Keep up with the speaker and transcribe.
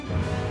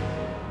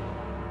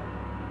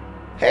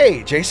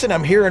Hey, Jason,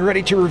 I'm here and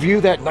ready to review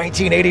that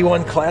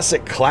 1981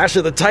 classic Clash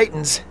of the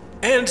Titans.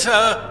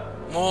 Enter,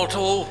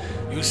 mortal.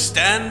 You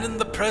stand in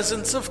the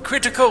presence of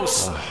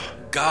Criticos,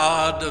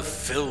 god of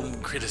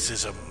film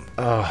criticism.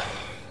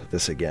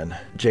 This again.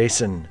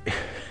 Jason,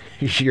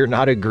 you're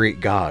not a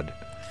Greek god.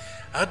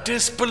 A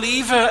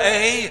disbeliever,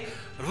 eh?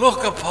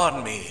 Look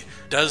upon me.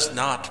 Does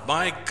not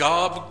my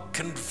garb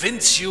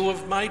convince you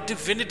of my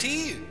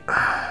divinity?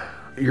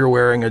 You're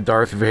wearing a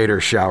Darth Vader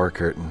shower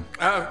curtain.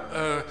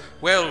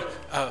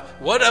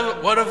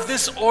 What of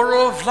this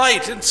aura of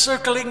light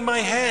encircling my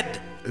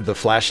head? The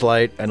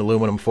flashlight and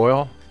aluminum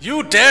foil?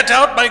 You dare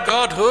doubt my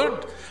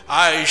godhood?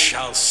 I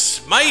shall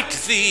smite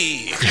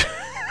thee.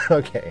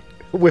 Okay.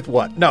 With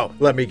what? No,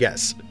 let me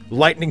guess.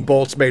 Lightning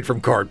bolts made from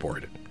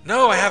cardboard.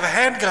 No, I have a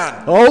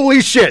handgun.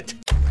 Holy shit!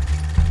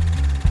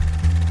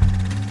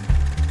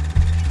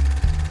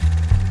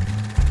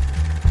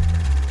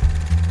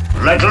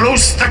 Let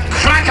loose the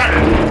Kraken!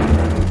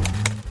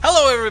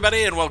 Hello,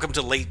 everybody, and welcome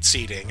to Late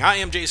Seating. I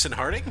am Jason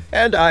Harding.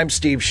 And I'm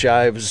Steve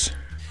Shives.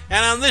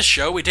 And on this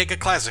show, we take a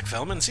classic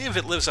film and see if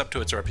it lives up to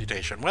its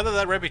reputation, whether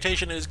that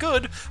reputation is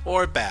good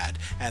or bad.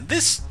 And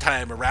this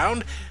time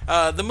around,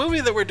 the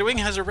movie that we're doing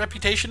has a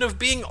reputation of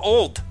being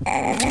old.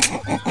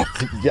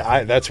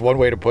 Yeah, that's one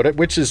way to put it,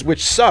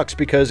 which sucks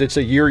because it's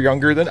a year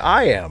younger than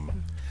I am.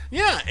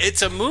 Yeah,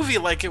 it's a movie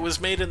like it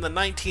was made in the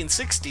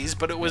 1960s,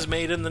 but it was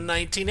made in the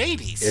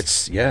 1980s.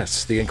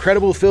 It's the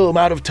incredible film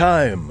Out of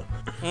Time.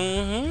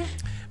 Mm-hmm.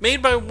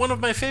 Made by one of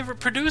my favorite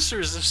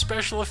producers of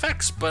special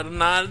effects, but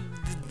not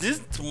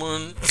this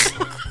one.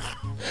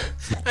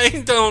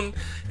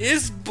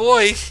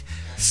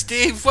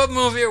 Steve, what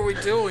movie are we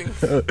doing?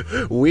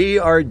 We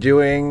are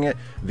doing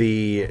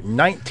the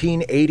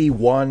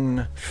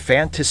 1981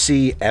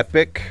 fantasy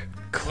epic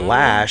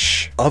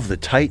Clash of the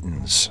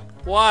Titans.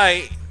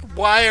 Why?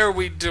 Why are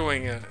we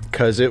doing it?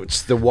 Because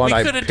it's the one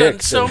I picked. We could have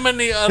done so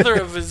many other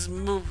of his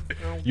movies.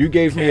 You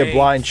gave me a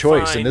blind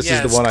choice, and this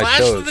is the one I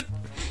chose.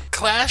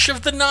 Clash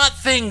of the not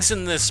things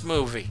in this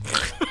movie.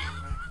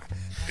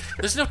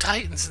 There's no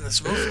Titans in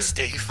this movie,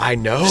 Steve. I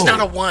know. There's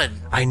not a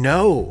one. I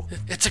know.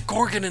 It's a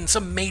Gorgon and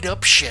some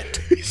made-up shit.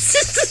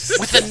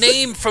 With a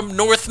name from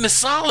Norse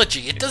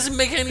mythology. It doesn't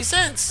make any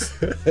sense.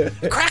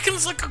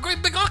 Kraken's like a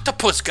great big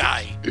octopus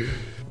guy.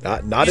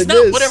 Not He's in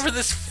not this. Whatever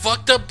this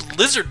fucked up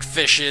lizard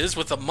fish is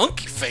with a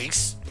monkey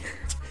face.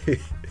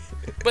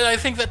 But I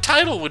think that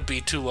title would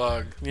be too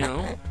long, you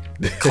know?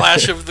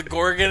 Clash of the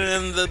Gorgon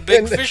and the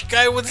big fish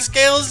guy with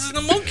scales and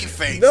a monkey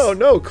face.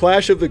 No,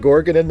 Clash of the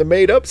Gorgon and the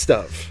made-up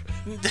stuff.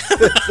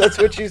 That's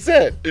what you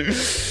said.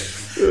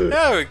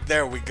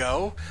 There we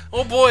go.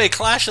 Oh boy,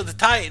 Clash of the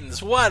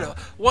Titans. What a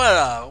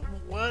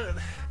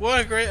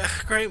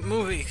great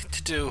movie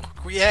to do.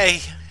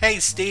 Yay. Hey,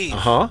 Steve.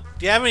 Uh-huh.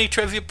 Do you have any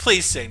trivia?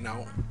 Please say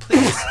no.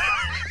 Please.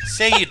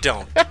 Say you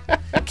don't.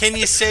 Can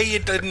you say you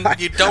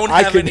don't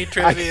have any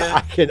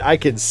trivia? I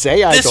can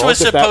say I don't. This was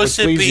supposed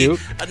to be you.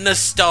 a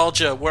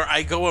nostalgia where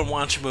I go and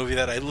watch a movie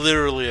that I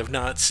literally have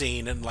not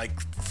seen in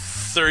like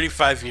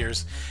 35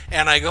 years,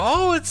 and I go,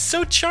 oh, it's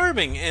so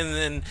charming, and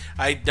then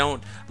I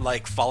don't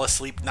fall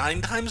asleep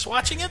 9 times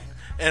watching it.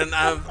 And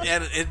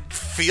it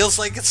feels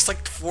like it's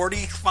like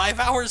 45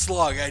 hours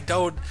long. I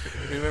don't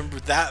remember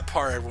that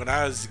part when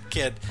I was a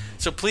kid.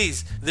 So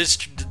please, there's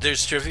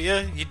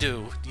trivia. You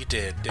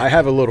did. I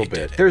have a little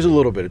bit. There's a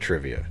little bit of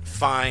trivia.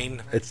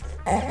 Fine. It's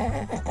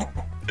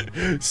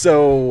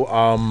so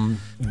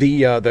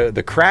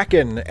the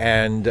Kraken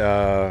and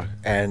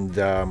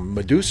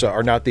Medusa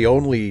are not the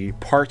only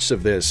parts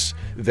of this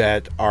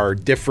that are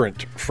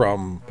different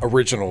from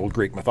original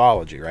Greek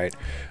mythology, right?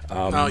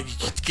 No,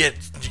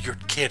 you're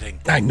kidding.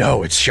 I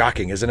know, it's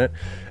shocking, isn't it?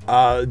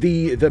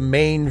 The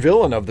main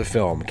villain of the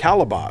film,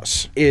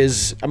 Calibos,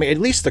 is, I mean, at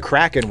least the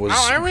Kraken was...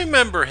 Oh, I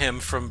remember him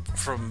from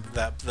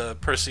the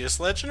Perseus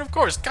legend, of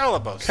course,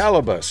 Calibos.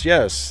 Calibos,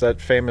 yes, that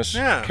famous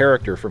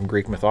character from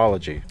Greek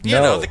mythology. You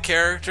know, the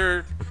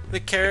character...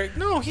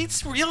 No,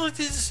 he's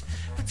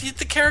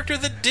the character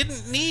that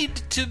didn't need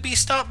to be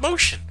stop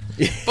motion.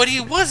 But he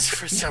was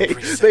for some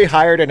reason. They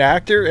hired an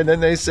actor, and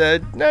then they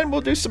said, "Nah,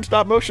 we'll do some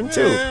stop motion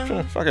too.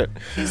 Fuck it."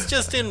 He's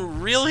just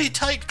in really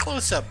tight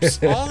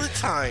close-ups all the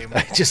time.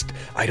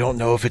 I don't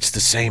know if it's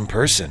the same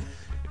person.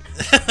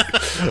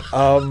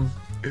 But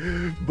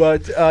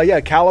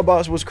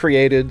Calibos was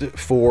created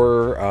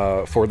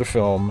for the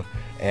film.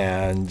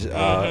 And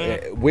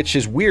which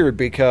is weird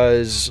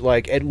because,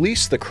 like, at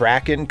least the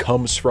Kraken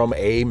comes from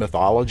a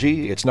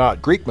mythology. It's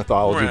not Greek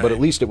mythology, right. But at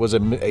least it was a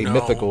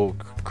mythical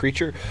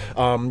creature.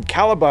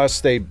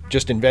 Calibos they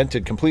just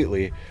invented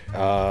completely,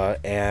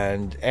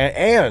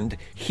 and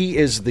he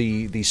is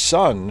the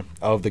son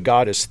of the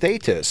goddess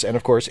Thetis. And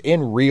of course,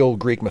 in real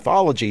Greek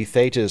mythology,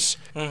 Thetis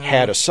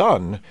had a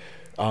son.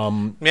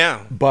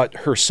 But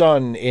her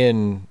son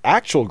in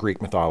actual Greek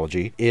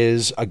mythology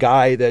is a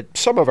guy that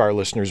some of our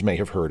listeners may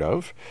have heard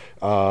of,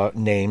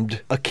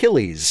 named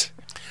Achilles.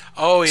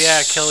 Oh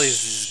yeah,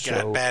 Achilles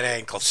has got bad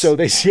ankles. So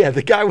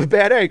the guy with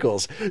bad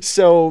ankles.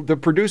 So the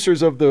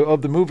producers of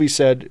the movie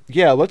said,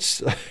 yeah,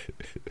 let's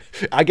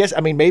I guess,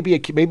 I mean, maybe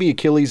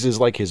Achilles is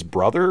like his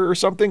brother or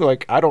something.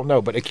 Like, I don't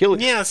know, but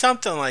Achilles. Yeah,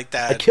 something like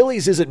that.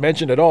 Achilles isn't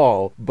mentioned at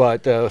all,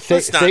 but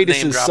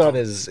Thetis' son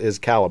him. is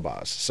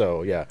Calibos.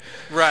 So yeah,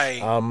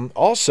 right.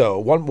 Also,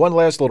 one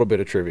last little bit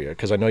of trivia,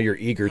 because I know you're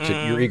eager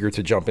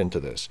to jump into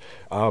this.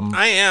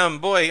 I am,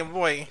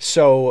 boy.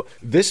 So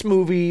this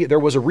movie, there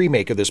was a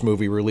remake of this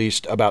movie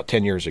released about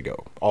 10 years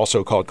ago,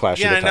 also called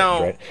Clash of the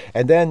Titans, right?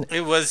 And then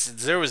there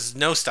was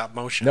no stop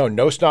motion.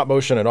 No stop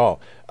motion at all.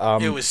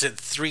 It was in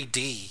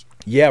 3D.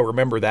 Yeah,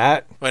 remember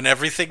that? When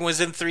everything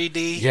was in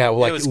 3D? Yeah,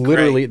 well, it was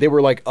literally, great. they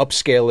were like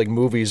upscaling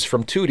movies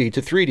from 2D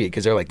to 3D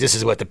because they're like, this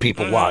is what the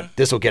people want.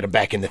 This will get them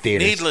back in the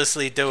theaters.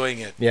 Needlessly doing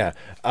it. Yeah.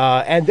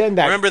 And then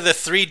that... Remember the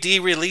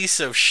 3D release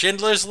of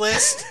Schindler's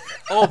List?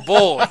 Oh,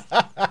 boy.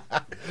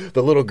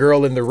 The little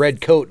girl in the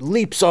red coat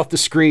leaps off the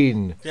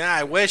screen. Yeah,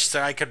 I wish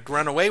that I could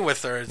run away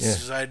with her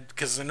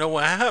because I know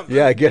what happened.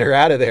 Yeah, get her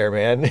out of there,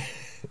 man.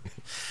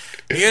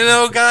 You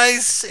know,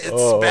 guys,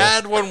 it's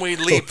bad when we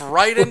leap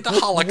right into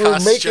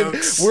Holocaust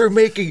jokes. We're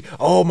making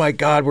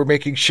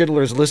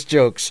Schindler's List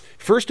jokes.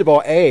 First of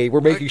all, A, we're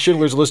making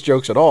Schindler's List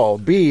jokes at all.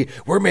 B,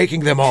 we're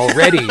making them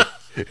already.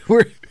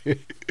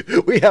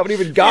 We haven't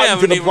even gotten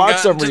to the plot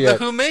summary yet.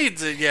 Who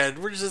made it yet?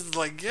 We're just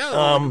like,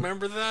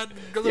 remember that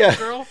little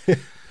girl?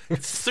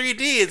 It's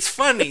 3D. It's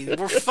funny.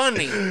 We're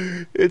funny.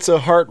 It's a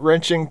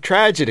heart-wrenching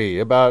tragedy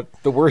about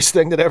the worst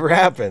thing that ever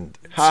happened.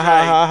 Ha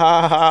ha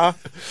ha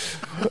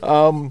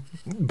ha.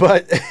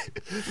 But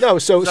no,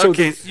 so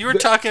you were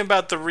talking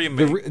about the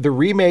remake. The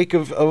remake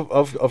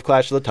of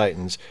Clash of the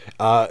Titans.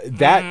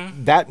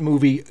 That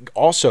movie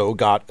also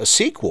got a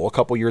sequel a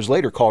couple years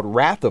later called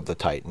Wrath of the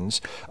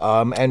Titans.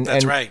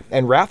 That's right.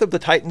 And Wrath of the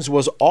Titans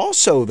was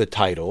also the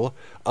title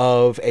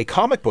of a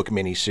comic book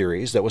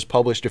miniseries that was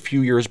published a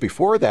few years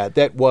before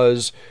that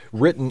was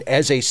written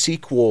as a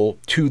sequel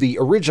to the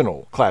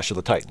original Clash of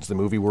the Titans, the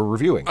movie we're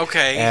reviewing.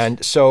 Okay.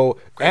 And so,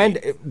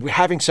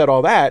 having said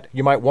all that,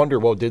 you might wonder,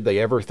 well, did they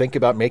ever think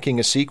about making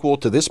a sequel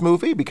to this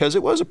movie? Because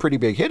it was a pretty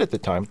big hit at the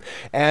time.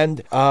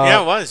 And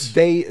yeah, it was.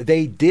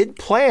 They did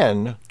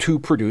plan to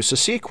produce a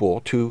sequel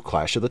to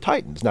Clash of the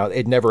Titans. Now,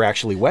 it never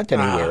actually went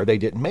anywhere. They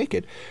didn't make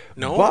it.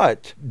 No.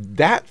 But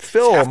that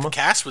film... Half the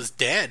cast was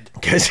dead.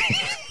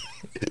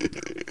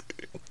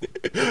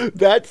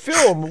 That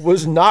film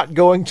was not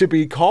going to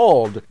be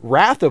called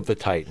Wrath of the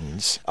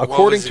Titans,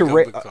 according to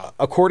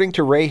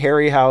Ray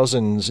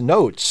Harryhausen's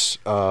notes.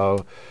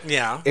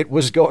 It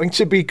was going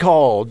to be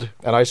called,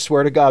 and I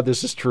swear to God,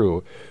 this is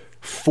true,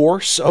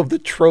 Force of the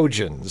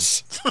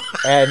Trojans,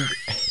 and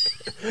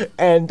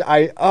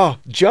I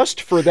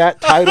just for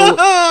that title,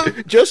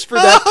 just for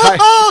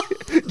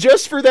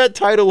that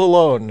title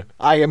alone,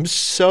 I am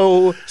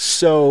so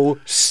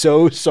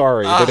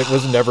sorry that it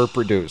was never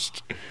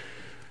produced.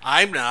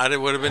 I'm not.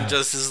 It would have been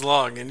just as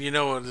long. And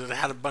it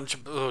had a bunch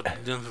of...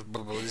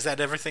 is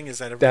that everything?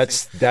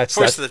 That's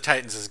Force of the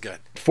Titans is good.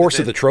 Force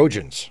of the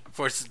Trojans.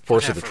 Force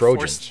of the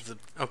Trojans.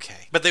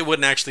 Okay. But they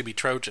wouldn't actually be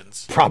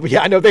Trojans. Probably.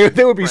 Yeah, I know.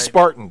 They would be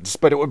Spartans,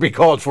 but it would be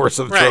called Force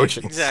of the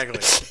Trojans. Exactly.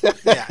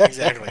 Yeah,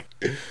 exactly.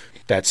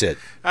 That's it.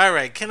 All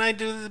right. Can I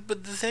do the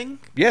thing?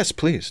 Yes,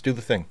 please. Do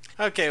the thing.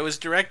 Okay. It was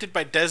directed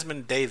by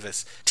Desmond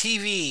Davis.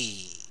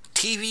 TV.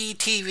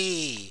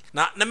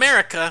 Not in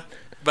America...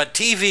 But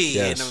TV,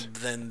 yes.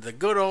 Then the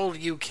good old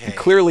UK.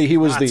 Clearly, he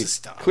was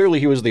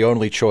the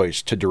only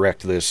choice to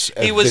direct this.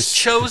 He was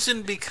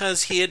chosen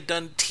because he had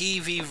done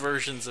TV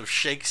versions of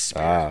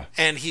Shakespeare,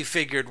 and he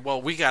figured, well,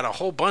 we got a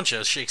whole bunch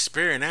of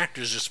Shakespearean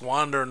actors just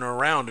wandering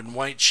around in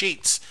white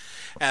sheets.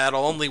 And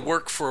it'll only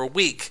work for a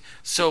week.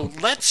 So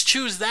let's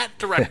choose that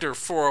director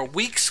for a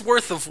week's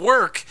worth of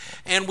work,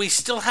 and we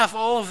still have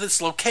all of this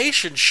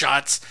location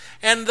shots,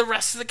 and the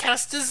rest of the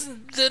cast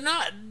they're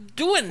not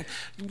doing.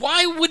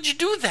 Why would you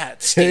do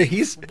that,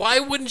 Steve? Why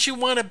wouldn't you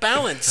want to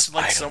balance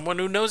someone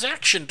who knows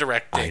action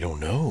directing? I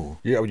don't know.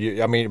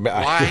 I mean,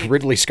 why?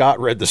 Ridley Scott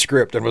read the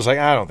script and was like,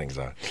 I don't think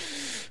so.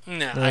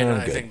 No,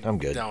 I think I'm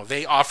good. No,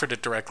 they offered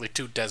it directly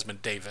to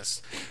Desmond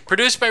Davis.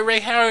 Produced by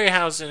Ray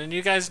Harryhausen, and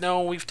you guys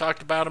know we've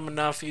talked about him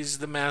enough. He's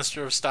the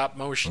master of stop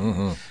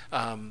motion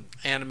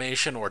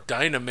animation or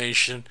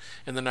dynamation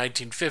in the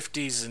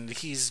 1950s, and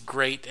he's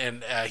great.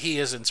 And he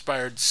has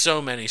inspired so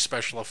many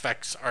special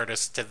effects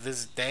artists to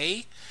this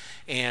day.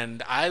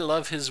 And I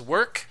love his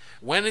work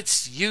when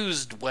it's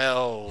used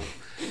well.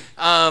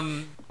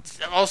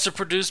 Also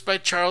produced by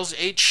Charles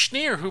H.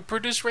 Schneer, who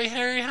produced Ray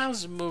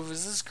Harryhausen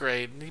movies. This is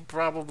great. And he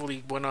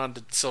probably went on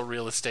to sell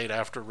real estate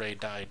after Ray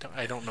died.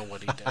 I don't know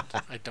what he did.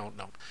 I don't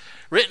know.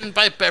 Written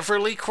by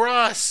Beverly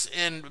Cross.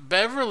 And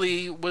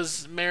Beverly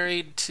was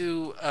married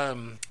to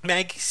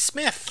Maggie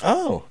Smith.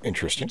 Oh,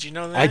 interesting. Did you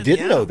know that? I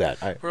didn't know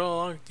that. For a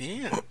long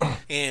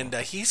And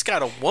he's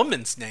got a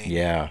woman's name.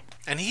 Yeah.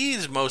 And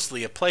he's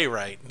mostly a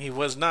playwright. He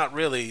was not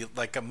really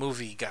like a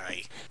movie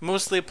guy.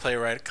 Mostly a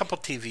playwright, a couple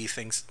TV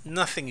things.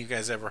 Nothing you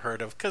guys ever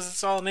heard of, because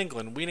it's all in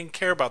England. We didn't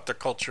care about their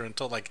culture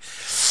until like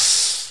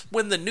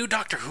when the new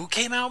Doctor Who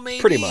came out,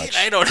 maybe? Pretty much.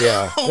 I don't know.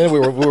 Yeah. And we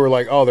were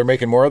like, oh, they're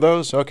making more of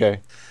those?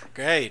 Okay.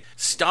 Great.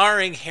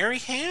 Starring Harry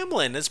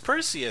Hamlin as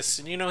Perseus,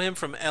 and you know him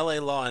from L.A.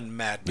 Law and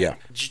Mad Men. Yeah.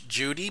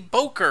 Judy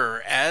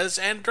Boker as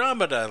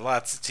Andromeda,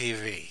 lots of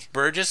TV.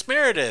 Burgess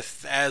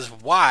Meredith as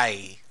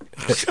Y.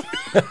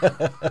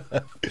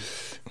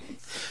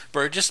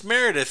 Burgess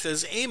Meredith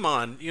as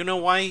Amon. You know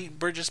why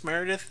Burgess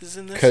Meredith is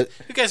in this?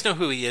 You guys know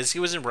who he is. He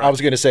was in Rocky. I was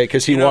going to say,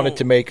 because he wanted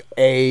to make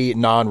a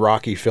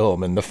non-Rocky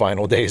film in the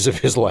final days of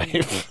his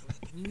life.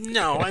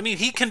 No, I mean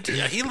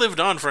he lived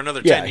on for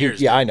another 10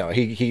 years. I know.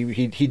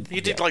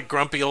 He did like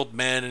Grumpy Old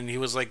Men, and he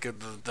was like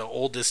the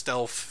oldest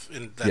elf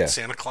in that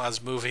Santa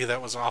Claus movie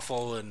that was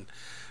awful. And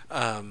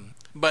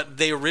but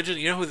they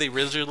originally, you know who they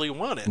originally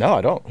wanted? No,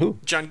 I don't. Who?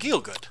 John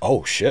Gielgud.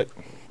 Oh shit.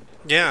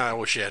 Yeah,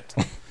 oh shit.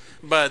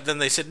 But then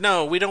they said,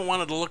 no, we don't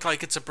want it to look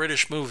like it's a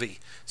British movie.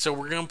 So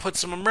we're going to put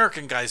some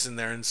American guys in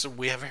there. And so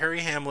we have Harry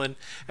Hamlin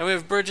and we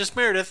have Burgess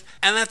Meredith,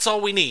 and that's all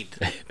we need.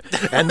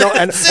 and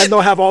they'll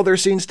have all their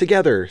scenes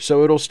together.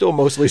 So it'll still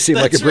mostly seem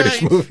like a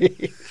British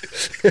movie.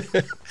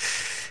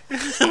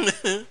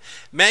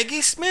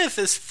 Maggie Smith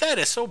is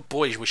Thetis. Oh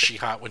boy, was she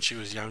hot when she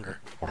was younger.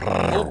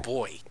 Oh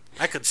boy.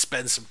 I could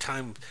spend some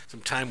time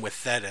with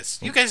Thetis.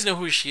 You guys know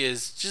who she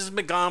is. She's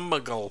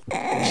McGonagall.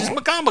 She's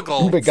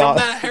McGonagall from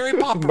that Harry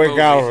Potter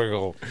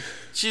movie.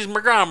 She's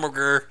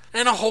McGonagall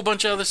and a whole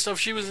bunch of other stuff.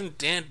 She was in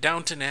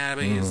Downton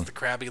Abbey as the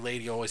crabby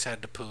lady who always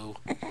had to poo.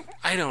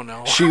 I don't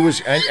know. She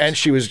was, and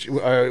she was,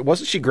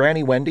 wasn't she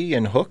Granny Wendy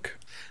in Hook?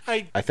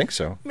 I think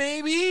so.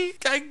 Maybe.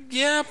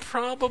 Yeah,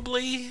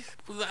 probably.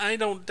 I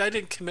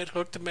didn't commit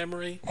Hook to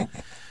memory.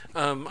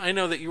 I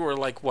know that you were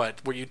like,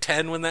 what? Were you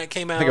 10 when that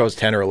came out? I think I was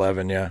 10 or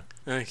 11, yeah.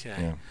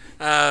 Okay.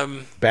 Yeah.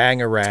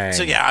 Bang-a-rang.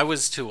 So, yeah, I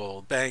was too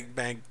old.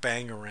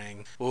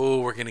 Bang-a-rang.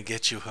 Oh, we're going to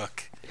get you,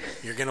 Hook.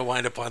 You're going to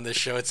wind up on this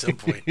show at some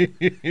point.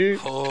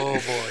 Oh,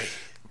 boy.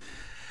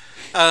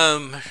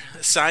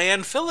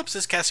 Cyan Phillips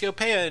is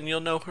Cassiopeia, and you'll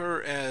know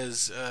her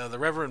as the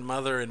Reverend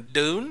Mother in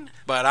Dune,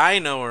 but I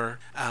know her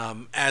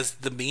as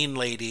the mean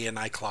lady in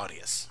I,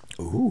 Claudius.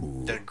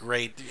 Ooh. They're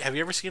great. Have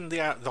you ever seen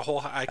the whole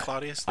I,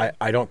 Claudius?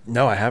 I don't.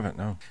 No, I haven't.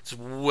 No. It's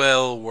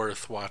well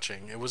worth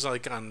watching. It was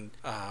like on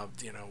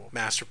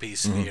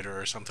Masterpiece Theater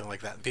or something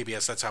like that.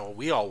 PBS. That's how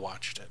we all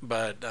watched it.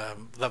 But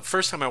the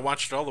first time I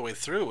watched it all the way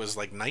through was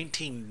like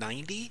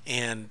 1990,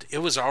 and it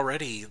was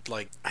already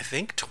like I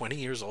think 20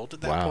 years old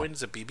at that point.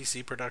 It's a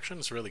BBC production.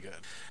 It's really good.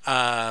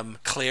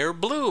 Claire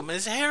Bloom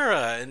is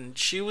Hera, and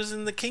she was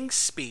in The King's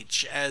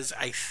Speech as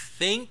I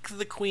think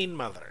the Queen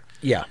Mother.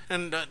 Yeah.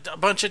 And a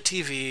bunch of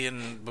TV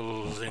in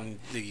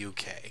the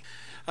UK.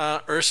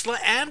 Ursula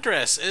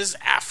Andress is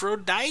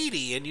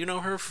Aphrodite, and you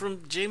know her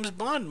from James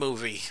Bond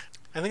movie.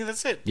 I think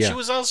that's it. Yeah. She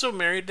was also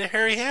married to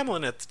Harry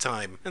Hamlin at the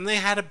time, and they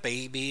had a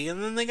baby,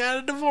 and then they got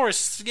a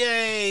divorce.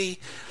 Yay!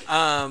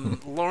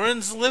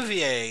 Laurence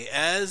Olivier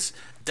as...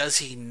 Does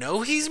he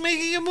know he's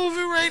making a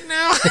movie right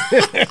now?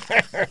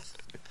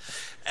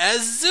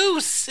 As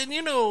Zeus, and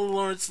you know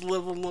Lawrence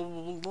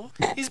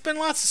he's been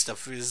lots of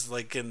stuff. He's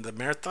like in The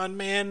Marathon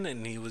Man,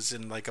 and he was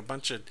in like a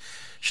bunch of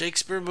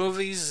Shakespeare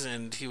movies,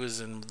 and he was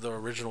in the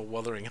original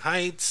Wuthering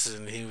Heights,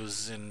 and he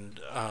was in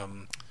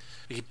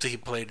he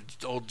played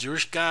old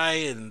Jewish guy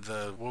in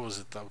the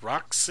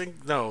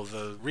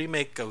the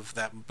remake of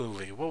that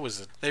movie. What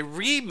was it? They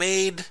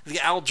remade the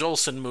Al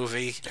Jolson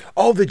movie.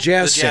 Oh, the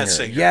jazz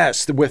singer.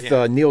 Yes, with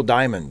Neil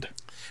Diamond.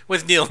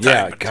 With Neil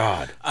Diamond.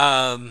 Yeah,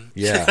 God.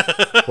 Yeah.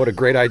 What a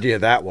great idea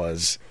that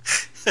was.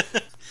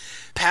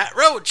 Pat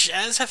Roach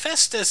as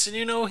Hephaestus, and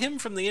you know him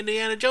from the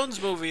Indiana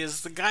Jones movie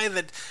as the guy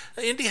that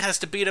Indy has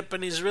to beat up,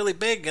 and he's really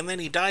big, and then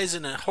he dies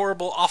in a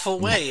horrible, awful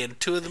way in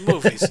 2 of the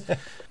movies.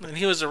 And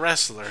he was a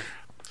wrestler.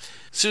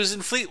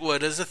 Susan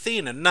Fleetwood as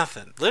Athena,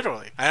 nothing.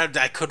 Literally.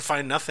 I could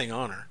find nothing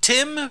on her.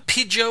 Tim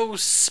Pidgeot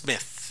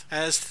Smith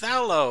as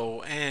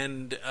Thallo,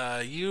 and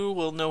you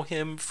will know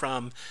him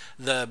from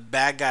the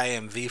bad guy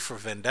in V for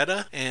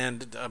Vendetta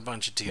and a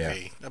bunch of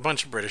TV, a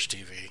bunch of British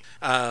TV.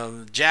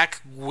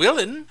 Jack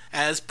Willen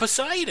as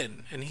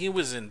Poseidon, and he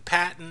was in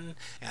Patton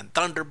and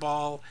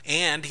Thunderball,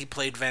 and he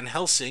played Van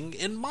Helsing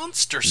in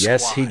Monster Squad.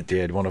 Yes, he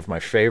did. One of my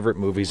favorite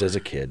movies as a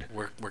kid.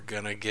 We're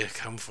gonna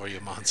come for you,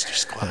 Monster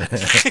Squad.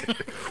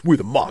 We're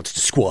the Monster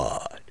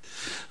Squad.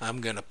 I'm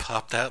going to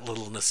pop that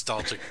little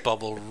nostalgic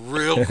bubble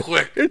real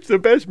quick. It's the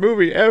best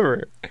movie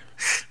ever.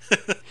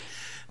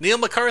 Neil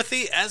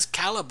McCarthy as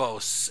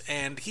Calibos,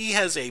 and he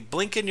has a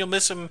blink and you'll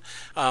miss him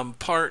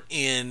part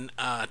in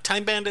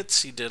Time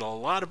Bandits. He did a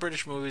lot of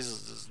British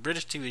movies,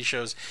 British TV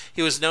shows.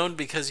 He was known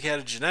because he had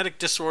a genetic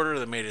disorder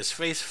that made his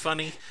face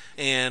funny,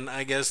 and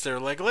I guess they're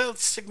like,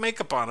 let's stick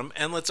makeup on him,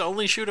 and let's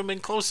only shoot him in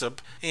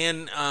close-up,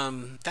 and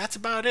that's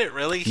about it,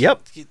 really.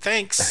 Yep.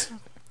 Thanks.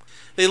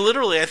 They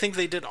literally, I think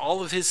they did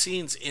all of his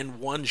scenes in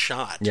one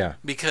shot. Yeah.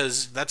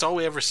 Because that's all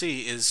we ever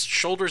see is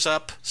shoulders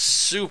up,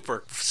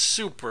 super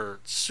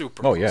Oh,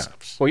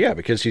 close-ups. Yeah. Well, yeah,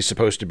 because he's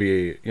supposed to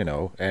be,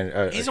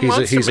 and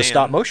he's a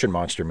stop motion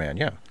monster man,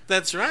 yeah.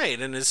 That's right,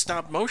 and his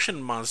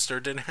stop-motion monster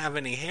didn't have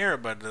any hair,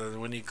 but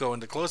when you go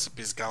into close-up,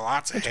 he's got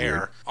lots of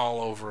hair all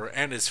over,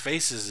 and his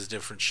face is a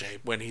different shape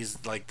when he's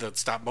like the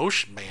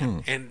stop-motion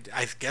man. And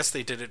I guess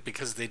they did it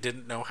because they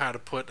didn't know how to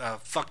put a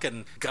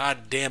fucking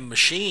goddamn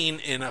machine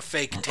in a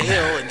fake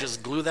tail and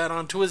just glue that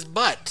onto his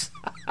butt.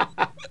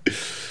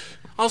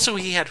 Also,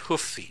 he had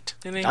hoof feet.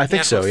 Didn't he? I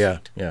think so, yeah.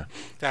 Yeah.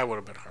 That would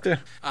have been hard.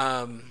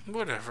 Yeah.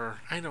 Whatever.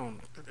 I don't...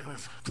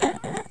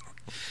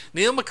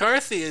 Neil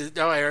McCarthy is...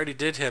 Oh, I already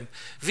did him.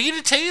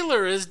 Vita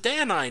Taylor as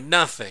Danai.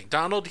 Nothing.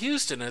 Donald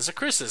Houston as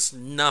Acrisis.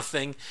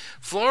 Nothing.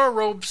 Flora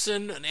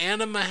Robeson and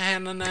Anna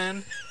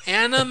Mahananan.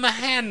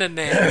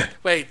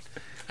 Wait,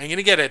 I'm going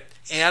to get it.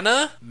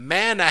 Anna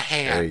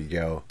Manahan. There you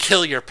go.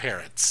 Kill your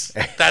parents.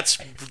 That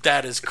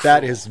is cruel.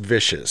 That is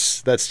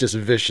vicious. That's just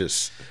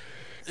vicious.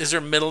 Is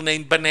her middle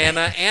name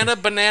Banana? Anna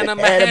Banana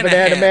Mahanahan.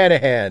 Anna Banana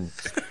Manahan.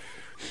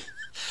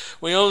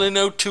 We only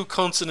know 2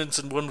 consonants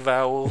and 1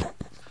 vowel.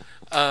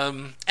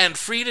 And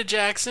Frida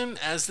Jackson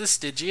as the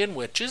Stygian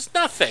witch is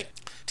nothing.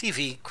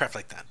 TV, crap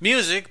like that.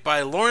 Music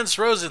by Lawrence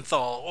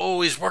Rosenthal.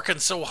 Oh, he's working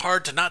so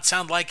hard to not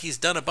sound like he's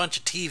done a bunch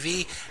of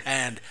TV.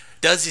 And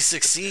does he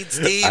succeed,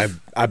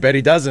 Steve? I bet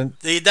he doesn't.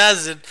 He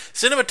doesn't.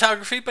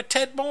 Cinematography by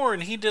Ted Moore,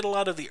 and he did a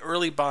lot of the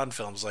early Bond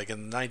films, like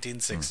in the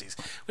 1960s,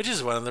 which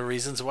is one of the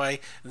reasons why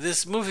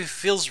this movie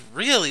feels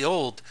really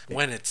old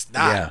when it's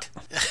not.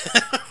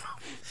 Yeah.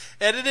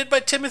 Edited by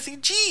Timothy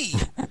G.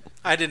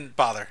 I didn't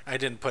bother. I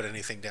didn't put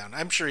anything down.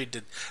 I'm sure he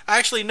did.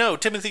 Actually, no.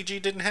 Timothy G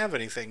didn't have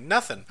anything.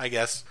 Nothing, I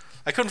guess.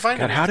 I couldn't find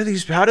anything. How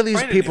do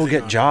these people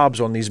get jobs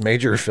on these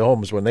major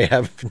films when they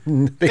have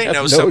they have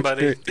know no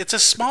somebody? Experience? It's a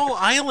small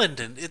island,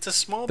 and it's a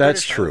small.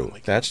 That's British true.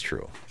 island. That's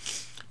true.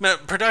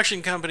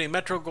 Production company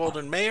Metro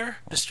Goldwyn Mayer,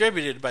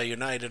 distributed by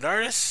United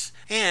Artists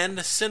and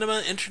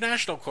Cinema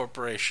International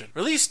Corporation.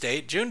 Release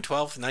date June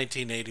 12,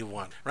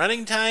 1981.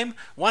 Running time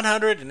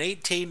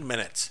 118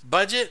 minutes.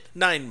 Budget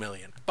 $9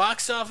 million.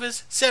 Box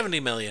office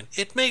 $70 million.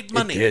 It made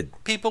money. It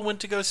did. People went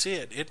to go see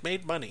it. It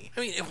made money.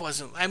 I mean, it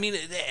wasn't. I mean,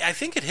 I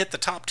think it hit the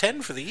top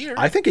 10 for the year.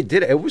 I think it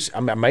did. It was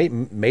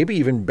maybe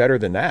even better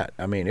than that.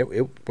 I mean,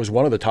 it was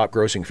one of the top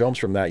grossing films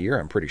from that year.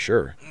 I'm pretty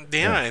sure.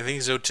 Yeah, I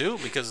think so too.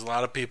 Because a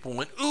lot of people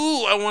went,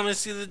 "Ooh, I want to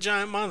see the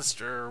giant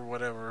monster," or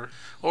whatever.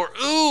 Or,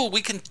 "Ooh,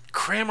 we can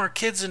cram our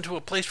kids into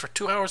a place for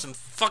 2 hours and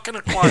fuck in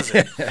a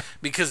closet,"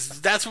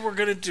 because that's what we're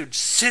gonna do.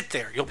 Just sit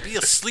there. You'll be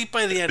asleep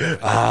by the end of it.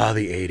 Ah,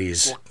 the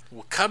 80s.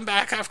 We'll come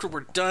back after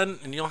we're done,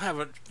 and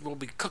we'll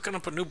be cooking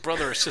up a new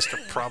brother or sister,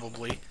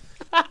 probably.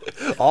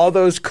 All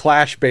those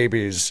Clash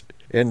babies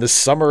in the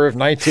summer of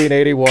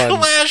 1981.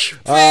 Clash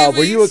babies!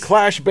 Were you a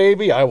Clash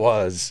baby? I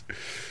was.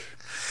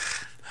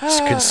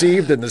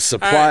 Conceived in the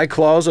supply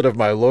closet of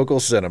my local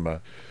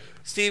cinema.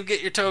 Steve,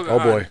 get your toga on.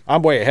 Oh boy,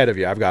 I'm way ahead of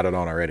you. I've got it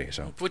on already.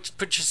 So put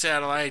your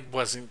satellite.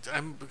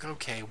 I'm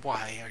okay.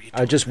 Why are you?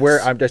 I just wear.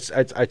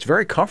 It's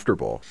very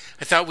comfortable.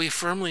 I thought we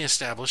firmly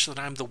established that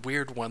I'm the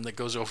weird one that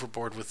goes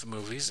overboard with the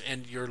movies,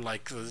 and you're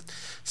like the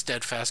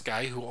steadfast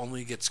guy who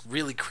only gets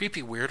really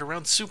creepy weird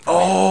around Superman.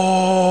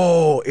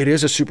 Oh, it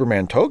is a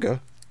Superman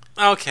toga.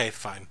 Okay,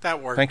 fine.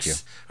 That works. Thank you.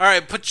 All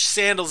right, put your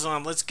sandals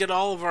on. Let's get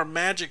all of our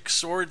magic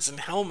swords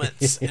and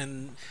helmets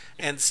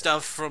and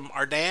stuff from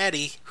our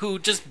daddy, who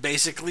just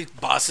basically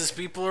bosses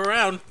people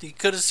around. He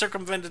could have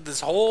circumvented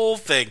this whole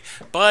thing,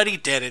 but he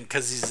didn't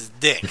because he's a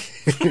dick.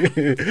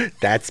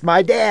 That's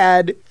my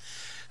dad.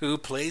 Who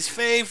plays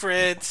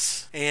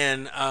favorites.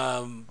 And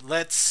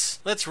let's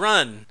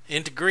run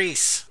into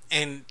Greece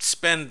and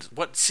spend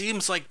what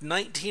seems like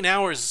 19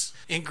 hours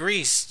in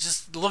Greece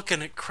just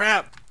looking at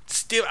crap.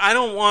 Steve, I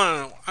don't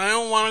want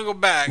to go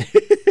back.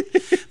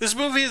 This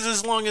movie is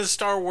as long as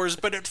Star Wars,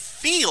 but it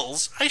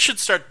feels I should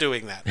start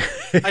doing that.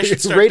 I should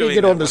start rating doing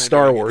it that on the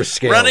Star Wars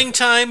scale. Running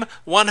time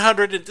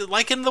 100,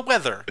 like in the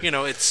weather.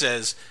 It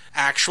says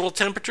actual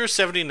temperature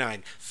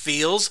 79.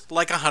 Feels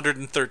like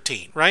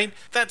 113, right?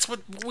 That's what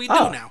we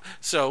do now.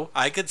 So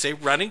I could say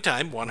running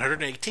time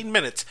 118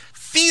 minutes.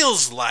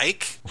 Feels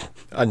like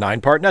a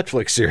 9-part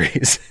Netflix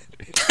series.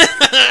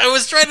 I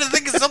was trying to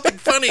think of something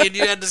funny and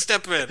you had to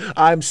step in.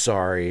 I'm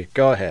sorry.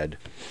 Go ahead.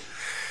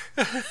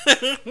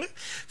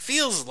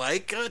 Feels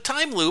like a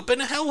time loop in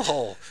a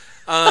hellhole.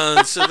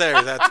 So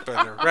there, that's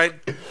better, right?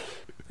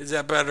 Is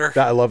that better?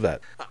 I love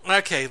that.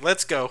 Okay,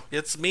 let's go.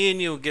 It's me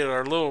and you get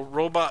our little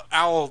robot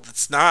owl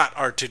that's not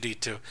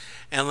R2-D2,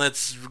 and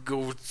let's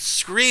go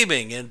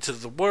screaming into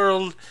the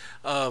world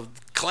of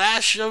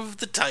Clash of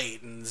the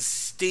Titans.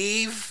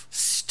 Steve,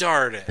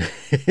 start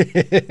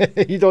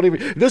it. You don't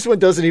even. This one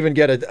doesn't even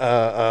get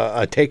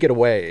a take it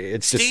away.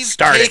 It's just Steve,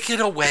 start take it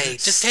away.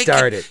 Just take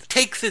start it.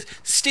 Take this,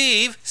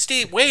 Steve,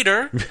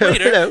 waiter,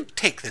 Hello.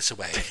 take this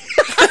away.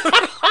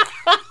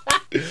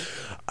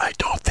 I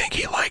don't think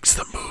he likes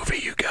the movie,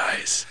 you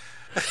guys.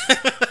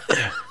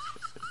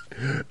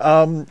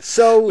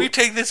 So we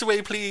take this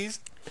away, please.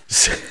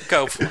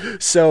 Go for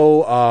it.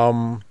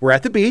 So we're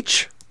at the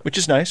beach, which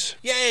is nice.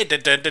 Yay!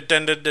 It's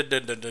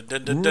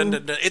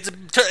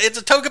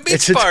a Toga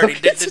Beach party.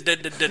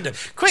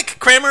 Quick,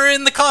 cram her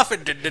in the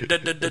coffin.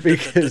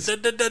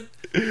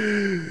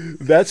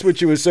 That's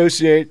what you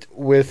associate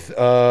with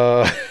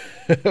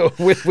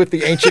with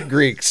the ancient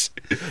Greeks.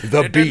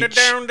 The beach.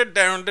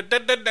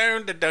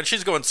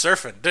 She's going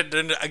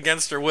surfing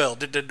against her will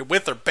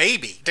with her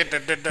baby.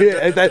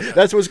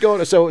 That's what's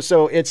going on.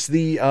 So it's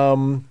the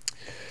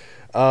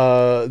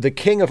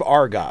king of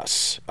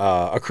Argos,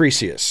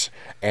 Acrisius,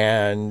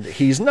 and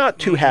he's not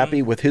too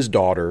happy with his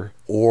daughter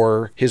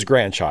or his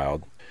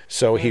grandchild.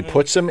 So he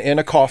puts him in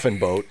a coffin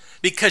boat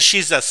because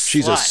she's a slut.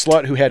 She's a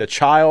slut who had a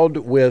child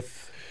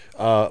with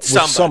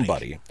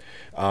somebody.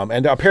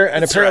 And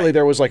apparently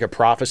there was like a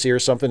prophecy or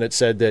something that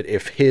said that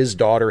if his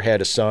daughter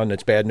had a son,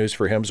 it's bad news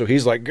for him. So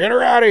he's like, get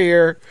her out of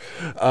here.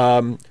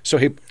 And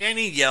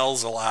he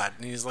yells a lot,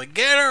 and he's like,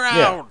 get her out.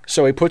 Yeah.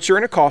 So he puts her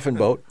in a coffin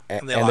boat,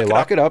 and they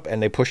lock it up,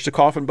 and they push the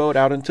coffin boat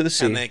out into the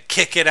sea. And they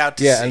kick it out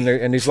to sea.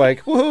 And he's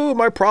like, woohoo,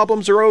 my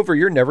problems are over.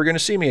 You're never going to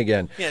see me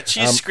again. Yeah,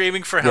 she's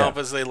screaming for help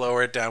as they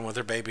lower it down with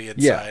her baby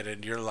inside.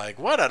 And you're like,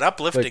 what an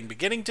uplifting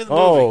beginning to the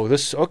movie.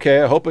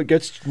 Okay, I hope it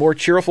gets more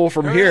cheerful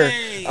from here.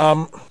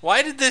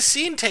 Why did this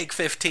scene take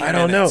 15 minutes? I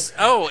don't know.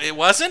 Oh, it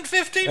wasn't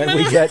 15 and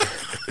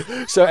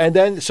minutes?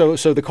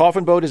 So the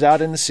coffin boat is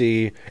out in the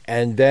sea,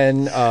 and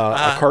then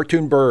a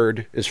cartoon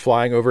bird is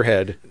flying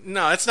overhead.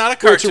 No, it's not a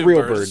cartoon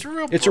bird.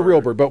 It's a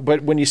real bird.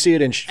 But when you see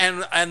it in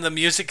and the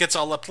music gets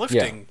all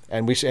uplifting. Yeah,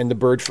 and the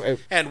bird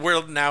and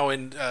we're now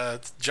in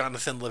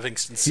Jonathan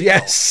Livingston Seagull.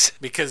 Yes,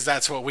 because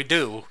that's what we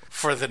do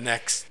for the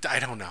next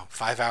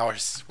 5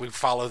 hours. We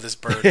follow this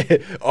bird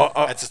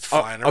that's just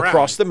flying around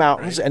across the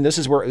mountains, right? And this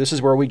is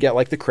where we get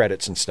like the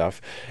credits and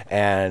stuff.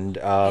 And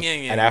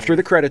after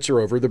the credits are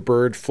over, the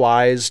bird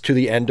flies to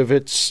the end of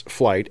its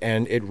flight,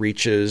 and it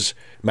reaches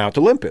Mount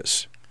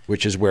Olympus,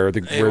 which is where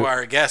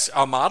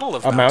a model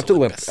of Mount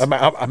Olympus. A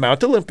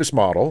Mount Olympus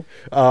model.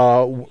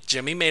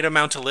 Jimmy made a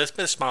Mount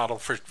Olympus model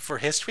for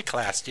history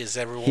class. Does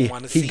everyone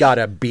want to see? He got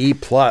a B+.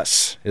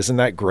 Isn't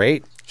that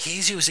great?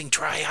 He's using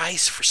dry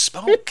ice for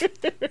smoke.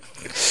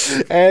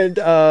 And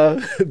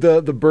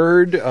the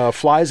bird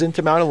flies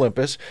into Mount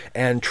Olympus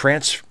and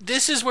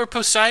This is where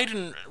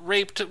Poseidon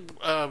raped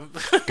Go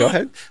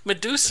ahead.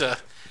 Medusa,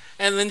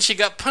 and then she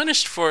got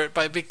punished for it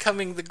by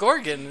becoming the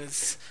Gorgon.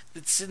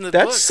 It's in the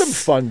That's books. Some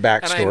fun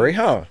backstory,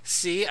 huh?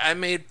 See, I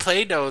made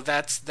Play-Doh.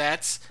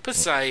 That's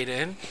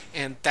Poseidon,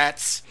 and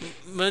that's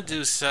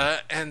Medusa,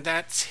 and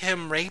that's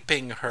him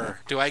raping her.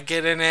 Do I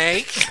get an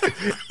A?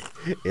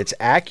 It's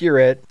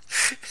accurate.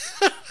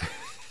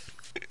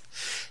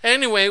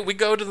 Anyway, we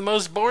go to the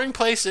most boring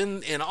place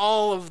in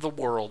all of the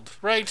world,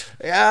 right?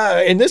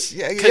 Yeah,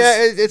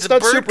 it's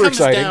not super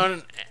exciting.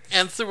 Down,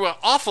 and through an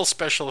awful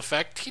special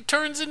effect, he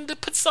turns into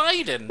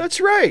Poseidon.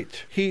 That's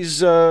right.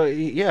 He's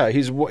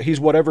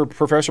whatever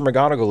Professor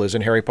McGonagall is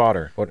in Harry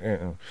Potter.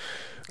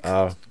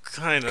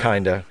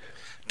 Kinda.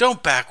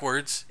 Don't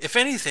backwards. If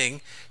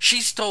anything,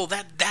 she stole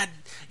that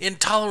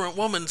intolerant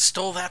woman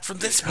stole that from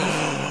this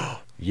movie.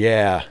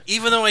 Yeah.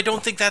 Even though I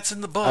don't think that's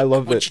in the book. I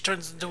love when that she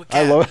turns into a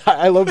cat.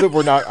 I love that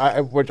we're not.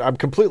 I'm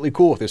completely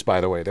cool with this,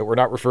 by the way. That we're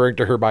not referring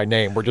to her by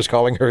name. We're just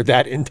calling her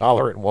that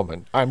intolerant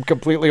woman. I'm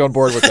completely on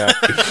board with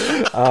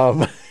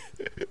that.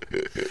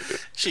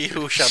 She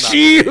who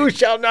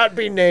shall not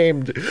be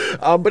named.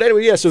 But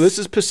anyway, yeah. So this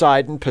is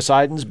Poseidon.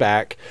 Poseidon's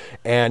back,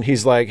 and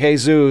he's like, "Hey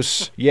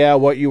Zeus, yeah,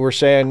 what you were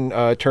saying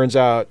turns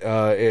out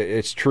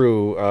it's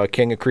true.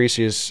 King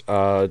Acrisius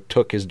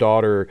took his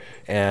daughter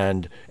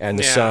and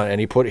the son, and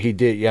he put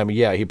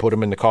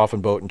him in the coffin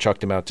boat and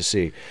chucked him out to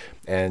sea."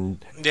 And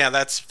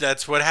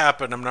that's what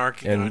happened. I'm not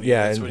arguing.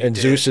 And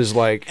Zeus is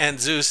like,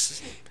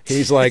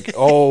 he's like,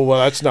 oh, well,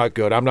 that's not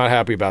good. I'm not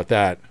happy about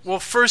that. Well,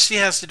 first he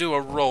has to do a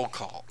roll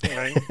call,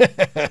 right?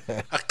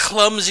 A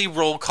clumsy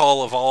roll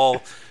call of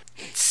all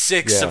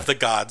 6 of the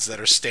gods that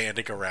are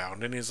standing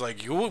around. And he's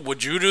like,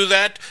 would you do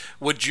that?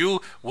 Would you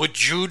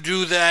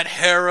do that,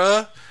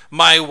 Hera,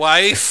 my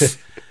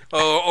wife?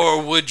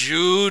 or would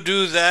you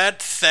do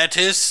that,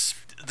 Thetis,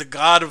 the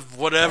god of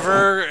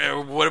whatever?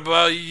 Or what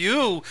about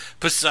you,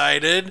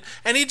 Poseidon?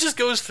 And he just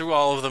goes through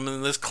all of them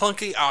in this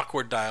clunky,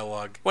 awkward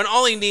dialogue, when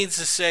all he needs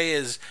to say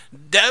is,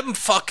 "Them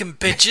fucking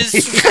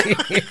bitches."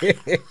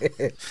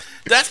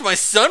 That's my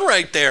son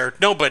right there.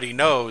 Nobody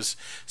knows.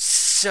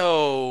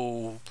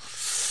 So,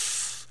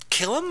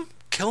 kill him?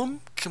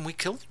 Can we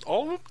kill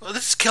all of them?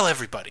 Let's kill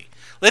everybody.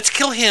 Let's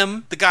kill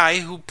him, the guy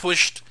who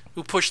pushed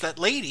that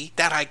lady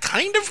that I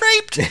kind of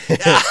raped.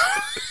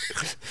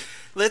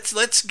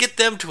 Let's get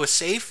them to a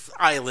safe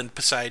island,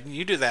 Poseidon.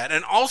 You do that.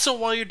 And also,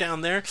 while you're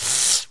down there,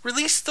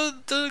 release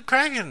the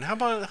Kraken. How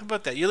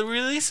about that? You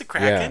release the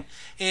Kraken,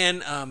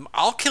 and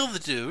I'll kill the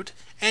dude,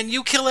 and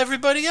you kill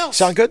everybody else.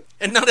 Sound good?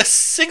 And not a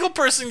single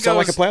person goes... Sound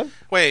like a plan?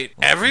 Wait,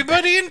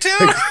 everybody in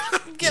town?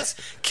 Yes.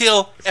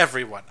 Kill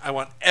everyone. I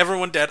want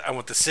everyone dead. I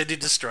want the city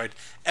destroyed.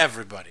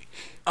 Everybody.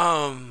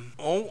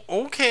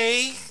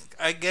 Okay.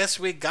 I guess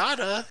we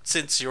gotta,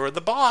 since you're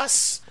the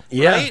boss.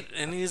 Yeah. Right?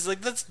 And he's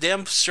like, that's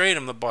damn straight,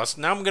 I'm the boss.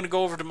 Now I'm going to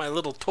go over to my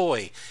little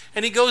toy.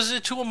 And he goes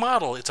into a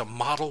model. It's a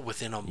model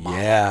within a model.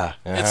 Yeah.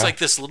 It's like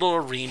this little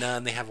arena,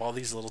 and they have all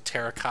these little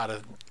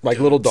terracotta like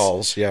dudes. little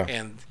dolls, yeah.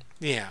 And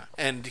Yeah,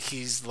 and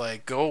he's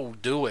like, go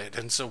do it.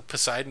 And so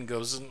Poseidon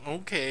goes,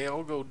 okay,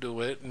 I'll go do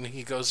it. And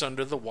he goes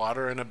under the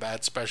water in a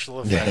bad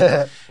special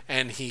effect.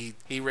 And he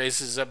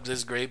raises up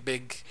this great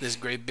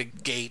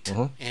big gate,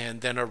 and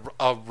then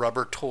a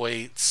rubber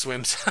toy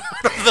swims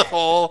out of the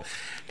hole,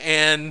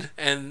 and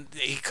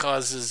he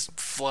causes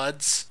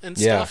floods and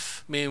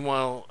stuff.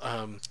 Meanwhile,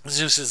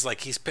 Zeus is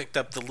like, he's picked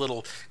up the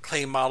little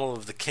clay model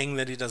of the king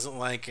that he doesn't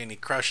like, and he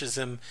crushes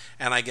him,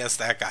 and I guess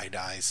that guy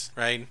dies,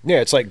 right? Yeah,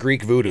 it's like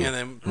Greek voodoo. And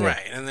then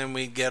right, and then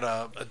we get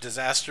a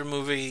disaster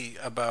movie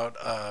about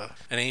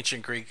an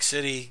ancient Greek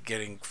city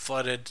getting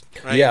flooded.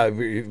 Right? Yeah,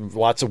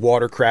 lots of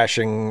water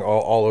crashing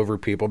all over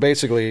people,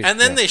 basically. And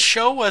then they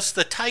show us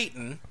the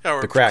Titan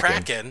or the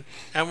Kraken,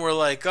 and we're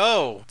like,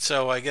 oh,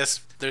 so I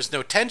guess there's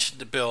no tension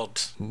to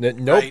build. Nope.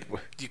 Right?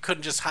 You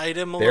couldn't just hide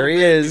him a little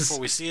bit before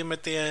we see him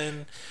at the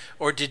end?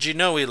 Or did you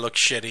know he looked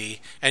shitty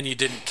and you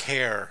didn't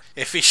care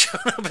if he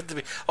showed up at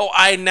the...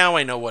 now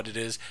I know what it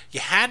is. You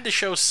had to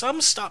show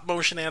some stop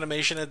motion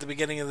animation at the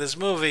beginning of this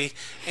movie,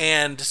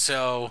 and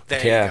so there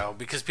you go.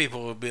 Because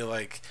people would be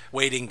like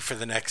waiting for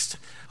the next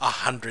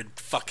 100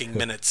 fucking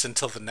minutes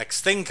until the next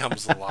thing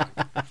comes along.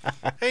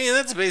 Hey,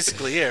 that's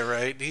basically it,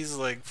 right? He's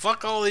like,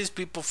 fuck all these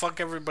people,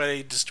 fuck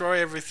everybody, destroy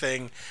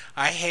everything.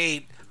 I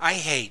hate.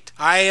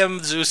 I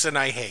am Zeus and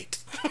I hate.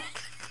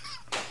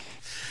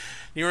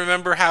 You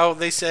remember how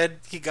they said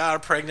he got her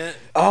pregnant?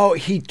 Oh,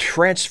 he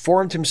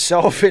transformed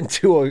himself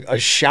into a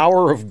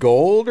shower of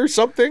gold or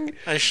something?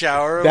 A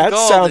shower of gold. That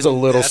sounds a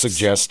little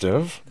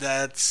suggestive.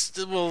 A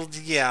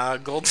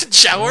golden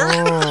shower.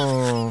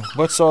 Oh,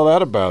 what's all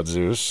that about,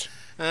 Zeus?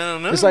 I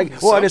don't know. It's like,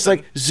 it's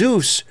like,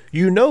 Zeus,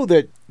 you know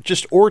that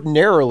just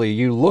ordinarily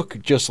you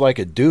look just like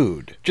a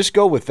dude. Just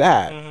go with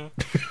that.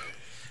 Mm-hmm.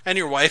 And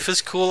your wife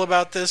is cool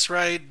about this,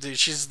 right?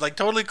 She's like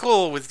totally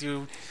cool with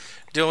you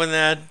doing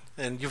that.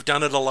 And you've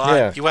done it a lot.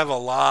 Yeah. You have a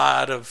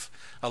lot of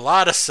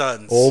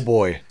sons. Oh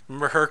boy.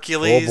 Remember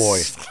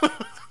Hercules? Oh boy.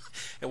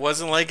 It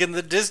wasn't like in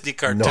the Disney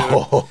cartoon,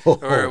 no.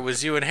 or it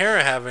was you and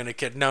Hera having a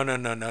kid. No.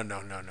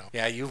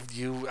 Yeah,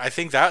 you. I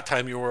think that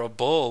time you were a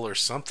bull or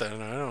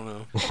something. I don't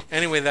know.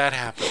 Anyway, that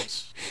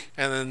happens,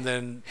 and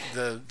then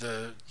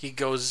he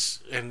goes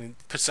and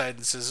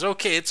Poseidon says,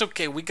 "Okay, it's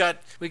okay. We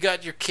got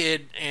your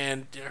kid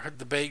and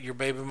your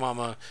baby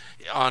mama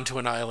onto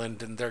an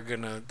island, and they're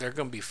gonna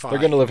be fine. They're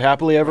gonna live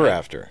happily ever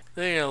after.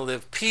 They're gonna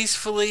live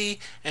peacefully,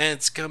 and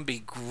it's gonna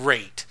be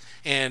great."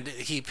 And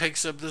he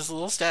picks up this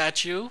little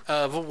statue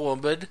of a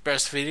woman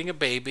breastfeeding a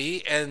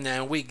baby, and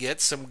then we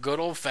get some good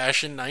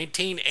old-fashioned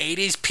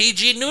 1980s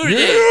PG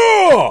nudity.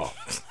 Yeah!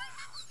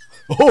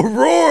 All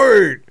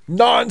right!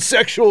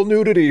 Non-sexual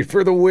nudity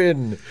for the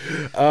win.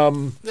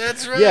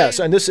 That's right. Yes,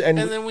 and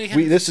then we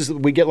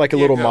get like a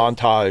little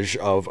montage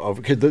of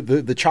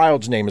the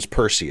child's name is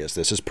Perseus.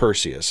 This is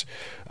Perseus.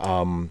 We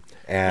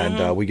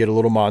get a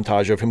little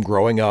montage of him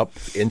growing up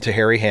into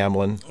Harry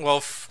Hamlin.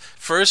 Well,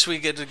 first, we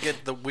get to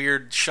get the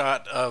weird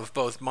shot of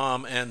both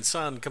mom and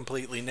son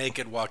completely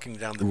naked walking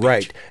down the beach.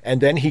 Right.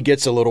 And then he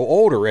gets a little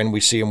older, and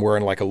we see him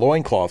wearing like a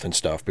loincloth and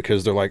stuff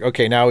because they're like,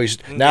 okay, now he's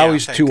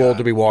too old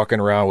to be walking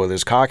around with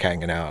his cock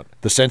hanging out.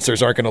 The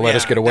censors aren't going to let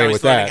us get away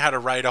with that. He's learning how to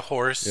ride a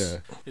horse. Yeah.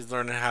 He's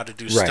learning how to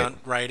do stunt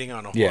riding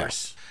on a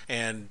horse.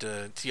 And,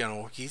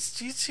 he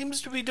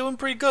seems to be doing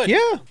pretty good.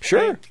 Yeah,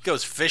 sure. Right? He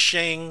goes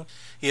fishing.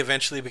 He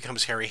eventually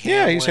becomes Harry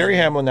Hamlin. Yeah, he's Harry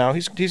Hamlin now.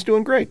 He's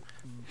doing great.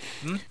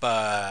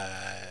 But...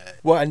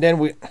 Well, and then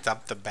we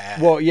up the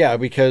bad. Well, yeah,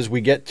 because we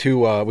get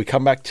to we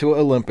come back to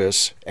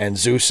Olympus, and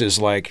Zeus is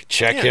like,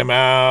 "Check him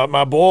out,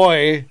 my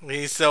boy.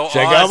 He's so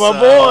check awesome. out my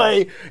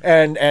boy."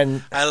 And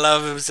I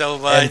love him so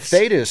much. And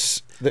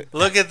Thetis.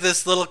 Look at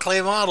this little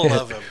clay model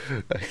of him.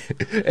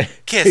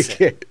 Kiss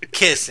it.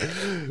 Kiss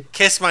it.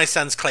 Kiss my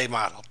son's clay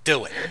model.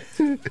 Do it.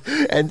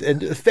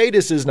 And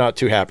Thetis is not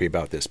too happy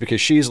about this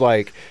because she's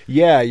like,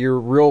 yeah, you're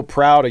real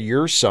proud of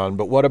your son,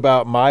 but what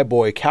about my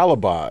boy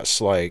Calabas?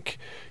 Like,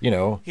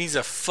 he's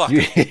a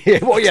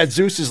fucker. Well, yeah,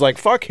 Zeus is like,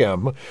 fuck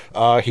him.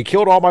 He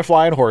killed all my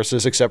flying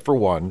horses except for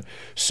one.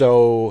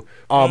 So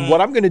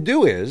what I'm going to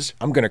do is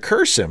I'm going to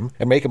curse him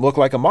and make him look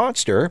like a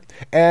monster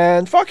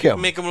and fuck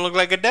him. Make him look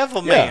like a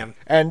devil man.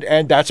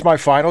 And that's my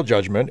final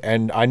judgment.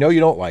 And I know you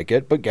don't like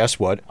it, but guess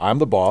what? I'm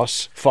the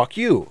boss. Fuck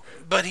you.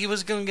 But he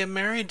was going to get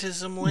married to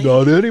some lady.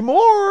 Not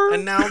anymore.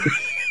 And now...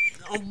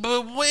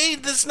 But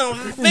wait, that's not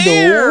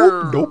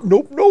fair.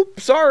 Nope.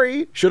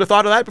 Sorry. Should have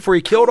thought of that before he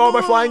killed all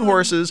my flying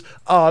horses.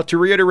 To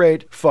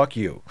reiterate, fuck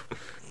you.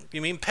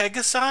 You mean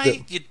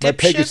Pegasi? You dipshit? My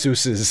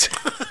Pegasuses.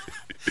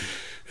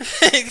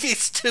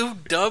 He's too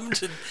dumb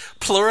to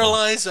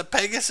pluralize a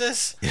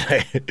Pegasus?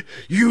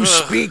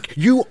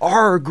 You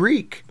are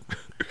Greek.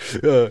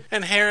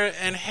 And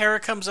Hera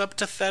comes up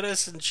to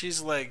Thetis and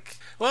she's like,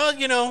 well,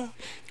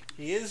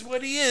 he is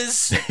what he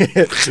is.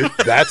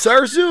 That's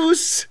our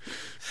Zeus.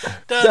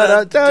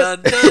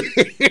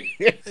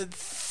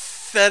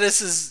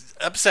 Thetis is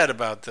upset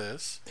about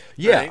this.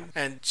 Yeah. Right?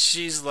 And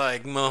she's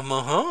like,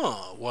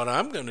 what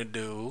I'm going to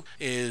do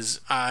is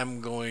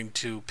I'm going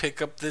to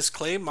pick up this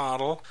clay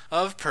model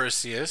of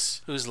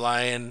Perseus, who's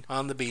lying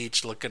on the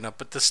beach looking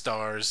up at the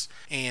stars,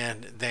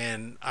 and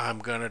then I'm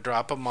going to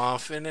drop him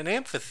off in an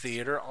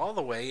amphitheater all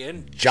the way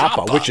in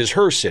Joppa, which is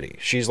her city.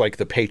 She's like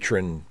the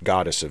patron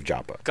goddess of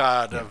Joppa.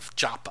 God of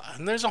Joppa.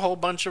 And there's a whole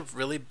bunch of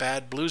really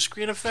bad blue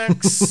screen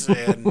effects,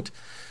 and...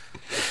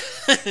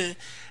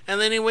 And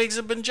then he wakes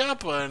up in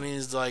Joppa, and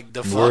he's like,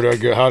 "The fuck?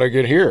 How'd I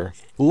get here?"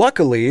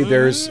 Luckily,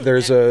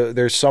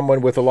 there's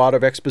someone with a lot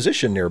of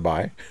exposition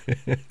nearby.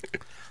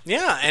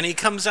 Yeah, and he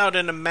comes out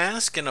in a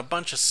mask and a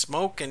bunch of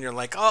smoke, and you're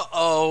like,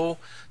 "Uh-oh,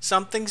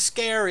 something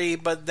scary."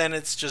 But then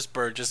it's just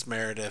Burgess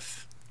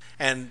Meredith,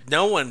 and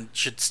no one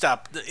should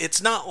stop.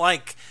 It's not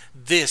like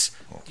this,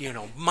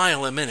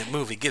 mile-a-minute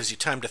movie gives you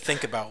time to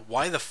think about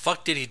why the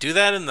fuck did he do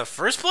that in the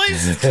first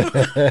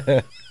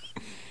place.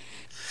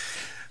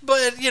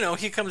 But,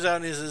 he comes out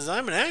and he says,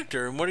 "I'm an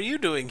actor, and what are you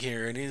doing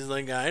here?" And he's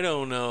like, "I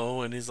don't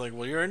know." And he's like,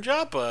 "Well, you're in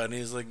Joppa." And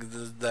he's like,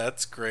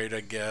 "That's great, I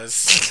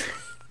guess."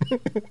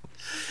 And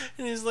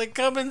he's like,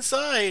 "Come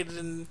inside."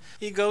 And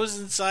he goes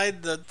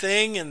inside the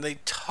thing, and they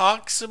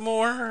talk some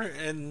more,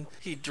 and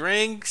he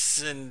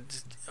drinks,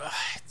 and...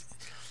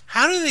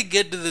 how do they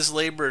get to this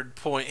labored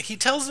point? He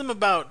tells them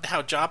about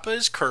how Joppa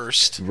is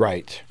cursed.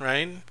 Right.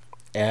 Right?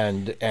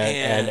 And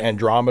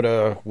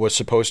Andromeda was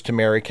supposed to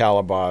marry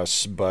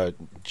Calibos, but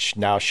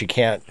now she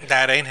can't.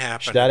 That ain't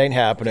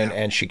happening. Yeah.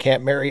 And she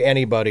can't marry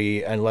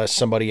anybody unless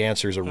somebody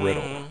answers a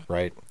riddle,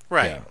 right?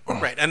 Right, yeah.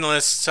 Right.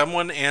 Unless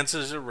someone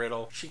answers a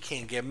riddle, she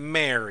can't get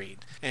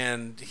married.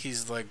 And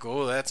he's like,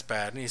 "Oh, that's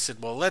bad." And he said,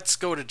 "Well, let's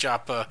go to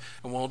Joppa,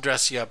 and we'll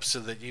dress you up so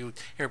that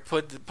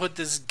put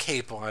this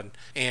cape on,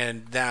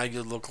 and now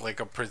you look like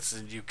a prince,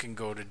 and you can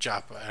go to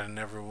Joppa." And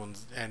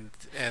everyone's and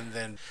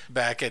then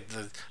back at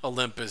the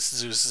Olympus,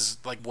 Zeus is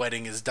like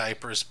wetting his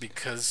diapers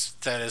because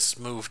Thetis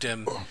moved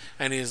him,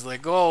 and he's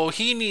like, "Oh,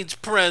 he needs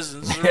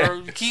presents,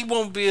 or he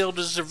won't be able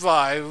to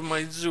survive,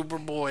 my super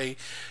boy.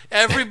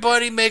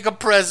 Everybody make a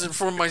present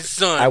for my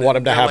son." I want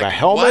him to have a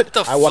helmet.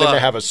 I want him to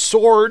have a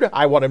sword.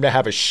 I want him to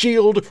have a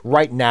shield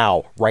right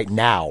now.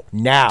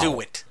 Now. Do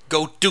it.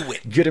 Go do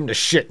it. Get him to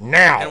shit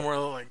now. And we're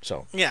like,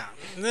 yeah.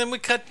 And then we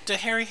cut to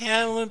Harry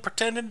Hamlin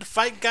pretending to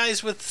fight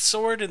guys with the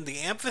sword in the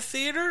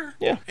amphitheater.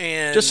 Yeah.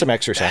 And just some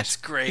exercise. That's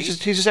great. He's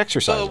just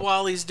exercising. But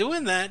while he's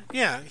doing that,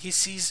 he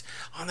sees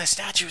on the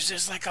statues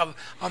there's like a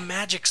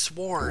magic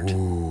sword.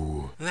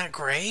 Ooh. Isn't that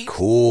great?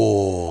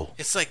 Cool.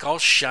 It's like all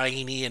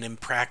shiny and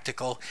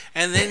impractical.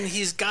 And then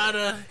he's got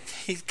a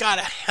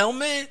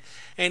helmet.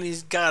 And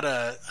he's got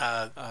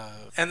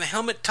and the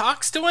helmet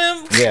talks to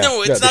him? Yeah,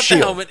 no, it's not the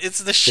helmet. It's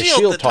the shield. The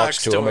shield that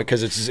talks to him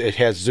because it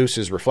has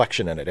Zeus's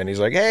reflection in it. And he's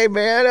like, "Hey,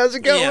 man, how's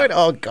it going?" Yeah.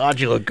 "Oh, God,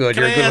 you look good.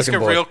 You're a good-looking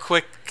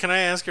boy." Can I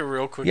ask a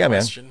real quick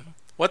question? Man.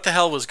 What the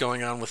hell was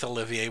going on with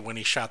Olivier when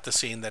he shot the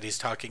scene that he's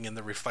talking in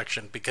the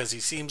reflection? Because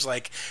he seems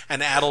like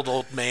an adult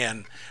old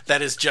man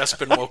that has just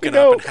been woken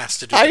up and has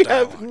to do the dialogue. I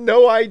have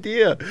no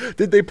idea.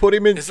 Did they put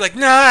him in... It's like,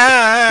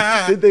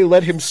 nah! Did they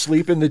let him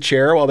sleep in the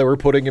chair while they were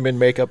putting him in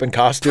makeup and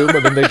costume?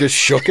 And then they just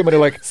shook him and they're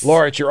like,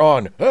 "Lawrence, you're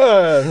on."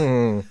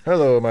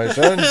 "Hello, my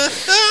son."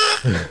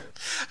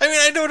 I mean,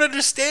 I don't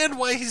understand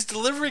why he's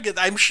delivering it.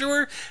 I'm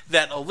sure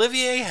that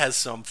Olivier has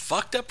some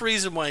fucked up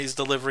reason why he's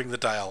delivering the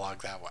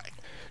dialogue that way.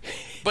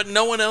 But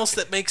no one else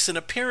that makes an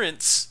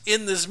appearance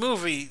in this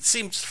movie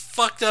seems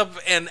fucked up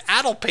and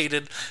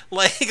addlepated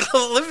like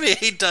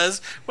Olivier does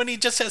when he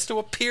just has to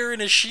appear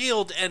in a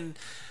shield and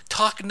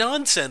talk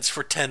nonsense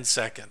for 10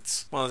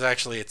 seconds. Well,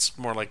 it's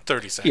more like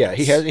 30 seconds. Yeah,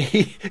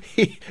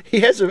 he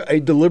has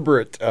a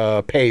deliberate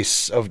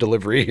pace of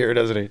delivery here,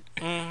 doesn't he?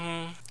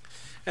 Mm-hmm.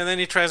 And then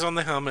he tries on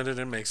the helmet and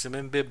it makes him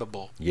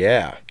imbibbable.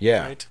 Yeah.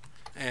 Right?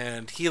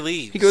 And he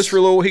leaves. He goes for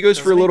a little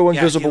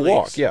invisible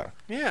walk. Yeah.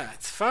 Yeah,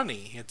 it's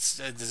funny. It's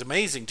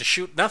amazing to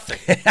shoot nothing.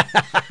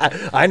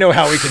 I know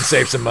how we can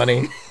save some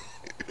money.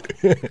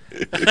 And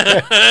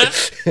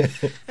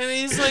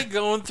he's like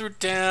going through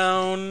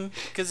town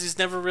because he's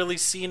never really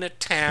seen a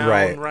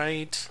town,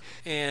 right?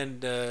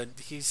 And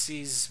he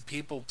sees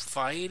people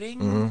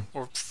fighting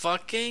or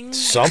fucking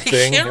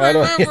something. I can't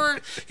remember.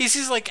 He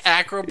sees like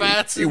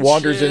acrobats. He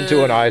wanders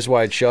into an Eyes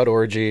Wide Shut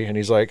orgy, and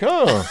he's like,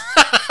 "Oh,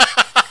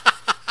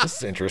 this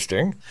is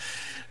interesting."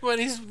 But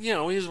he's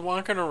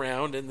walking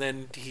around, and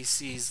then he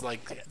sees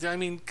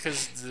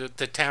because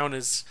the town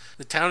is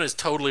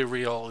totally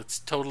real. It's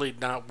totally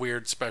not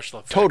weird special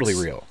effects.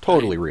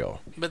 Totally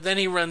real. But then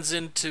he runs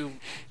into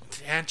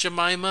Aunt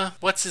Jemima.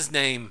 What's his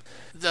name?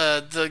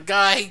 The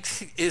guy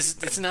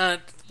it's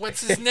not.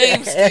 What's his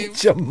name, Steve? Aunt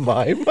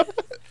Jemima.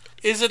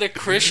 Is it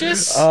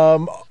Acrisius?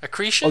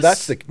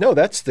 Acrisius? Oh,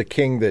 that's the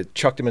king that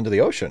chucked him into the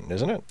ocean,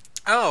 isn't it?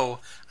 Oh,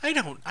 I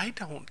don't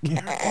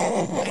care.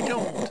 I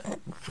don't.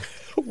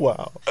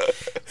 Wow.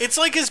 It's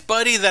like his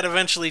buddy that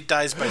eventually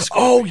dies by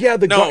scorpion. Oh, yeah.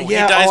 He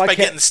dies by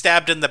getting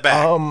stabbed in the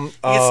back. He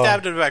gets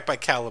stabbed in the back by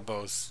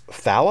Calibos.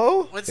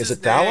 Thallo? What's Is his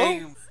it Thallo?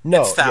 name?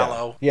 No, it's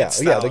Thallo. Yeah,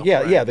 it's yeah,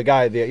 Thallo,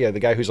 the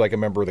guy who's like a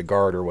member of the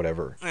guard or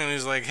whatever. And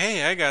he's like,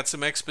 "Hey, I got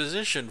some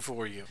exposition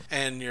for you,"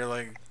 and you're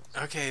like,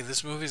 "Okay,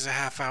 this movie's a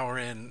half hour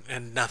in,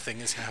 and nothing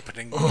is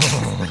happening."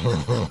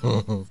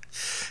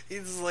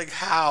 He's like,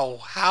 "How?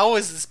 How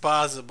is this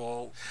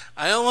possible?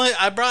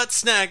 I brought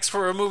snacks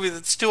for a movie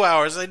that's 2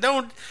 hours. I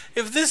don't.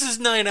 If this is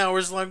 9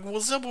 hours long, will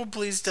someone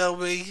please tell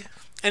me?"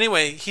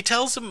 Anyway, he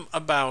tells him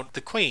about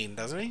the Queen,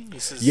 doesn't he? He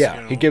says,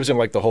 he gives him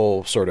like the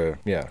whole sort of,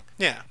 Yeah,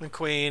 the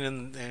Queen,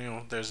 and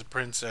there's a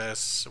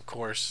princess, of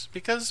course,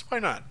 because why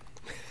not?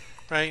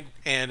 Right?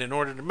 And in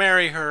order to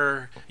marry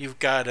her, you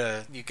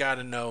gotta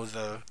know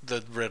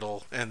the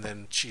riddle, and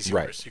then she's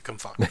yours. Right. You can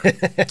fuck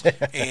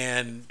her.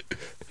 And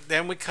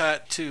then we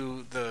cut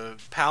to the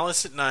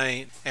palace at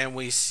night, and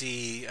we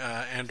see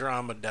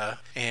Andromeda,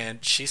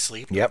 and she's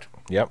sleeping. Yep.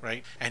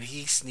 Right? And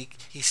he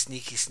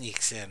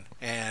sneaks in,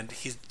 and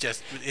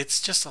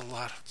it's just a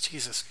lot of,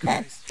 Jesus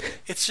Christ.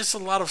 It's just a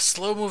lot of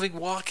slow-moving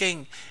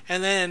walking,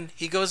 and then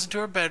he goes into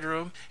her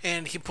bedroom,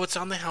 and he puts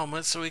on the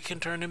helmet so he can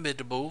turn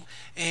invisible,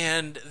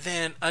 and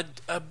then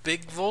a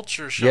big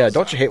vulture shows up. Yeah,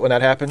 don't you hate when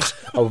that happens?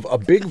 a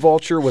big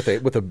vulture with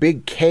a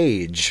big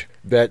cage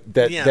that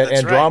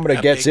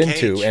Andromeda gets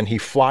into, cage. And he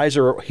flies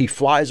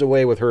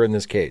away with her in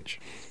this cage.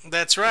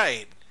 That's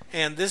right.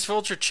 And this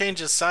vulture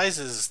changes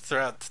sizes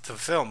throughout the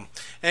film.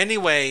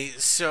 Anyway,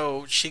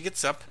 so she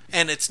gets up,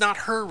 and it's not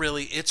her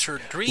really, it's her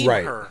dream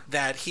her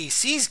that he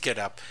sees get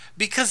up,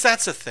 because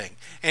that's a thing.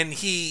 And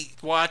he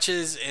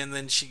watches, and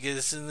then she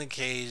gets in the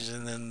cage,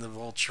 and then the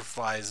vulture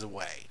flies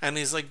away. And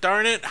he's like,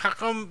 darn it, how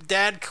come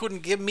Dad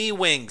couldn't give me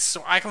wings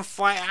so I can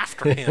fly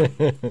after him?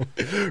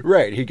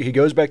 Right. He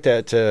goes back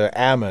to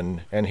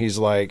Ammon, and he's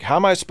like, how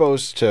am I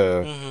supposed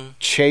to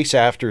chase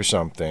after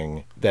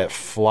something that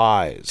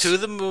flies? To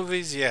the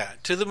movies,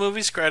 to the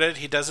movie's credit,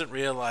 he doesn't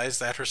realize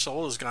that her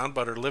soul is gone,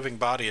 but her living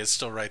body is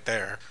still right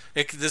there.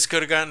 This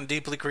could have gotten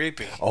deeply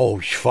creepy. Oh,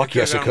 fuck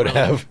yes, it could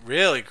have.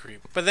 Really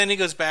creepy. But then he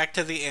goes back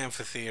to the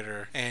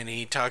amphitheater, and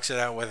he talks it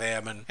out with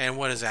Ammon. And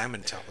what does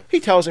Ammon tell him?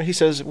 He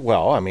says,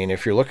 well, I mean,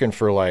 if you're looking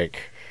for,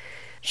 like,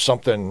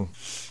 something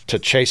to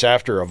chase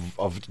after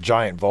a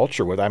giant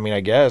vulture with, I mean, I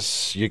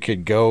guess you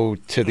could go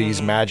to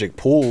these magic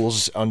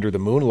pools under the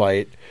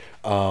moonlight,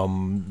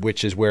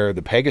 which is where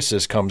the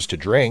Pegasus comes to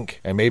drink,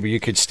 and maybe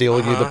you could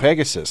steal you the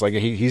Pegasus. Like,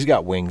 he's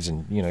got wings,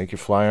 and you could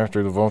fly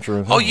after the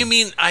vulture. Oh, you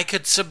mean I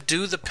could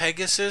subdue the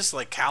Pegasus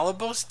like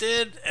Calibos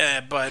did,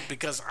 but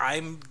because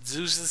I'm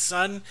Zeus's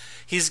son,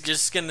 he's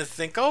just gonna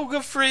think, oh,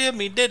 good for him,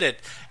 he did it,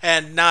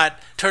 and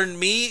not turn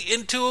me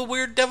into a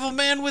weird devil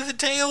man with a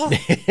tail?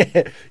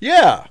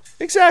 Yeah,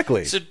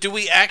 exactly. So do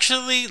we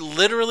actually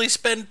literally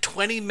spend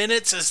 20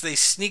 minutes as they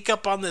sneak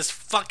up on this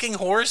fucking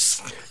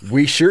horse?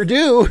 We sure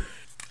do.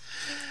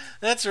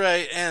 That's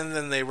right, and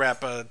then they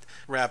wrap a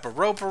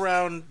rope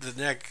around the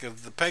neck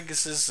of the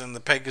Pegasus, and the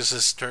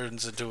Pegasus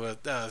turns into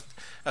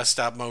a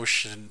stop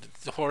motion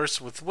horse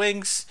with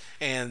wings,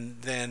 and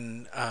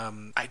then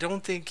I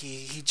don't think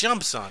he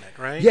jumps on it,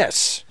 right?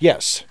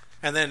 Yes.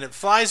 And then it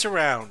flies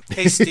around.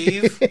 Hey,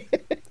 Steve.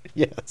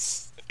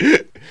 Yes.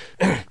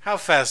 How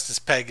fast does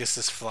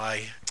Pegasus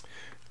fly?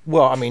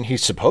 Well, I mean,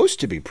 he's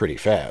supposed to be pretty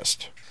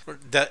fast.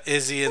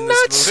 Is he in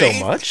this movie? Not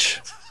so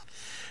much.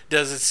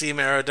 Does it seem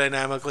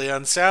aerodynamically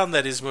unsound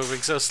that he's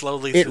moving so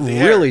slowly through the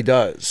air? It really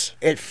does.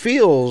 It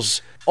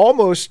feels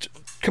almost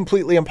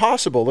completely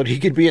impossible that he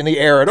could be in the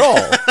air at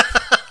all.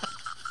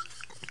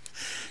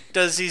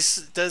 Does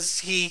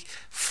he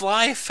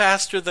fly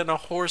faster than a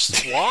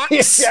horse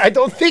walks? Yeah, I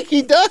don't think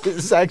he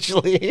does,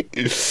 actually.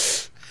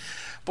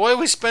 Boy,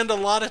 we spend a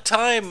lot of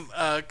time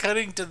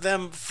cutting to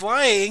them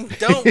flying,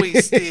 don't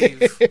we,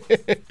 Steve?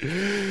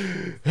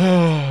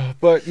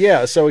 But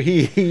yeah, so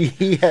he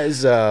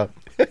has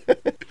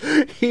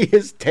he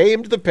has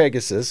tamed the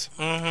Pegasus.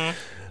 Mm-hmm.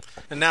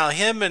 And now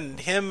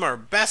him are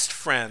best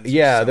friends.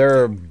 Yeah,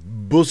 they're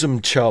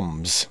bosom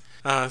chums.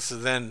 So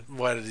then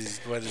what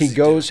does he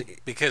do?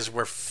 Because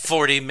we're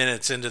 40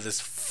 minutes into this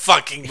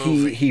fucking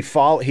movie.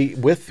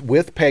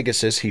 With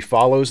Pegasus, he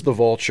follows the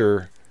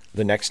vulture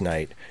the next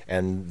night,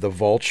 and the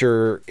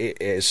vulture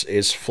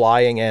is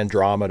flying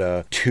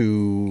Andromeda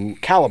to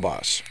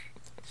Calibos.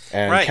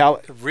 And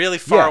really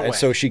far away. And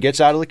so she gets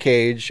out of the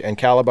cage, and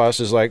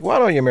Calibos is like, why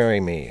don't you marry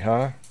me,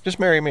 huh? Just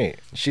marry me.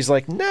 She's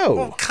like, no.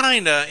 Well,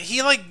 kinda.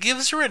 He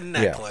gives her a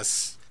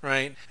necklace,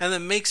 right? And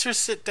then makes her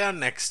sit down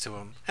next to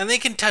him. And they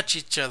can touch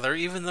each other,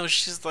 even though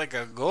she's like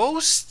a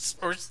ghost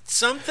or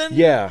something.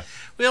 Yeah.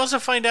 We also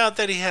find out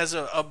that he has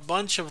a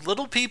bunch of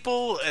little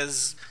people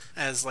as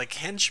like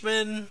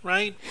henchmen,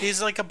 right?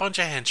 He's like a bunch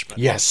of henchmen.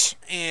 Yes.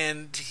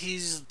 And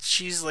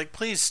she's like,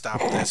 please stop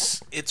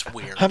this. It's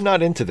weird. I'm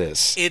not into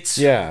this. It's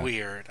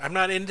weird. I'm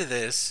not into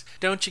this.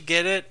 Don't you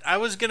get it? I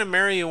was gonna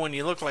marry you when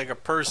you look like a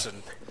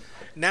person.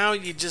 Now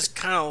you just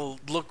kind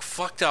of look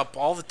fucked up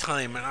all the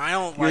time, and I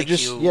don't like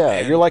you. Yeah,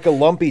 you're like a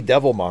lumpy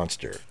devil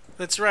monster.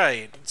 That's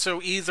right. So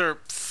either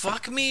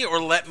fuck me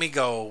or let me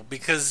go,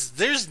 because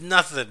there's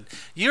nothing.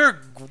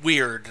 You're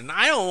weird, and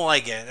I don't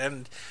like it,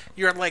 and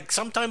you're like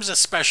sometimes a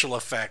special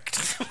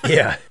effect.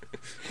 Yeah.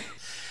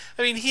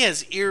 I mean, he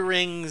has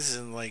earrings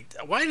and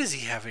why does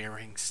he have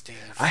earrings,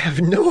 Steve? I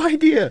have no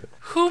idea.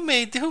 Who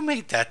made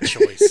that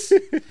choice?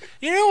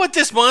 You know what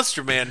this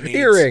Monster Man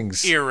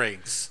needs?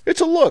 Earrings.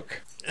 It's a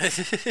look.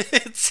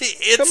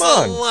 it's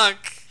a look.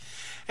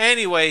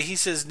 Anyway, he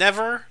says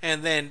never,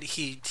 and then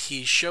he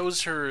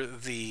shows her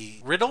the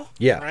riddle.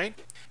 Yeah. Right?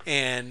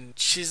 And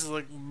she's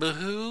like,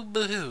 boo-hoo,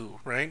 boo-hoo,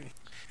 right?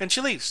 And she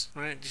leaves,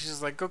 right?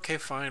 She's like, okay,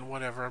 fine,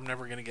 whatever. I'm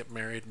never going to get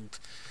married. And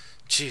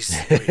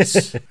jeez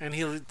Louise. And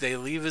they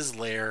leave his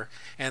lair,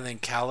 and then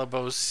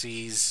Calibos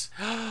sees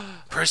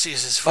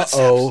Perseus' footsteps.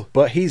 Uh-oh,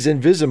 but he's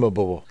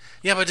invisible.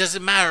 Yeah, but it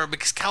doesn't matter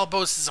because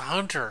Calibos is a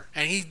hunter,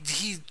 and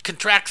he can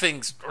track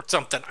things or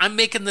something. I'm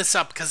making this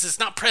up because it's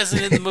not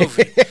present in the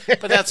movie.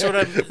 But that's what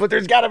I'm... But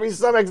there's got to be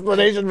some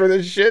explanation for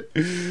this shit.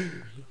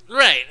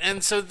 Right,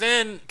 and so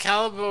then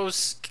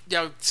Calibos...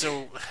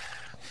 so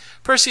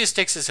Perseus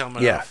takes his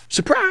helmet off.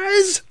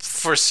 Surprise!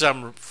 For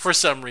some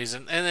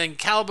reason. And then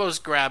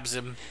Calibos grabs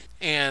him,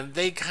 and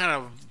they kind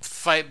of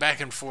fight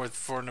back and forth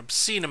for an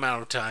obscene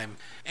amount of time.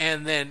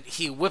 And then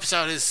he whips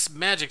out his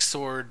magic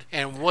sword,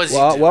 and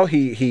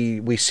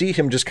we see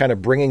him just kind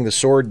of bringing the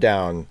sword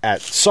down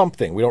at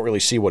something. We don't really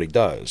see what he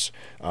does,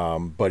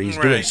 but he's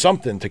doing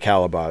something to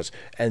Calibos.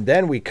 And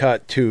then we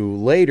cut to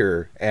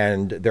later,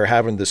 and they're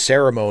having the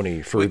ceremony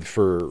we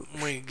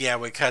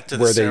cut to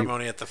the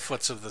ceremony at the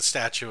foots of the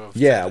statue of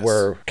Thetis.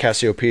 Where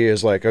Cassiopeia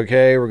is like,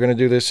 okay, we're going to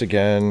do this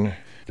again.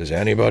 Does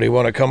anybody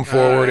want to come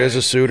forward as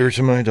a suitor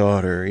to my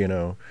daughter,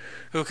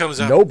 Who comes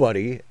out?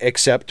 Nobody,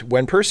 except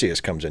when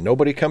Perseus comes in.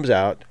 Nobody comes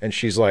out, and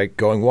she's like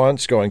going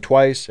once, going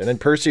twice, and then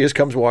Perseus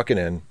comes walking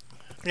in,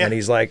 and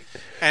he's like,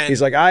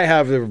 I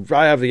have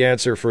the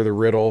answer for the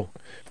riddle.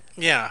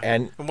 Yeah,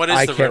 and what is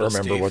I the can't riddle,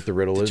 remember Steve? what the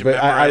riddle is, but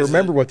I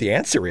remember what the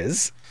answer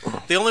is.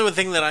 The only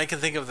thing that I can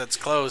think of that's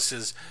close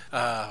is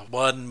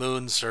one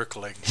moon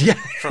circling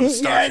from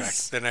Star Trek: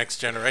 The Next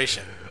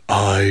Generation.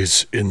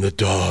 Eyes in the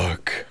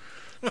dark.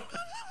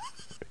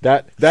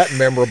 that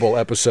memorable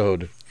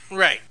episode.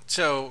 Right.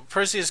 So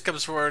Perseus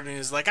comes forward and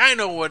he's like, I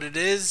know what it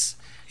is.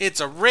 It's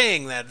a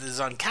ring that is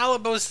on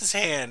Calibos'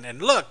 hand.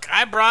 And look,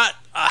 I brought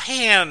a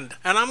hand,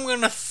 and I'm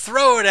going to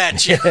throw it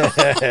at you.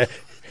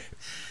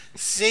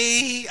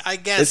 See? I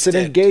guessed it's an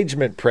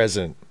engagement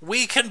present.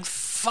 We can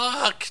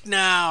fuck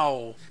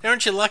now.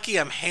 Aren't you lucky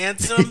I'm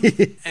handsome?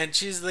 And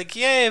she's like,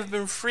 yeah, I've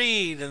been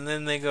freed. And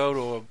then they go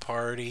to a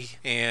party,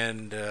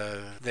 and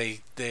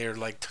they're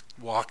like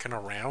walking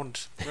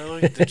around.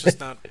 Really? They're just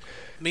not...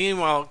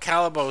 Meanwhile,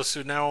 Calibos,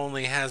 who now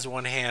only has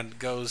one hand,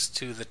 goes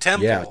to the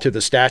temple. Yeah, to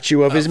the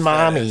statue of his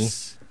mommy.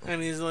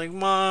 And he's like,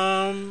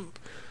 Mom,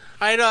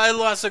 I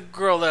lost a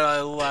girl that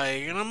I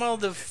like, and I'm all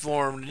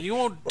deformed, and you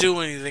won't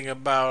do anything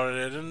about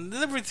it, and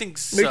everything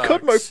sucks. They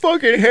cut my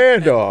fucking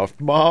hand off,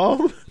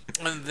 Mom.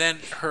 And then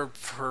her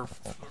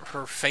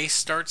face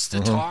starts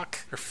to talk.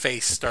 Her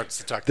face starts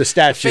to talk. The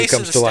statue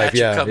comes to life.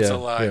 Yeah, comes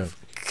alive.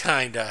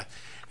 Kinda.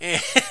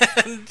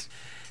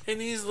 And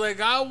he's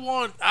like, I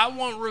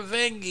want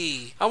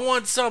revenge. I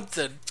want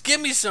something. Give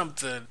me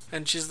something.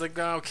 And she's like,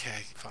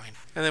 okay, fine.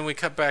 And then we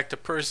cut back to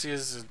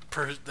Perseus,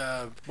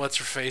 what's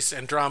her face,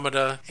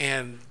 Andromeda,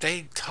 and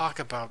they talk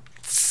about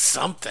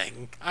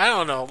something. I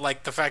don't know,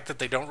 like the fact that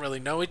they don't really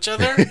know each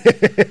other,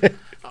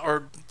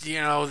 or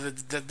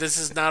that this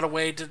is not a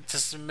way to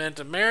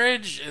cement a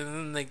marriage. And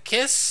then they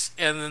kiss,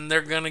 and then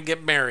they're gonna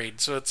get married.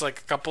 So it's like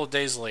a couple of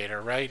days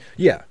later, right?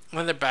 Yeah.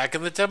 When they're back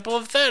in the Temple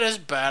of Thetis,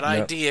 bad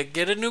idea.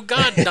 Get a new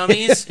god,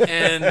 dummies,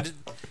 and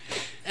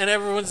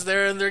everyone's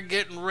there, and they're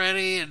getting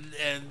ready, and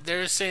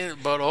they're saying,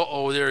 but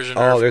there's an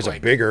earthquake. There's a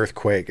big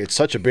earthquake. It's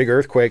such a big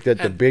earthquake that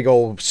the big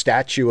old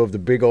statue of the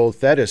big old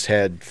Thetis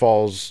head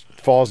falls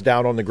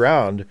down on the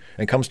ground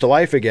and comes to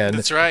life again.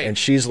 That's right. And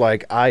she's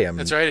like,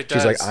 That's right, it does.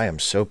 She's like, I am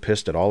so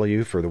pissed at all of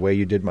you for the way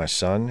you did my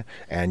son,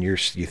 and you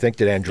think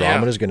that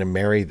Andromeda's going to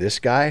marry this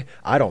guy?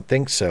 I don't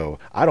think so.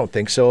 I don't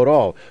think so at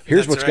all.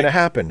 Here's what's going to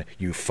happen,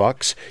 you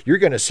fucks. You're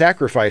going to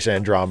sacrifice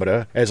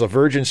Andromeda as a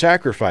virgin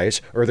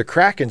sacrifice, or the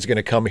Kraken's going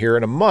to come here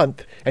in a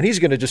month, and he's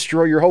going to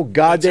destroy your whole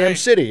goddamn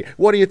city.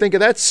 What do you think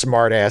of that,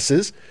 smart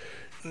asses?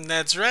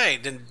 That's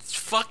right. And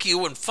fuck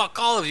you and fuck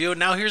all of you, and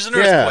now here's an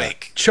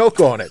earthquake. Choke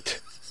on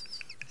it.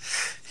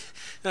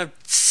 I'm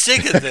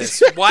sick of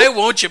this. Why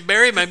won't you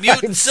marry my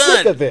mutant son? I'm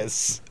sick of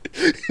this.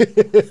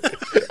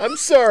 I'm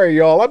sorry,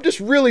 y'all. I'm just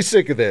really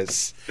sick of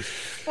this.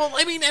 Well,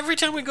 I mean, every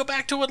time we go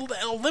back to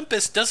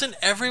Olympus, doesn't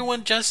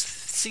everyone just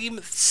seem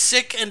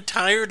sick and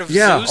tired of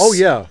Zeus? Oh,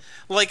 yeah.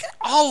 Like,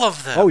 all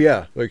of them. Oh,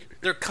 yeah.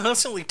 They're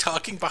constantly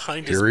talking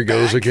behind his back. Here he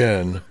goes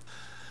again.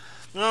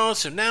 Oh,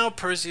 so now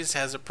Perseus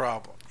has a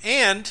problem.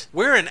 And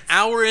we're an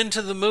hour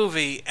into the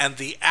movie, and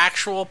the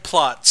actual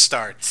plot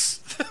starts.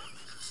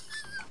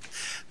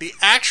 The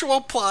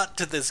actual plot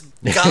to this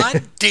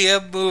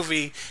goddamn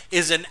movie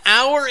is an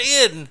hour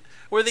in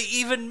where they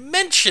even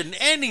mention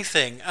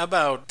anything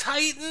about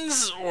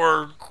Titans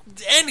or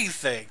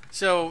anything.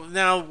 So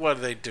now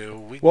what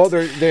do? Well,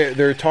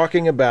 they're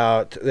talking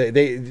about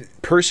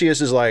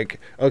Perseus is like,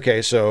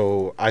 okay,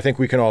 so I think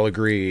we can all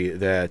agree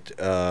that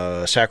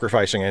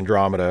sacrificing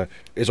Andromeda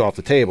is off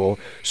the table.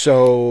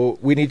 So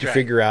we need to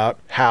figure out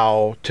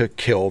how to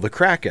kill the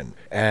Kraken.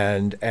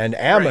 And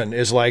Ammon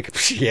is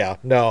like, yeah,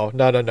 no.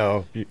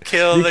 You can't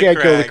kill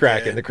the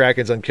Kraken. The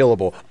Kraken's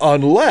unkillable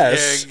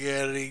unless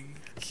you're gonna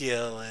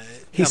kill it.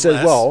 He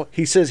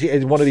says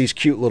in one of these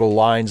cute little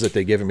lines that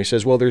they give him, he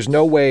says, well, there's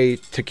no way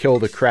to kill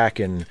the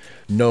Kraken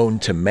known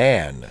to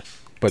man,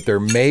 but there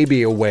may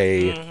be a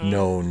way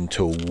known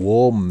to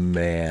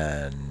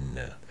woman.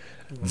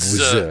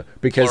 Because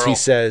plural. he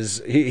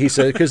says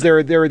because there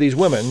are these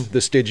women,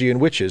 the Stygian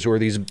witches, who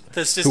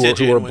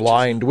are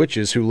blind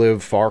witches who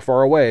live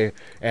far away,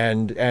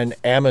 and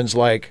Ammon's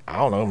like, I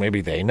don't know,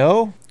 maybe they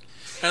know.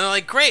 And they're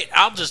like, great,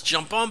 I'll just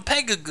jump on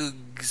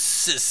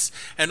Pegasus,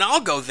 and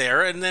I'll go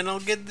there, and then I'll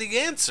get the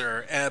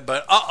answer.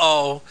 But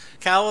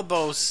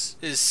Calibos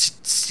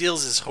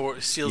steals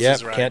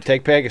his ride. Can't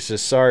take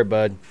Pegasus. Sorry,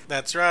 bud.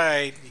 That's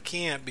right, you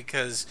can't,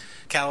 because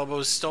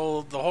Calibos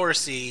stole the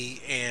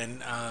horsey,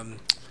 and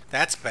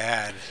that's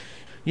bad.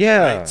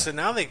 Yeah. Right? So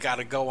now they got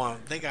to go on.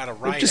 They got to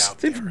ride out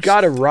there. They've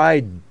got to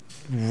ride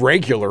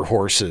regular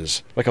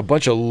horses, like a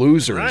bunch of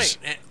losers. Right.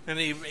 And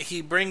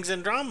he brings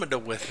Andromeda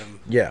with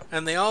him. Yeah.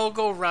 And they all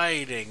go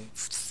riding,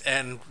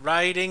 and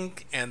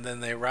then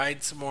they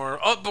ride some more.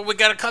 Oh, but we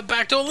got to cut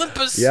back to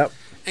Olympus. Yep.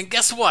 And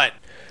guess what?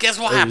 Guess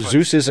what happened?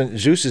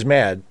 Zeus is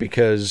mad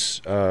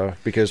because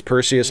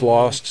Perseus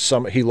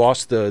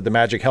lost the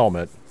magic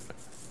helmet.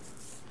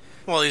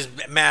 Well, he's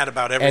mad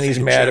about everything. And he's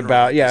mad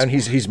about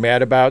he's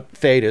mad about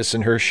Thetis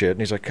and her shit. And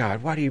he's like,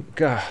 God, why do you?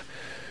 God.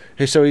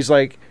 So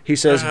he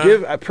says,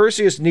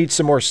 Perseus needs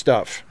some more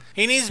stuff.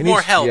 He needs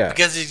more help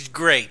because he's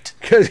great.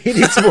 Because he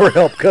needs more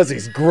help because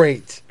he's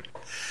great.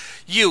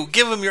 You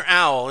give him your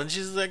owl, and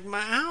she's like,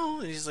 my owl,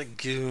 and he's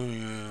like,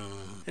 and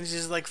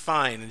she's like,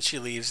 fine, and she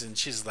leaves, and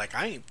she's like,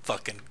 I ain't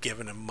fucking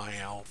giving him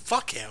my owl.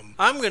 Fuck him.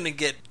 I'm gonna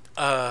get.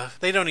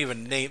 They don't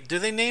even name. Do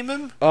they name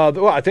him?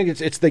 Well, I think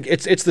it's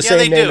the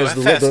same name as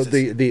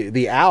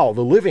the owl.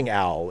 The living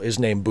owl is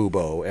named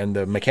Bubo, and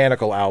the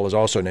mechanical owl is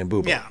also named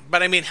Bubo. Yeah,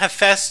 but I mean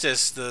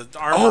Hephaestus, the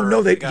armor. Oh no,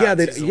 I don't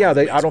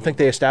Bubo. think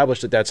they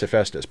established that that's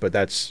Hephaestus, but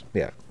that's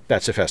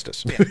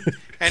Hephaestus. Yeah.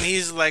 And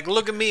he's like,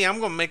 look at me, I'm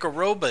gonna make a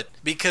robot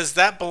because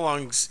that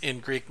belongs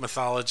in Greek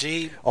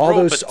mythology. All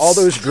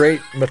those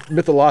great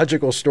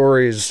mythological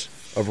stories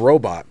of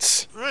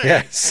robots. Right.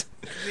 Yes.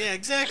 Yeah,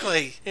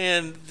 exactly.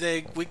 And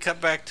we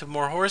cut back to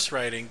more horse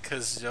riding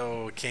because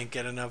can't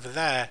get enough of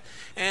that.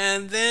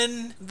 And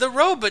then the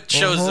robot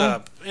shows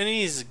up, and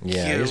he's a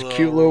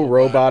cute little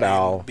robot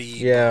owl.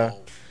 Yeah,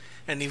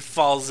 and he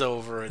falls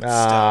over and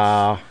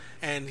stuff.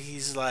 And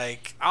he's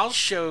like,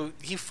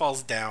 he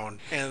falls down,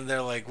 and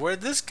they're like,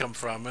 where'd this come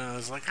from? And I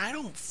was like, I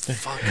don't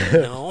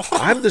fucking know.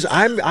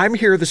 I'm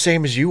here the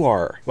same as you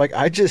are. Like,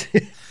 I just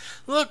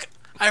look,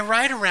 I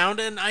ride around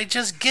and I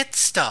just get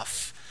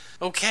stuff.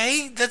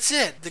 Okay, that's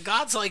it. The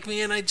gods like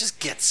me, and I just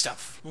get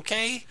stuff.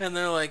 Okay, and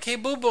they're like, "Hey,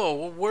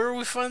 Bubo, where do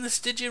we find the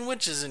Stygian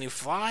witches?" And he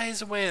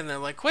flies away, and they're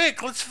like,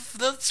 "Quick,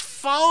 let's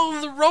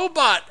follow the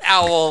robot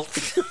owl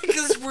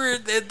because we're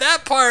at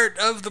that part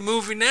of the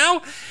movie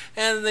now."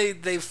 And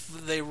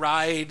they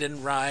ride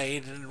and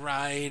ride and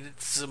ride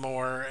some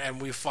more,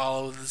 and we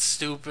follow the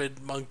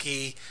stupid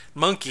monkey,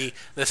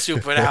 the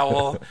stupid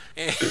owl,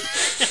 and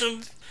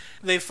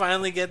they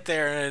finally get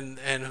there, and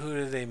who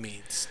do they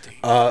meet, Steve?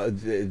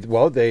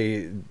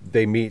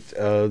 They meet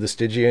the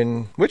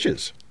Stygian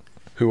witches,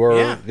 who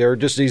are they're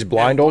just these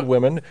blind old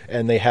women,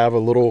 and they have a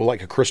little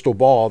like a crystal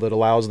ball that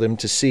allows them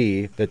to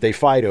see that they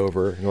fight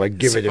over. And like,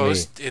 give it to me.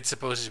 It's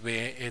supposed to be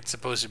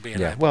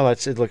an eye. Well, I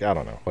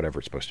don't know, whatever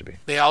it's supposed to be.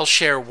 They all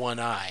share one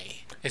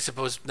eye.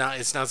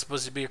 It's not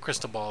supposed to be a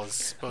crystal ball. It's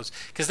supposed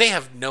because they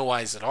have no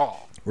eyes at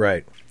all.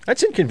 Right.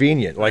 That's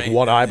inconvenient. Like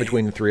one eye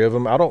between the three of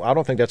them. I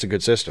don't think that's a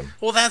good system.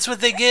 Well, that's what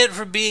they get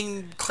for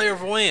being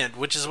clairvoyant,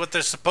 which is what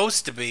they're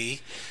supposed to be.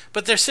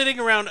 But they're sitting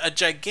around a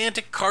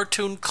gigantic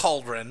cartoon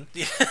cauldron,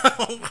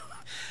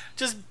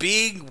 just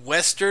being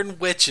Western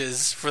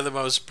witches for the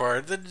most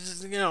part. That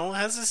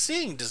has a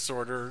seeing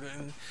disorder,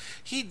 and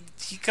he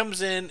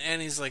comes in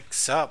and he's like,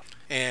 "Sup?"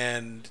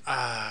 And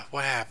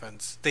what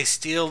happens? They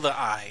steal the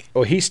eye.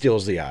 Oh, he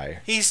steals the eye.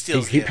 He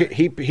steals the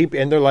eye.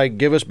 And they're like,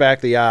 "Give us back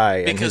the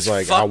eye." Because and he's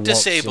like, fuck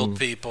disabled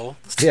people.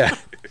 Yeah.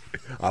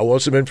 I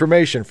want some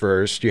information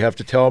first. You have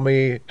to tell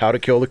me how to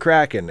kill the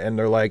Kraken. And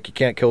they're like, you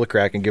can't kill the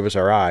Kraken. Give us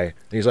our eye. And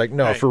he's like,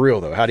 no, for real,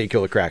 though. How do you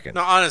kill the Kraken?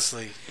 No,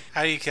 honestly,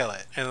 how do you kill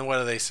it? And what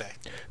do they say?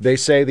 They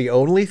say the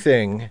only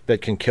thing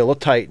that can kill a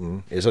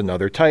Titan is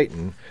another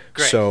Titan.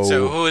 Great.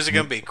 So who is it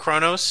going to be?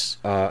 Kronos?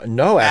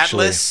 No,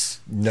 actually. Atlas?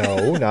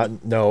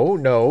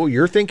 No.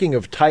 You're thinking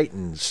of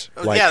Titans,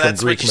 from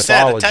that's Greek what you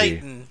mythology. said, a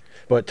Titan.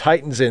 But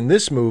Titans in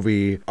this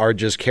movie are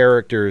just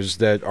characters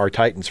that are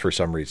Titans for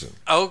some reason.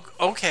 Oh,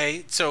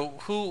 okay. So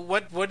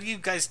what do you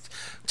guys...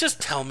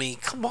 Just tell me.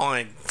 Come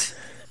on.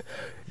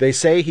 They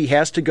say he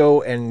has to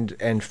go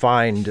and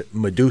find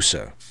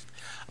Medusa.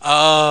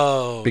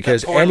 Oh,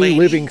 because any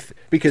living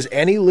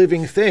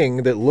thing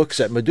that looks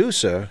at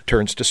Medusa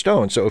turns to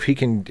stone. So if he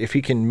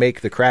can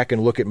make the Kraken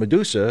look at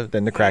Medusa,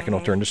 then the Kraken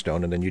will turn to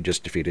stone, and then you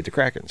just defeated the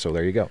Kraken. So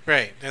there you go.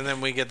 Right, and then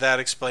we get that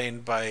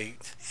explained by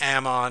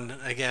Ammon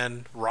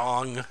again.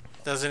 Wrong.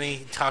 Doesn't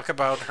he talk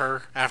about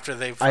her after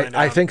they find out?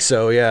 I think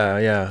so,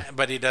 yeah.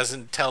 But he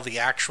doesn't tell the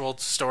actual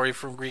story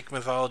from Greek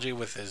mythology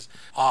with his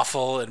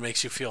awful, it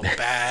makes you feel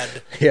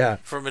bad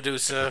for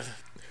Medusa.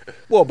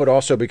 Well, but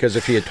also because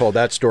if he had told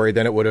that story,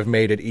 then it would have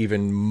made it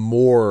even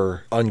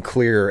more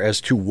unclear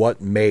as to what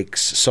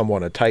makes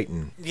someone a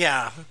Titan.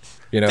 Yeah.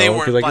 You know, they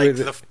weren't like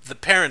the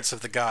parents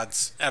of the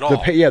gods at all.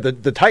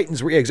 The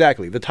Titans,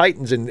 exactly. The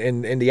Titans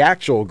in the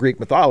actual Greek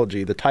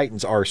mythology, the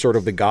Titans are sort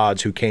of the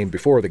gods who came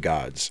before the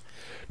gods,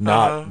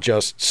 not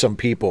just some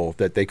people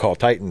that they call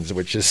Titans,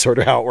 which is sort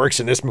of how it works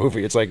in this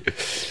movie. It's like,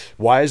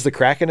 why is the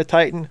Kraken a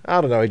Titan?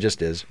 I don't know, he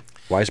just is.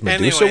 Why is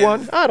Medusa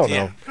one? I don't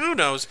know. Who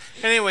knows?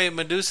 Anyway,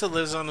 Medusa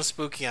lives on a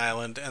spooky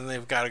island, and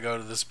they've got to go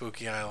to the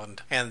spooky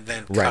island and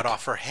then cut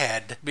off her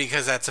head,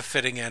 because that's a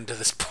fitting end to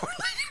this poor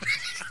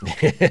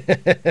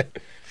lady.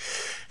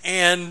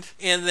 And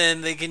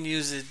then they can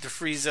use it to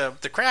freeze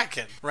up the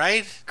Kraken,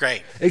 right?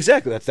 Great.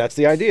 Exactly. That's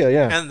the idea,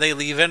 yeah. And they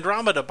leave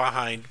Andromeda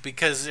behind,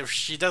 because if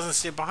she doesn't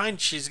stay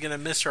behind, she's going to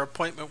miss her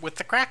appointment with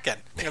the Kraken.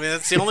 I mean,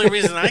 that's the only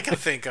reason I can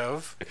think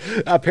of.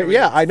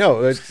 I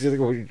know.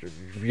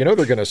 You know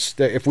they're going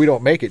to, if we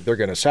don't make it, they're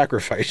going to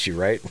sacrifice you,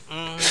 right?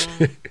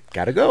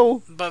 Gotta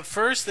go. But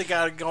first, they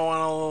got to go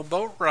on a little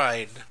boat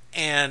ride.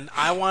 And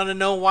I want to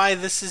know why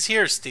this is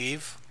here,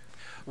 Steve.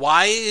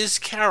 Why is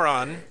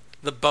Charon,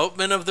 the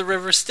boatman of the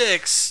River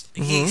Styx,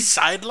 he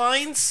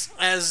sidelines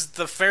as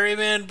the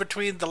ferryman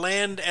between the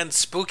land and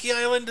Spooky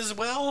Island as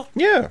well?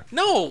 Yeah.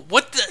 No,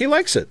 what the... He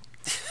likes it.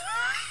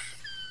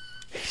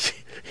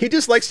 He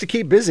just likes to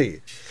keep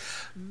busy.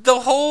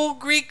 The whole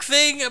Greek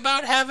thing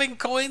about having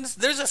coins,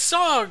 there's a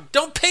song,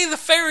 don't pay the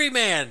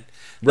ferryman.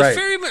 The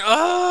ferryman,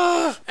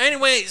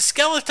 Anyway,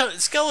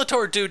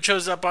 Skeletor dude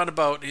shows up on a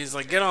boat. He's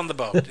like, get on the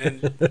boat.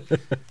 And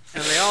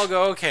they all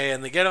go, okay,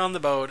 and they get on the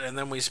boat, and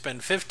then we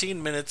spend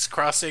 15 minutes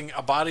crossing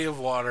a body of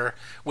water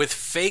with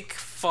fake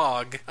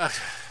fog.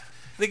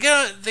 They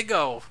go. They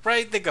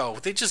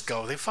just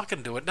go. They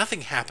fucking do it.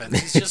 Nothing happens.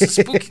 He's just a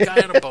spooky guy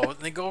on a boat, and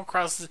they go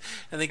across,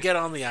 and they get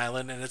on the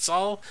island, and it's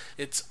all,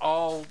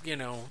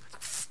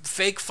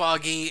 fake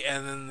foggy,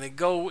 and then they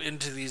go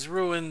into these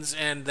ruins,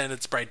 and then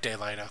it's bright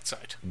daylight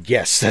outside.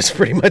 Yes, that's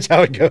pretty much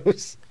how it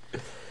goes.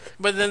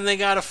 But then they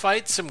gotta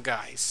fight some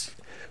guys.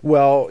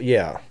 Well,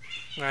 yeah.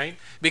 Right?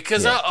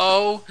 Because,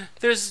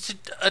 there's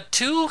a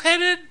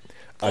two-headed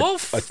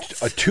wolf?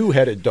 A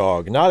two-headed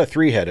dog, not a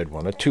three-headed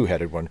one, a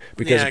two-headed one,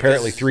 because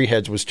apparently 3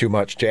 heads was too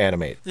much to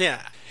animate.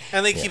 Yeah.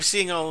 And they keep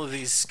seeing all of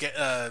these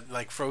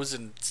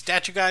frozen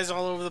statue guys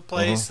all over the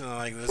place, and they're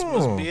like, this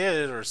must be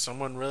it, or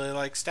someone really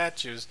likes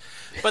statues.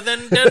 But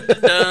then,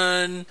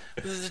 the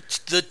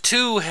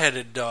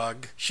two-headed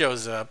dog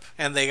shows up,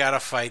 and they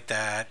gotta fight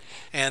that.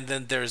 And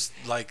then there's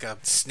like a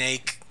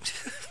snake.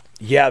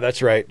 Yeah,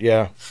 that's right.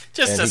 Yeah,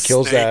 just and a he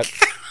kills snake.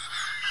 that.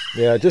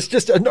 Yeah,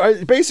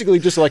 basically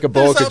just like a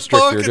boa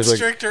constrictor. There's a boa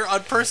constrictor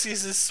on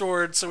Perseus'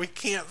 sword, so he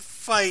can't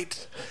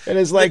fight. And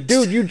it's like,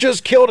 dude, you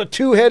just killed a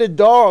two-headed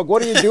dog.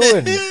 What are you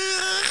doing?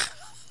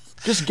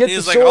 Just get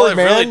the sword, man. All I've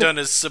really done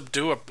is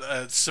subdue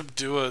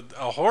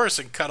a horse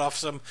and cut off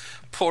some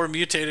poor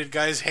mutated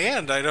guy's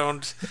hand.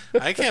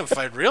 I can't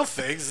fight real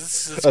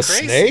things. It's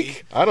crazy.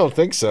 Snake? I don't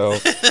think so.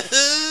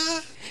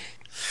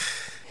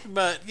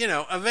 But,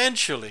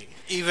 eventually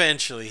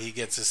he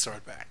gets his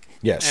sword back.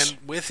 Yes. And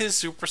with his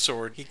super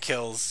sword, he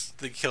kills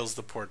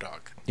the poor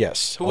dog.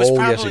 Yes.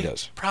 Yes, he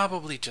does.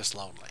 Probably just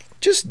lonely.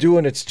 Just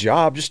doing its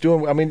job.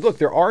 I mean, look,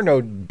 there are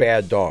no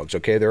bad dogs,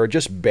 okay? There are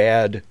just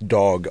bad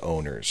dog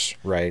owners,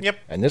 right? Yep.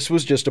 And this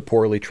was just a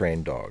poorly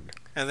trained dog.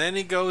 And then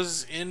he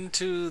goes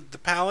into the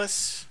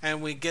palace,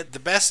 and we get the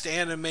best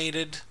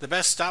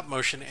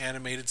stop-motion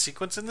animated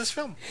sequence in this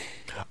film.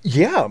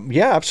 Yeah,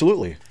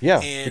 absolutely.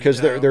 Yeah, and,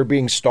 because they're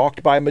being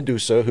stalked by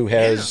Medusa, who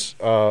has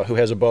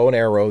a bow and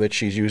arrow that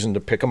she's using to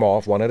pick them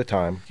off one at a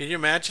time. Can you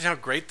imagine how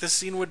great this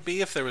scene would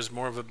be if there was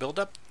more of a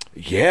build-up?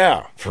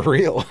 Yeah, for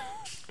real.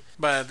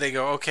 But they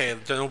go, okay,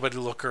 nobody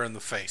look her in the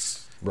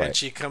face. Right. And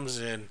she comes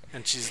in,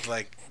 and she's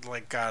like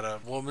got a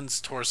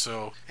woman's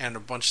torso and a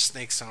bunch of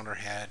snakes on her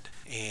head,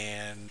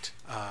 and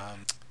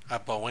a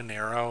bow and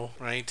arrow,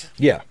 right?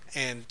 Yeah.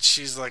 And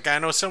she's like, I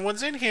know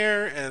someone's in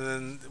here, and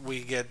then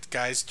we get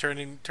guys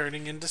turning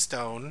into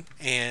stone,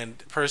 and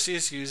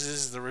Perseus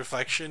uses the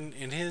reflection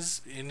in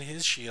his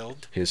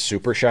shield, his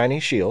super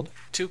shiny shield,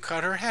 to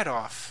cut her head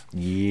off.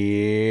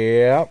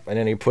 Yeah, and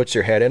then he puts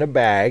her head in a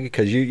bag,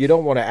 because you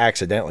don't want to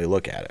accidentally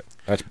look at it.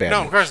 That's bad.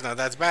 No, of course not.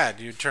 That's bad.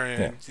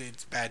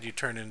 It's bad. You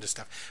turn into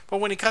stuff. But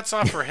when he cuts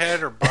off her head,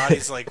 her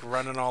body's like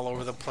running all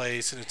over the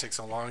place, and it takes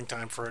a long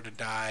time for her to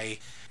die.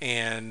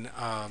 And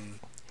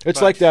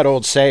it's like that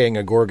old saying,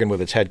 "A gorgon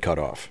with its head cut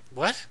off."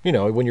 What?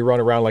 When you run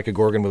around like a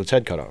gorgon with its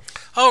head cut off.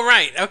 Oh,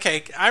 right.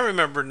 Okay, I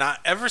remember not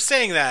ever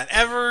saying that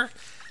ever.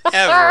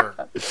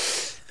 ever.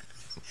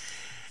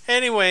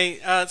 Anyway,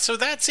 so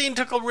that scene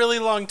took a really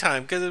long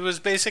time because it was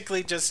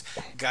basically just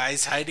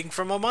guys hiding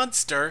from a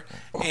monster,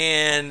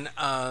 and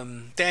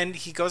then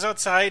he goes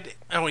outside.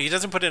 Oh, he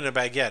doesn't put it in a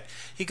bag yet.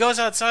 He goes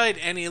outside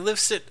and he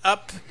lifts it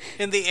up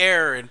in the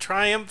air in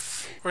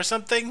triumph or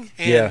something.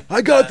 And, yeah,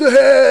 I got the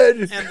head!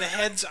 And the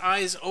head's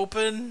eyes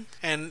open,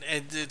 and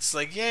it's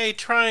like, yay,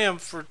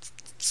 triumph, or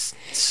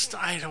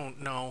I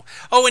don't know.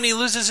 Oh, and he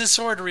loses his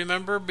sword,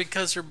 remember?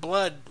 Because her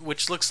blood,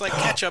 which looks like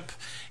ketchup,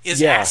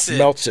 is acid.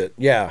 Melts it.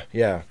 Yeah.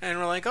 And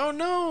we're like, oh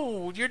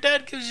no, your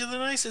dad gives you the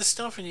nicest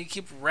stuff and you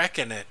keep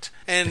wrecking it.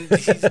 And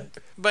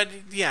but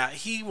yeah,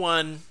 he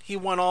won. He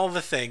won all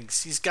the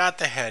things. He's got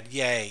the head.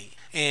 Yay.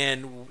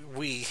 And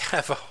we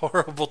have a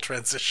horrible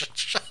transition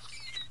shot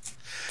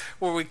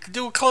where we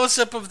do a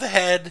close-up of the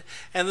head,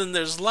 and then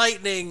there's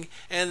lightning,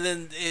 and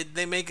then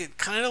they make it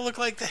kind of look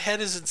like the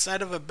head is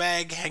inside of a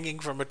bag hanging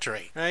from a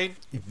tree, right?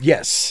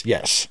 Yes.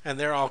 And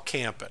they're all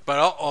camping.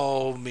 But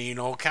mean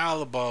old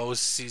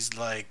Calabos, he's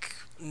like,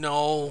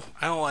 no,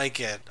 I don't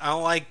like it. I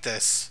don't like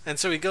this. And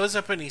so he goes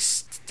up and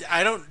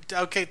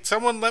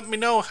someone let me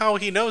know how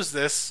he knows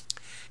this.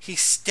 He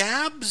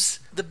stabs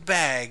the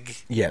bag.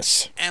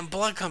 Yes. And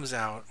blood comes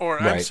out. Or,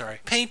 right. I'm sorry,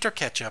 paint or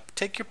ketchup.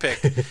 Take your pick.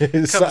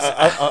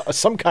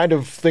 Some kind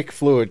of thick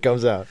fluid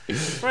comes out.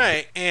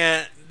 Right.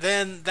 And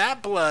then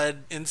that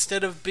blood,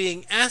 instead of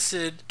being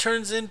acid,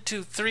 turns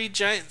into 3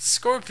 giant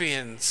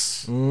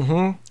scorpions.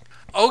 Mm-hmm.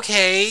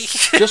 Okay.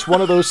 Just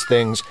one of those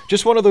things.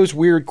 Just one of those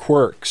weird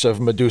quirks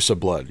of Medusa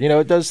blood. You know,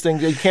 it does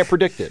things. You can't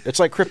predict it. It's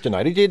like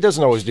kryptonite. It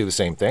doesn't always do the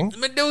same thing.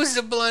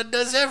 Medusa blood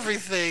does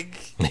everything.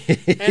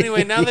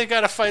 Anyway, now they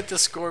got to fight the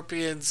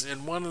scorpions,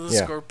 and one of the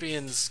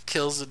scorpions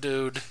kills a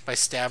dude by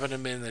stabbing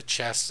him in the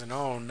chest, and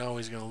oh no,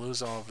 he's going to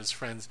lose all of his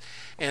friends.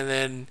 And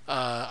then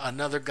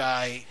another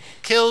guy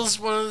kills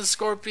one of the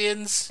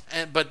scorpions,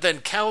 but then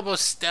Calabos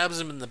stabs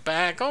him in the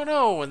back. Oh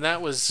no, and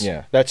that was...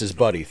 Yeah, that's his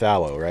buddy,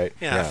 Thallo, right?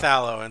 Yeah,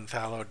 Thallo, and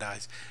Thallo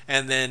dies.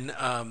 And then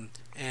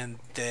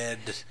dead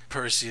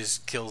Perseus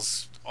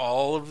kills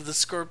all of the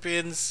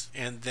scorpions,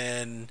 and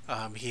then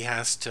he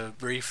has to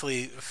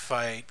briefly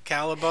fight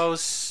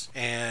Calabos,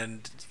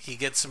 and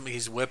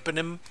he's whipping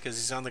him because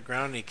he's on the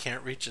ground and he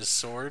can't reach his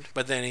sword,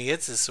 but then he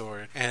gets his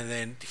sword, and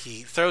then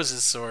he throws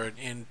his sword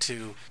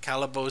into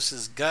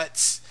Calabos's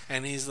guts,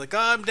 and he's like, oh,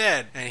 I'm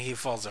dead, and he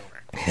falls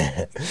over.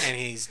 And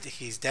he's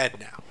dead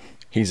now.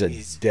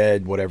 He's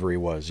dead whatever he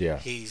was, yeah.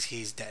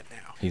 He's dead now.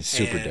 He's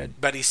super dead.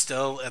 But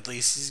at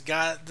least he's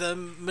got the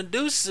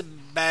Medusa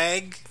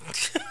bag.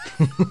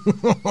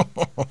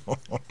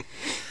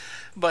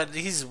 But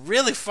he's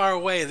really far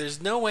away. There's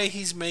no way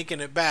he's making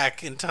it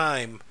back in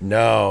time.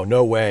 No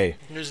way.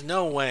 There's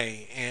no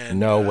way. And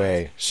no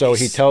way. So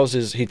he tells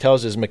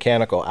his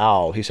mechanical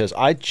owl. He says,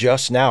 "I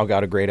just now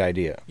got a great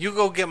idea. You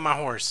go get my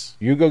horse.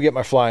 You go get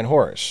my flying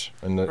horse."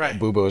 And the right.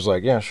 Bubo is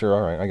like, "Yeah, sure,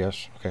 all right, I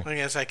guess. Okay. I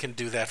guess I can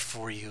do that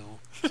for you."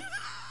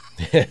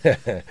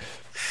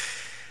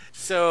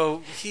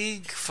 So he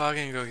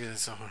fucking go get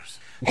his horse.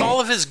 All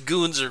of his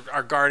goons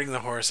are guarding the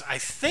horse. I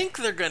think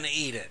they're going to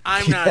eat it.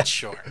 I'm not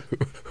sure.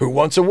 Who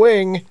wants a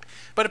wing?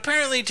 But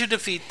apparently to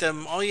defeat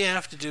them, all you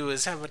have to do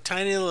is have a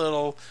tiny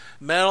little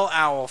metal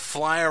owl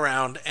fly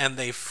around, and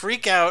they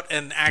freak out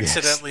and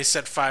accidentally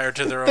set fire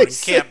to their own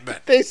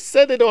encampment. They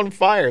set it on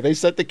fire. They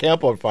set the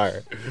camp on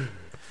fire.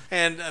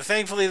 And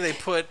thankfully they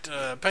put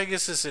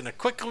Pegasus in a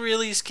quick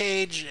release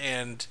cage,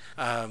 and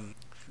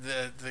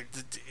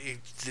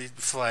it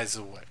flies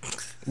away.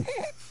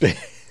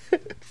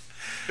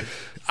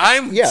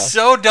 I'm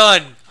so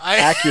done.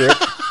 Accurate.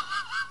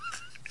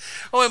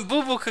 Oh, and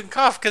Boo Boo can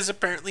cough because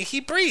apparently he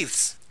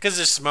breathes. Because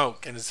there's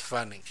smoke and it's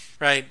funny,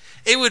 right?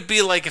 It would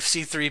be like if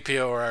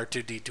C-3PO or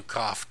R2-D2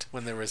 coughed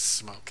when there was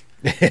smoke.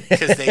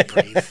 Because they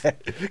breathe.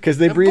 Because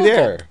they breathe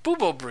air. Boo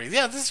Boo breathe.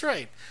 Yeah, that's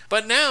right.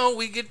 But now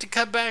we get to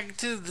cut back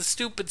to the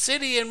stupid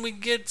city, and we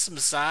get some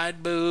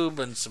side boob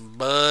and some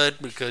bud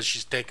because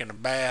she's taking a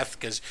bath.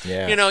 Because,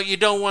 you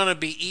don't want to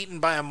be eaten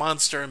by a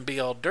monster and be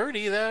all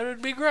dirty. That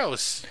would be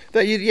gross.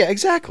 Yeah,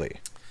 exactly.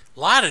 A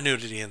lot of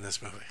nudity in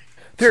this movie.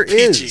 There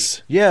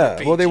is.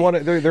 Yeah. Well, they want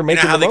to. They're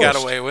making how the they most.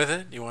 got away with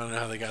it? You want to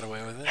know how they got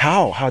away with it?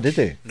 How did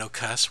they? No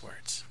cuss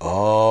words.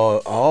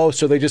 Oh.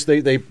 So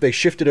they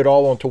shifted it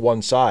all onto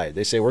one side.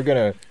 They say we're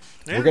gonna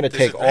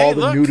take all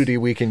the nudity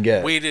we can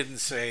get. We didn't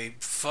say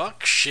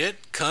fuck,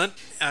 shit, cunt,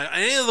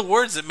 any of the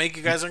words that make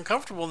you guys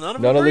uncomfortable. None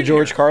of the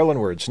George Carlin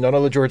words. None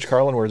of the George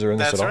Carlin words are in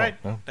this at all. That's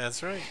right. No.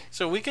 That's right.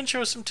 So we can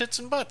show some tits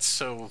and butts.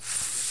 So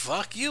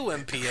fuck you,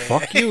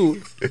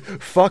 MPA.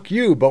 Fuck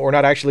you. But we're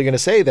not actually going to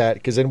say that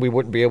because then we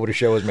wouldn't be able to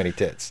show as many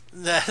tits.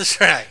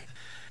 That's right.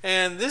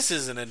 And this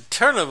is an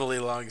interminably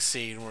long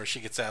scene where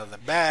she gets out of the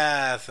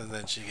bath and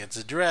then she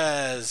gets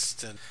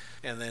dressed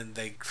and then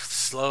they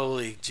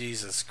slowly,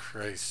 Jesus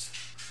Christ.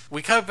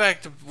 We cut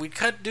back to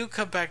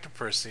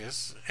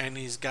Perseus, and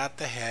he's got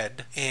the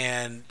head,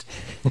 and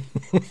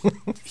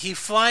he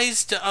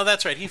flies to. Oh,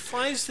 that's right. He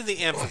flies to the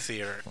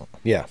amphitheater.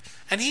 Yeah.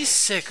 And he's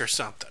sick or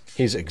something.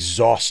 He's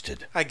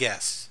exhausted. I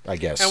guess.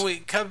 And we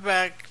cut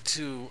back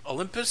to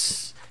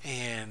Olympus,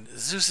 And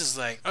Zeus is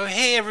like, oh,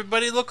 hey,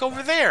 everybody, look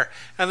over there.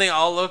 And they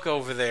all look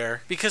over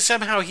there because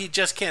somehow he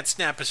just can't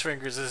snap his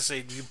fingers and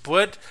say, you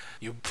put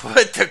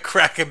the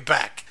Kraken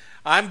back.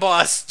 I'm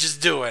boss, just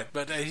do it.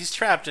 But he's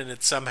trapped in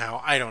it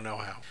somehow. I don't know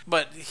how.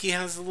 But he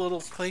has a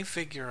little clay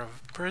figure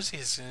of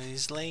Perseus, and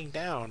he's laying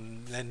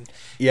down. And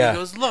he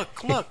goes,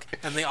 look.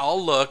 And they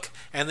all look,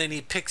 and then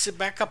he picks it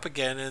back up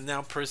again, and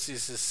now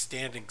Perseus is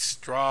standing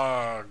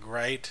strong,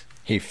 right?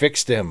 He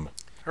fixed him.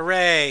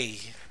 Hooray.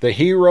 The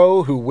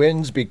hero who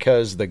wins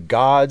because the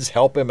gods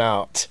help him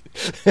out.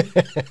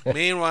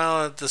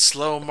 Meanwhile, at the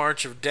slow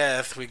march of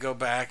death, we go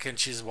back and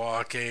she's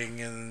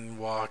walking, and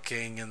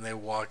they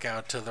walk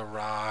out to the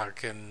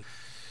rock, and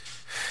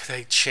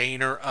they chain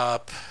her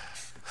up.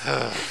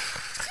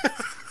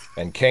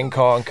 And King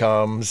Kong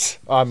comes.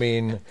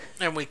 And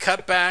we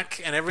cut back,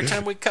 and every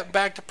time we cut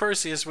back to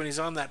Perseus when he's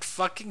on that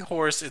fucking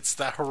horse, it's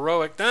the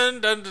heroic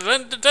dun dun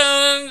dun dun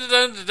dun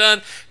dun dun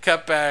dun.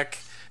 Cut back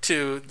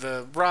to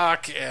the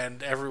rock,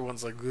 and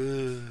everyone's like,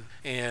 ugh.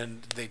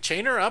 And they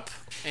chain her up,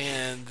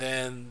 and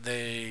then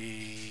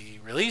they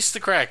release the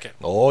Kraken.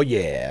 Oh,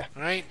 yeah.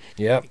 Right?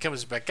 Yep. He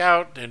comes back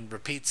out and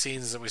repeats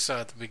scenes that we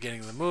saw at the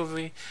beginning of the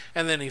movie,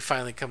 and then he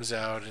finally comes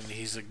out, and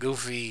he's a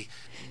goofy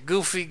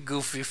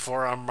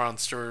four-arm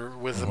monster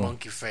with a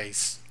monkey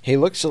face. He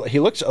looks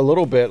a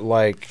little bit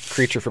like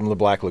Creature from the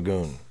Black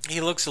Lagoon. He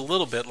looks a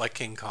little bit like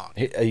King Kong.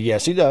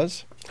 Yes, he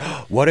does.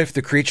 What if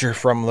the Creature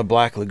from the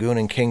Black Lagoon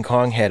and King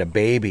Kong had a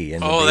baby,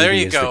 and the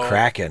baby is the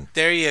Kraken?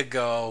 There you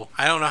go.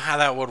 I don't know how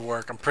that would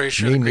work. I'm pretty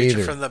sure the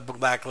Creature from the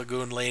Black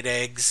Lagoon laid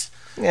eggs.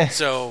 Yeah.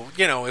 So,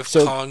 if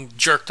Kong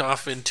jerked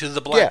off into the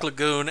Black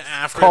Lagoon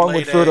after Kong it laid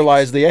would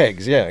fertilize eggs, the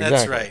eggs. Yeah, exactly.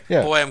 That's right.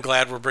 Yeah. Boy, I'm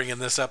glad we're bringing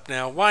this up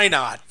now. Why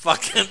not?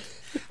 Fucking...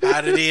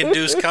 How did he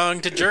induce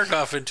Kong to jerk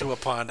off into a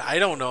pond? I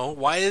don't know.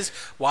 Why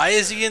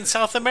is he in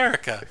South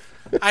America?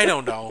 I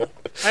don't know.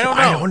 I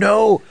don't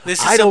know.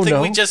 This is something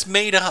we just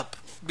made up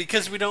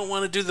because we don't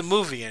want to do the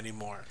movie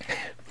anymore.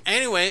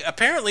 Anyway,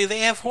 apparently they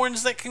have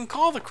horns that can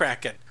call the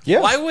Kraken.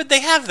 Yeah. Why would they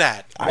have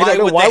that?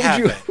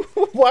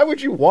 Why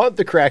would you want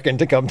the Kraken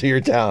to come to your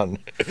town?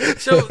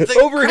 So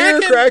over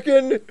here,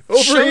 Kraken.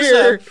 Over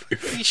here.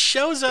 He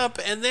shows up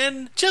and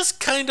then just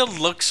kind of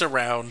looks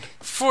around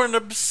for an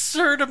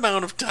absurd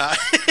amount of time.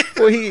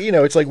 Well,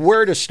 it's like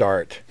where to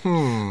start.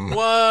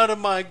 What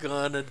am I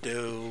gonna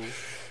do?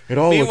 It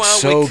all looks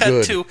so good. Meanwhile,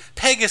 we cut to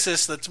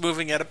Pegasus that's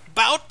moving at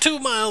about 2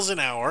 miles an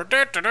hour.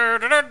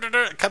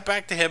 Cut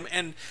back to him,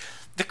 and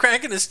the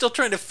Kraken is still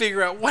trying to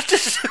figure out what to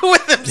do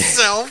with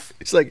himself.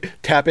 It's like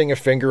tapping a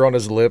finger on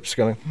his lips,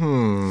 going,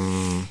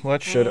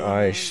 what should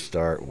I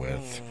start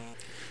with?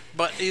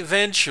 But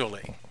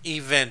eventually,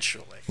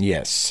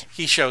 yes,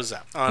 he shows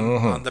up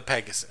on the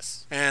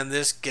Pegasus. And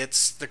this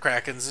gets the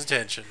Kraken's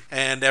attention,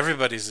 and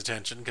everybody's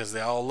attention, because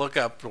they all look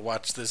up to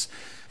watch this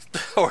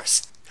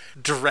horse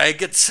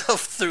drag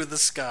itself through the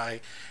sky.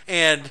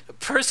 And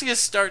Perseus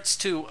starts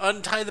to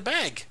untie the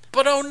bag.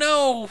 But oh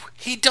no,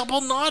 he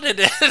double knotted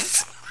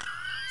it.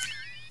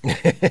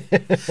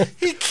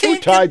 He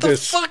can't get the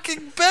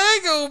fucking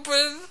bag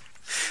open,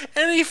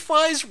 and he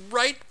flies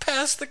right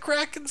past the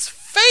Kraken's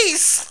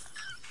face.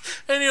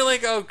 And you're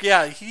like, oh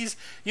yeah,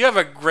 you have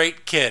a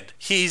great kid.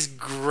 He's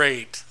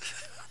great.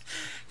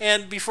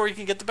 And before you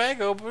can get the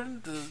bag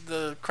open,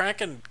 the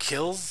Kraken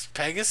kills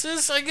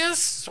Pegasus, I guess,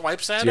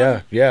 swipes at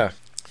him. Yeah.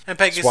 And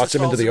Pegasus swats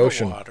him falls into the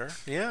ocean. Water.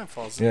 Yeah,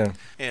 falls in.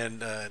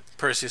 And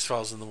Perseus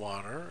falls in the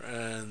water,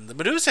 and the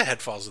Medusa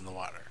head falls in the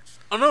water.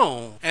 Oh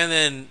no! And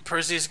then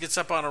Perseus gets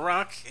up on a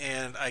rock,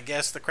 and I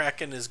guess the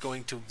Kraken is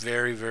going to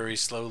very, very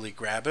slowly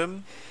grab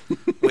him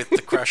with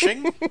the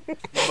crushing.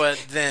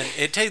 But then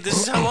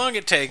this is how long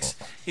it takes.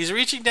 He's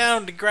reaching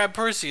down to grab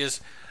Perseus.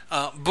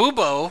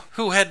 Bubo,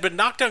 who had been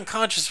knocked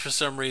unconscious for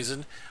some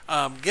reason,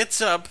 gets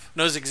up,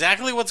 knows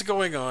exactly what's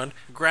going on,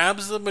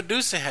 grabs the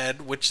Medusa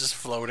head, which is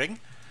floating,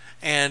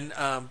 and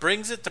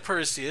brings it to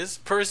Perseus.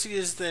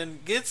 Perseus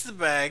then gets the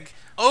bag,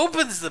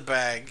 opens the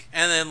bag,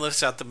 and then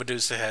lifts out the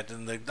Medusa head,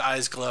 and the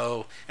eyes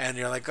glow, and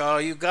you're like, oh,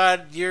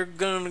 you're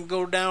gonna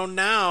go down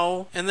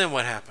now. And then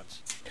what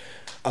happens?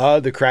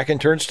 The Kraken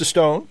turns to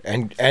stone,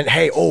 and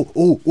hey,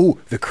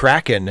 the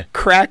Kraken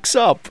cracks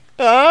up.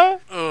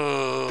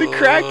 The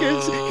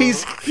Kraken,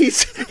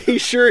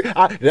 he's sure.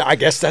 I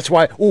guess that's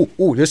why.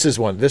 This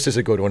is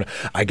a good one.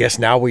 I guess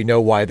now we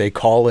know why they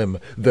call him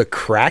the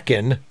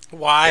Kraken.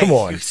 Why? Come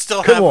on. You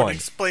still haven't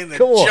explained the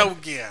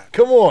joke yet.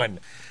 Come on.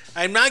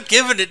 I'm not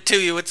giving it to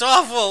you. It's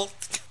awful.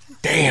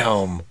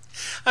 Damn.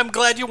 I'm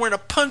glad you weren't a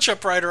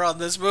punch-up writer on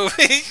this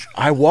movie.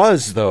 I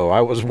was, though.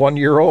 I was 1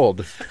 year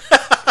old.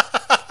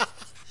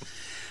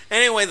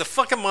 Anyway, the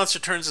fucking monster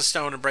turns to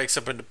stone and breaks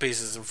up into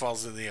pieces and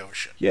falls in the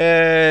ocean.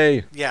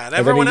 Yay. Yeah, and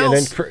everyone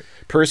else... And then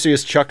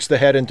Perseus chucks the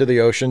head into the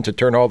ocean to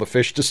turn all the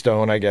fish to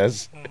stone, I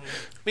guess.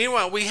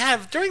 Meanwhile, we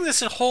have, during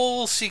this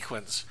whole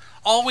sequence...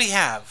 All we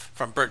have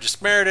from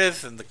Burgess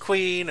Meredith and the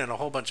Queen and a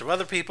whole bunch of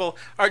other people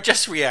are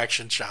just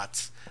reaction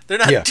shots. They're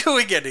not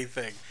doing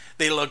anything.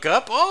 They look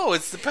up. Oh,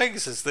 it's the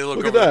Pegasus. They look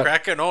over the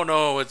Kraken. Oh,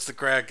 no, it's the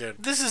Kraken.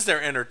 This is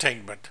their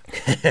entertainment.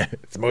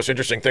 It's the most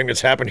interesting thing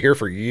that's happened here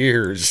for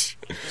years.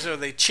 So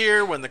they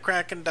cheer when the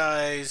Kraken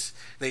dies.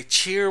 They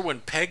cheer when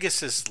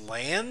Pegasus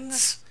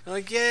lands.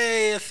 Like,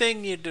 yay, a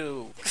thing you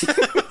do.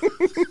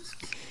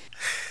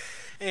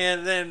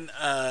 And then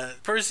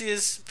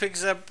Perseus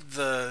picks up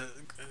the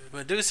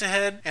Medusa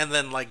head and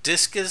then, like,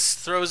 discus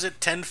throws it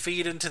 10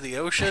 feet into the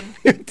ocean.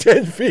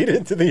 10 feet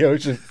into the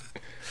ocean.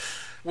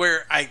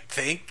 Where I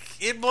think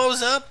it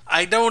blows up.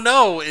 I don't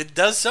know. It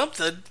does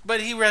something.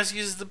 But he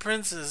rescues the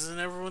princess and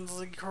everyone's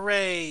like,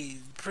 hooray,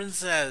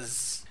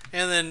 princess.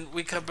 And then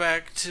we come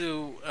back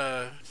to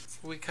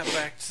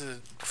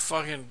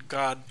fucking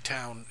God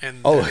Town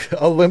and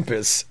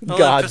Olympus,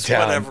 God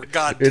Town. Whatever,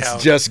 God Town.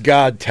 It's just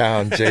God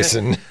Town,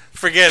 Jason.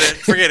 Forget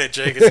it,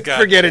 Jake. It's God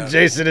Forget Town. it,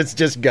 Jason. It's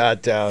just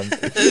God Town.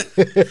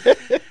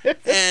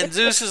 And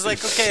Zeus is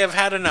like, okay, I've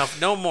had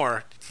enough. No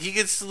more. He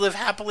gets to live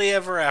happily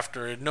ever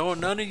after. No,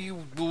 none of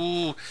you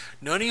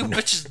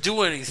bitches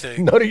do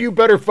anything. None of you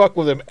better fuck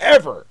with him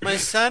ever. My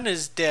son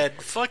is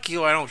dead. Fuck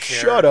you. I don't care.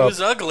 Shut up. He was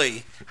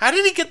ugly. How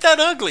did he get that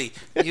ugly?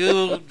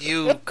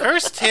 You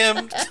cursed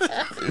him.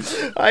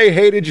 I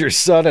hated your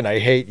son, and I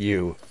hate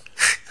you.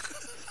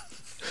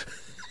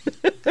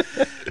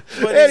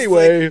 But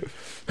anyway, like,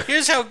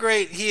 here's how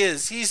great he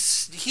is. He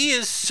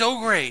is so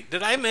great.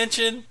 Did I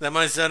mention that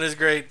my son is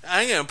great?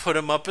 I'm gonna put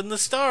him up in the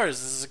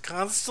stars. This is a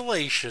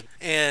constellation.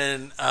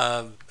 And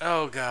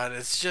oh god,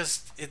 it's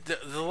just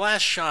the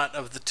last shot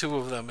of the two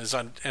of them is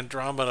on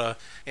Andromeda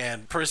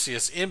and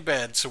Perseus in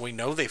bed, so we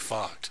know they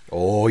fucked.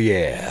 Oh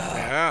yeah.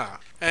 Yeah.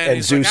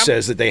 And Zeus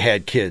says that they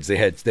had kids. They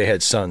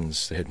had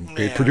sons.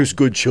 They produced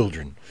good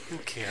children. Who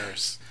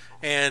cares?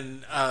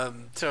 And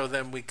so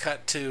then we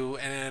cut to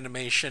an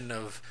animation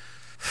of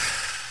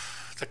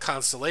the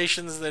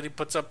constellations that he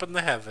puts up in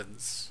the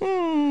heavens.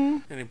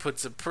 And he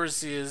puts up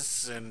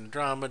Perseus and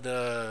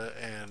Andromeda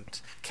and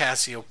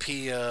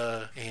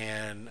Cassiopeia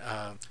and,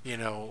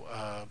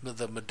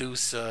 the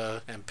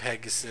Medusa and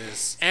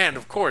Pegasus. And,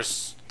 of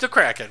course, the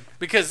Kraken.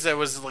 Because that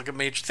was like a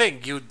major thing.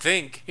 You'd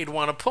think he'd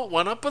want to put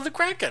one up with the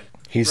Kraken.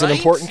 He's an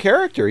important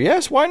character.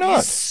 Yes, why not?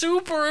 He's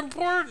super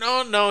important.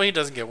 Oh, no, he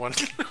doesn't get one.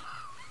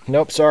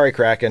 Nope, sorry,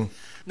 Kraken.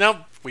 Nope,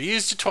 we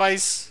used you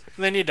twice,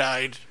 and then you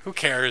died. Who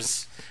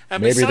cares?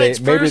 And maybe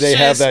they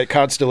have that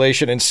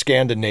constellation in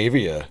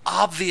Scandinavia.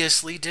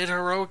 Obviously did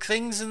heroic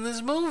things in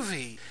this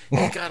movie.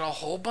 He got a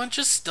whole bunch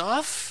of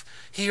stuff.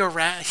 He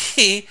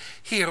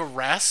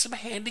harassed some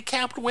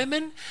handicapped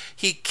women.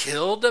 He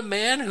killed a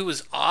man who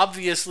was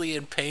obviously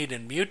in pain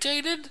and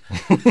mutated.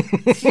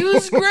 He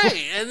was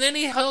great. And then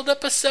he held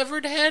up a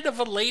severed head of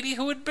a lady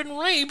who had been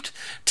raped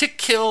to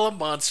kill a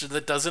monster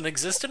that doesn't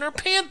exist in our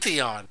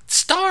pantheon.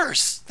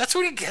 Stars. That's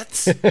what he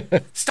gets.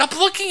 Stop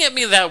looking at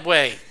me that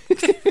way.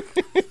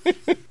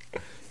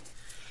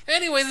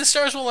 Anyway, the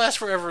stars will last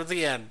forever.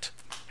 The end.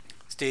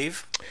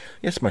 Steve?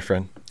 Yes, my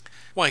friend.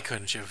 Why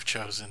couldn't you have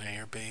chosen A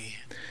or B?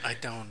 I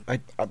don't.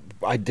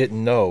 I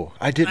didn't know.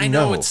 I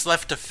know it's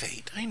left to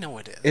fate. I know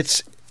it is.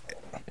 It's.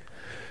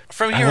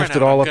 From here on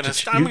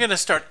out, I'm going to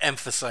start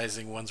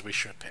emphasizing ones we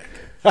should pick.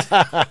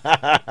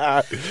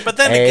 But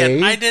then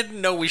again, I didn't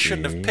know we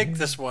shouldn't have picked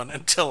this one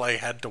until I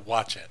had to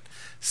watch it.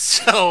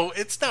 So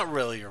it's not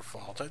really your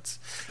fault.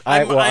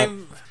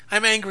 I'm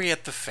angry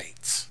at the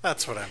fates.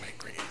 That's what I'm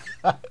angry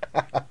at.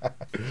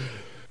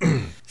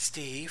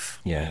 Steve.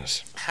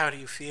 Yes. How do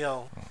you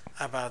feel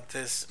about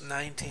this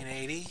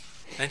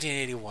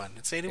 1981?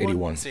 It's 81?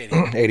 81. It's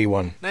 81.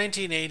 81.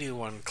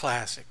 1981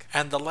 classic.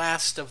 And the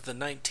last of the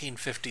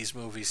 1950s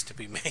movies to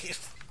be made.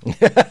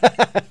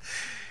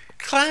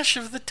 Clash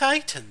of the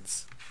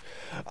Titans.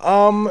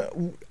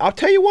 I'll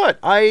tell you what.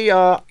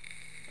 I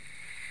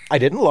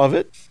didn't love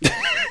it.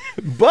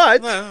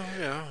 But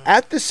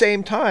at the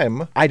same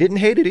time, I didn't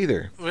hate it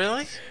either.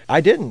 Really?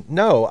 I didn't.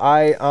 No.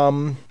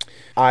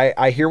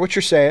 I hear what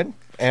you're saying.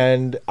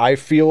 And I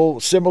feel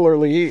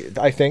similarly,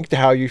 I think, to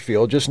how you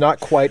feel, just not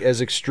quite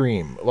as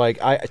extreme. Like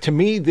to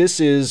me,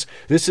 this is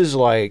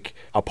like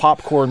a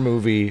popcorn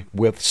movie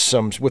with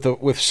some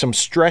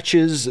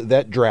stretches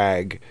that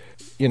drag.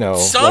 You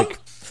know, like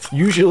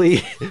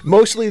usually,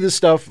 mostly the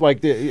stuff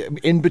like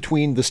in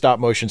between the stop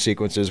motion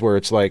sequences where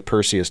it's like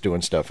Perseus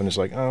doing stuff, and it's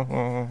like,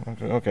 oh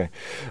okay.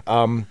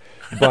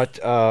 But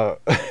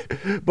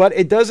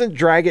it doesn't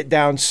drag it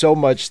down so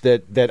much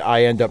that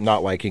I end up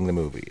not liking the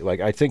movie.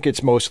 Like I think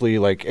it's mostly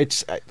like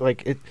it's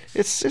okay.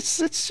 It's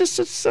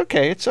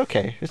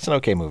okay. It's an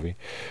okay movie.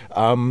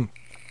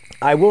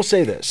 I will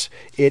say this: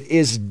 it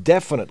is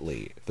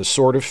definitely the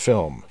sort of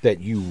film that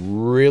you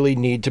really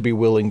need to be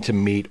willing to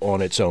meet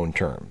on its own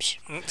terms.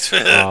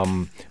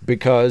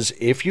 Because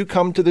if you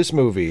come to this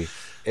movie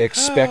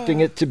expecting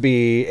it to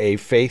be a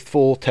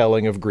faithful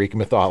telling of Greek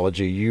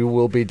mythology, you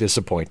will be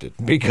disappointed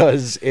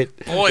because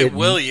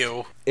will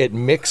you? It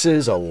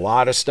mixes a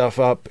lot of stuff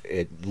up.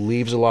 It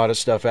leaves a lot of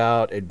stuff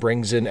out. It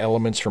brings in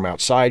elements from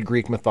outside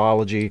Greek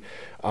mythology.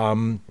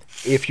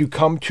 If you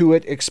come to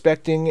it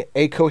expecting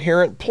a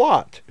coherent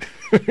plot,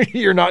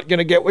 you're not going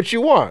to get what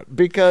you want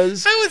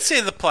because I would say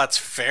the plot's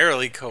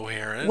fairly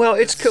coherent. Well,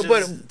 it's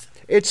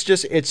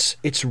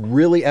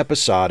really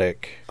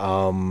episodic.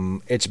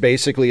 It's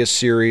basically a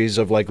series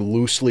of like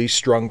loosely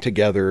strung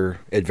together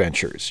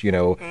adventures.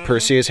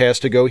 Perseus has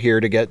to go here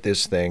to get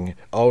this thing.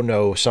 Oh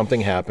no,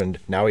 something happened.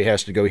 Now he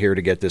has to go here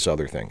to get this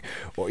other thing.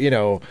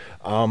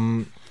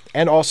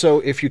 And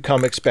also, if you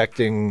come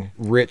expecting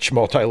rich,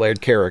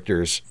 multi-layered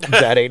characters,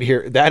 that ain't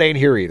here. That ain't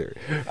here either.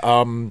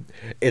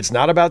 It's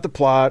not about the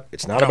plot.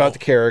 It's not about the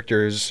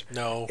characters.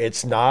 No.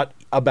 It's not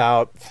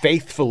about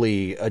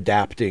faithfully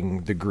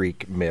adapting the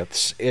Greek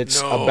myths. It's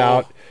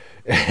about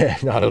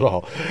not at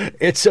all.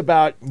 It's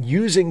about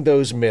using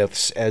those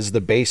myths as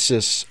the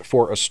basis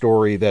for a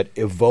story that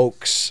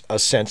evokes a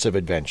sense of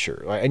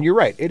adventure. And you're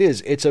right, it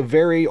is. It's a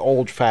very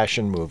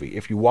old-fashioned movie.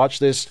 If you watch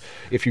this,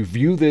 if you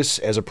view this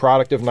as a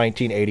product of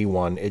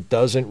 1981, it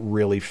doesn't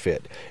really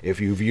fit. If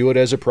you view it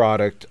as a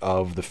product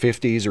of the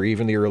 50s or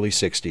even the early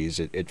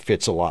 60s, it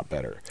fits a lot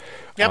better.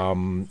 Yep.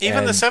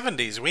 Even the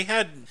 70s. We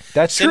had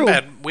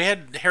Sinbad. True. We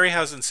had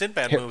Harryhausen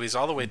Sinbad movies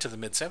all the way to the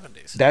mid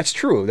 70s. That's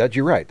true.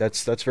 You're right.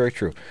 That's very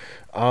true.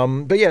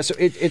 But yeah, so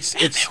it's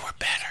they were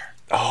better.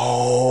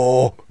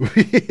 Oh,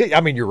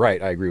 I mean, you're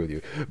right. I agree with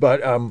you.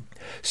 But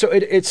so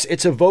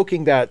it's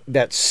evoking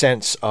that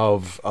sense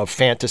of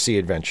fantasy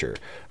adventure.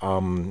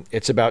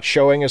 It's about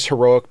showing us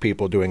heroic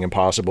people doing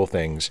impossible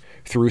things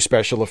through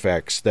special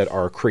effects that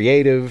are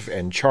creative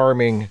and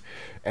charming,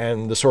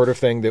 and the sort of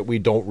thing that we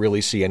don't really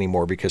see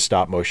anymore because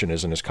stop motion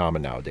isn't as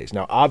common nowadays.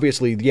 Now,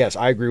 obviously, yes,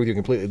 I agree with you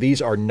completely.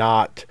 These are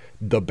not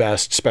the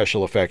best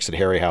special effects that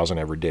Harryhausen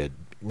ever did.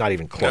 Not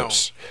even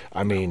close. No.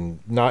 I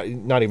mean, not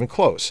even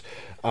close.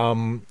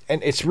 And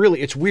it's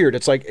weird.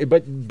 It's like,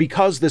 but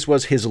because this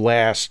was his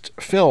last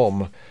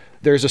film,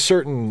 there's a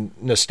certain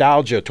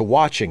nostalgia to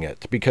watching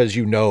it because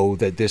you know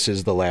that this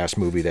is the last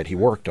movie that he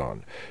worked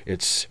on.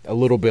 It's a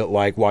little bit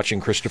like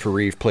watching Christopher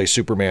Reeve play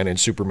Superman in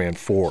Superman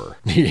 4.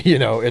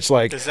 It's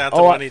like... Is that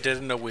the one he did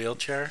in a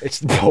wheelchair?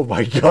 Oh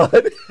my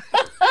God.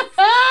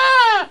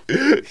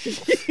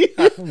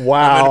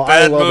 Wow,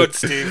 I'm in a bad mood,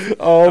 Steve.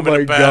 Oh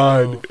my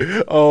God.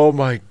 Oh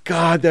my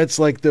God, that's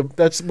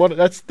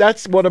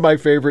one of my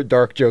favorite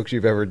dark jokes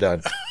you've ever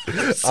done.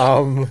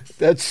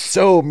 That's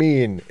so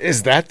mean.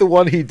 Is that the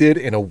one he did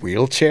in a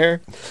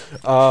wheelchair?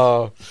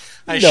 I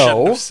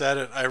shouldn't have said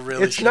it. I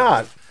really It's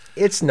not.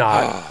 It's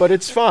not, but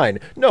it's fine.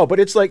 No, but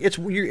it's like it's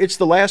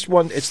the last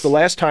one. It's the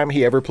last time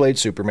he ever played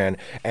Superman,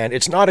 and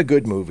it's not a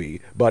good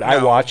movie. But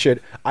I watch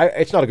it.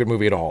 It's not a good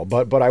movie at all.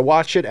 But I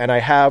watch it, and I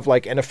have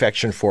like an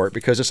affection for it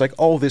because it's like,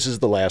 oh, this is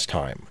the last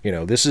time.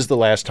 This is the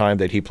last time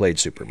that he played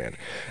Superman,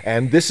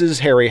 and this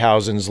is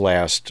Harryhausen's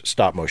last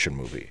stop motion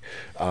movie.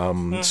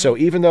 So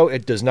even though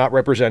it does not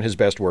represent his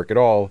best work at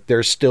all,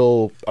 there's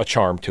still a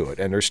charm to it,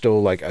 and there's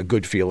still like a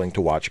good feeling to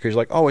watch because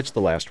you're like, oh, it's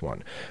the last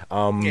one.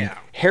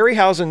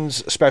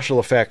 Harryhausen's special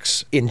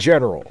effects in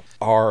general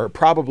are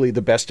probably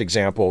the best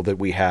example that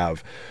we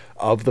have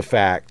of the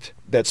fact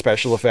that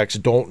special effects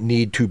don't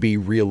need to be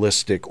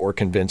realistic or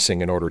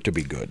convincing in order to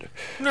be good.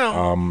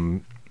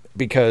 No.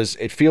 Because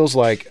it feels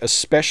like,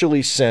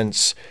 especially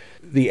since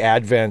the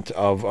advent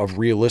of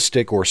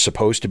realistic or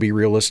supposed to be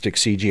realistic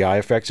CGI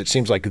effects, it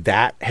seems like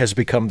that has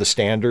become the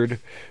standard.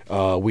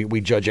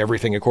 We judge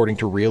everything according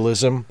to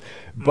realism.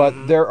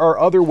 But there are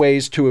other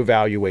ways to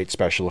evaluate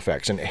special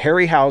effects. And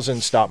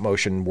Harryhausen's stop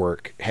motion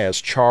work has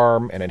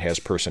charm and it has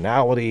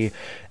personality.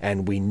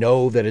 And we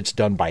know that it's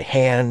done by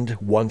hand,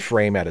 one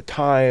frame at a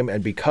time.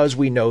 And because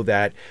we know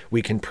that,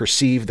 we can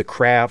perceive the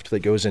craft that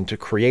goes into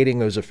creating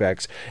those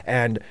effects.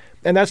 And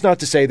that's not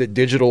to say that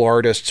digital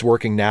artists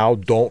working now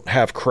don't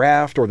have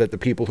craft or that the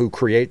people who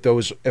create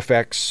those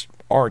effects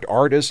aren't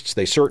artists.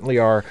 They certainly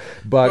are.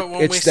 But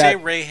when we say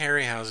Ray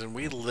Harryhausen,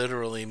 we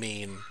literally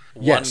mean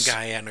one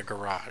guy in a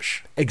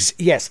garage.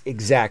 Yes,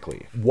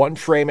 exactly. One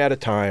frame at a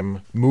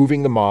time,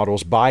 moving the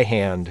models by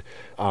hand,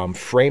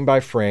 frame by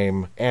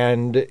frame,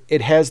 and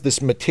it has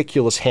this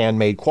meticulous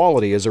handmade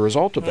quality as a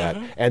result of that.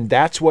 And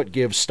that's what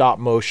gives stop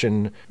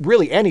motion,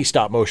 really any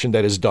stop motion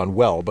that is done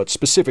well, but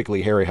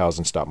specifically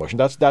Harryhausen stop motion.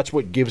 That's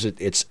what gives it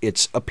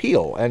its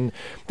appeal. And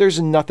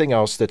there's nothing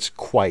else that's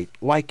quite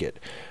like it.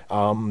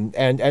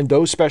 And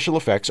those special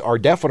effects are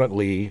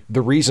definitely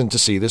the reason to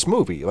see this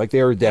movie. Like,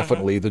 they are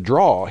definitely the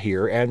draw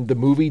here, and the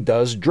movie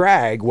does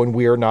drag when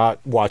we are not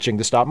watching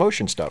the stop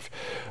motion stuff.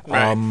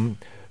 Right.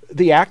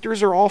 The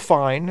actors are all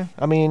fine.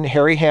 I mean,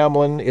 Harry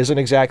Hamlin isn't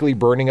exactly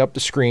burning up the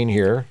screen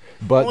here,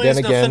 but then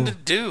again, nothing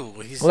to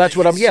do. That's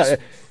what I'm. Yeah.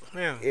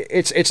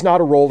 It's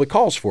not a role that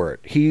calls for it.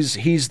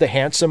 He's the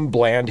handsome,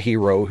 bland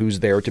hero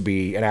who's there to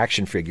be an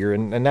action figure,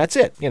 and that's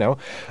it.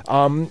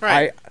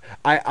 Right.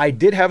 I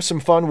did have some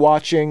fun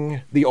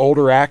watching the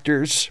older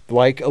actors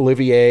like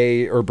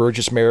Olivier or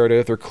Burgess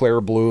Meredith or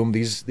Claire Bloom,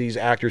 these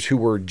actors who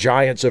were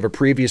giants of a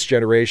previous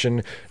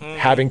generation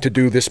having to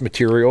do this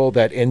material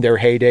that in their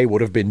heyday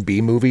would have been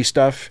B-movie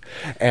stuff.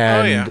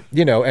 And,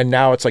 and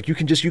now it's like you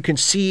can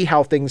see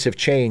how things have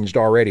changed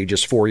already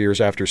just 4 years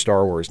after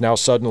Star Wars. Now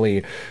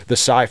suddenly the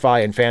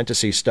sci-fi and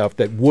fantasy stuff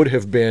that would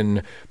have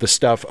been the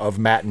stuff of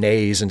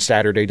matinees and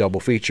Saturday double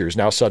features,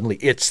 now suddenly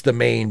it's the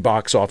main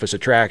box office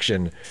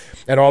attraction.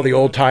 And all the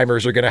old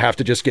timers are going to have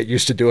to just get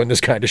used to doing this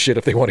kind of shit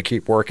if they want to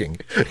keep working.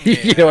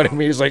 You know what I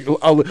mean? It's like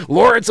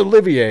Laurence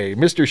Olivier,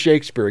 Mr.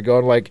 Shakespeare,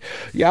 going like,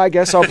 yeah, I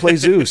guess I'll play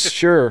Zeus.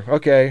 Sure.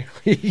 Okay.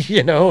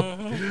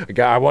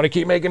 I want to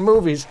keep making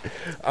movies.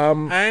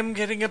 I'm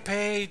getting a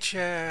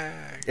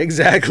paycheck.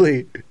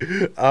 Exactly.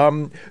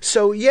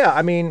 So, yeah,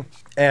 I mean,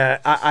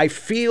 I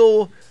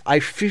feel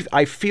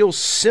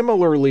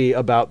similarly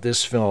about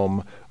this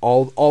film,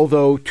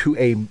 although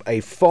to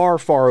a far,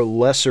 far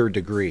lesser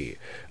degree,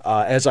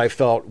 as I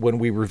felt when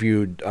we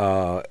reviewed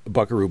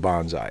Buckaroo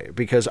Banzai.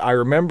 Because I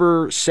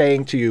remember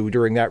saying to you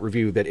during that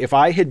review that if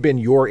I had been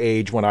your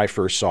age when I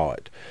first saw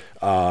it,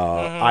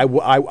 I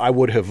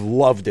would have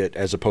loved it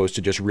as opposed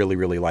to just really,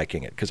 really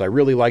liking it, because I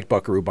really liked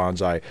Buckaroo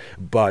Banzai.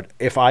 But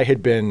if I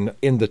had been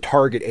in the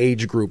target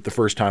age group the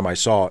first time I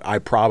saw it, I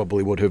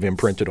probably would have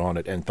imprinted on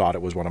it and thought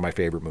it was one of my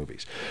favorite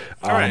movies.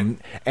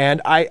 And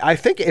I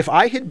think if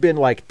I had been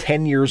like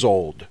 10 years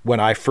old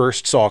when I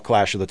first saw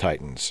Clash of the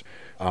Titans,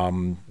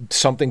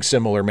 something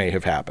similar may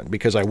have happened,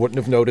 because I wouldn't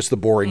have noticed the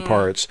boring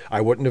parts.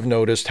 I wouldn't have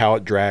noticed how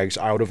it drags.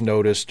 I would have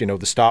noticed,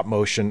 the stop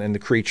motion and the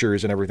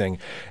creatures and everything.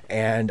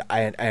 And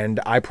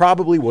I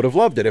probably would have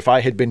loved it if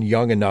I had been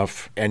young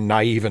enough and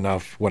naive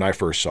enough when I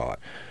first saw it.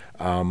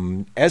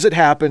 As it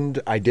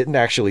happened, I didn't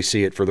actually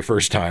see it for the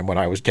first time when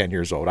I was 10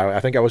 years old. I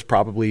think I was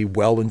probably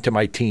well into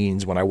my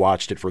teens when I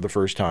watched it for the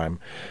first time.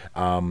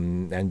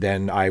 And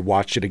then I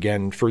watched it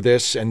again for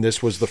this, and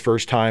this was the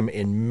first time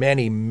in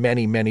many,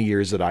 many, many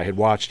years that I had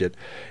watched it.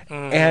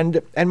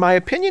 And my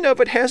opinion of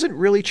it hasn't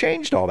really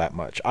changed all that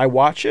much. I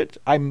watch it.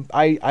 I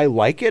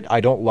like it. I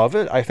don't love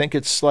it. I think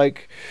it's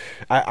like,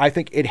 I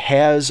think it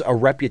has a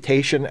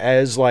reputation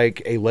as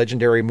like a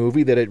legendary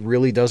movie that it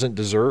really doesn't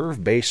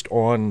deserve based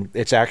on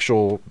its actual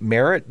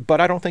merit,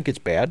 but I don't think it's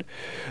bad.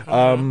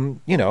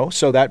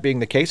 So that being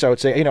the case, I would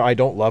say, I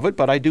don't love it,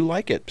 but I do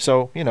like it.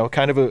 So,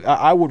 kind of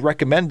I would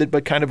recommend it,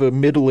 but kind of a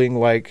middling,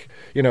 like,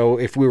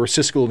 if we were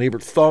Siskel and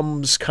Ebert,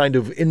 thumbs kind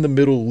of in the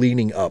middle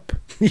leaning up.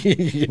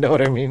 You know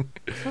what I mean?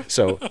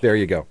 So there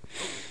you go.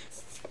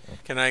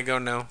 Can I go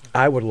now?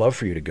 I would love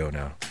for you to go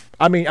now.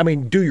 I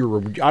mean, do your,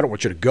 I don't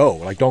want you to go.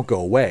 Like, don't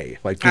go away.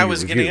 Like, I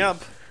was getting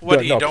up.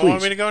 What, you don't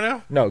want me to go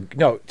now?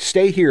 No,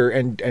 stay here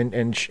and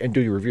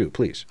do your review,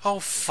 please. Oh,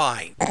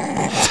 fine.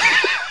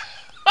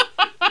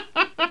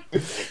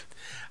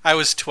 I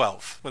was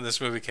 12 when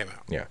this movie came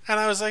out. Yeah. And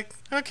I was like,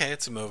 okay,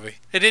 it's a movie.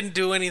 It didn't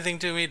do anything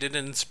to me. It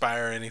didn't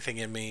inspire anything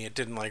in me. It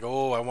didn't like,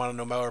 oh, I want to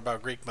know more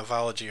about Greek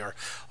mythology, or,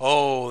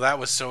 oh, that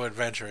was so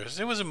adventurous.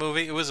 It was a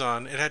movie. It was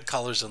on. It had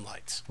colors and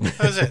lights. That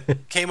was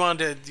it. Came on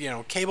to,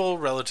 cable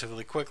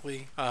relatively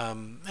quickly.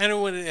 And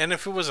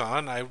if it was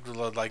on, I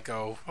would like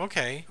go,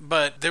 okay.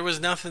 But there was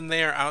nothing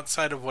there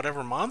outside of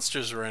whatever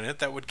monsters were in it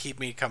that would keep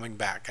me coming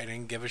back. I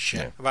didn't give a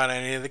shit about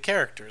any of the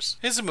characters.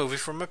 It's a movie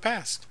from my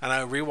past. And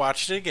I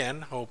rewatched it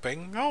again,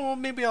 hoping, oh, well,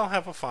 maybe I'll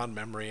have a fond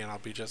memory and I'll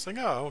be just like,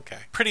 oh, okay.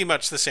 Pretty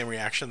much the same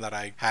reaction that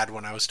I had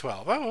when I was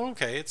 12. Oh,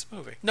 okay, it's a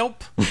movie.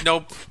 Nope.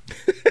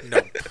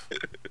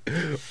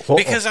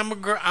 Because I'm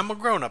a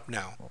grown-up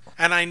now,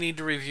 and I need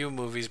to review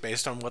movies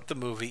based on what the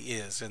movie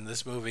is, and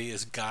this movie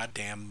is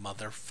goddamn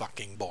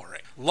motherfucking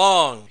boring.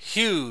 Long,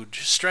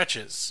 huge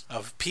stretches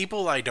of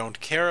people I don't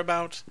care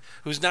about,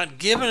 who's not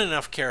given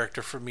enough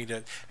character for me to...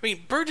 I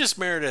mean, Burgess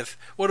Meredith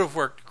would have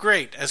worked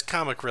great as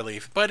comic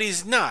relief, but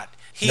he's not.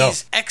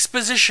 He's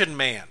exposition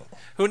man,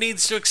 who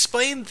needs to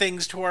explain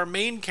things to our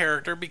main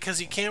character because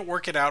he can't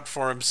work it out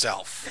for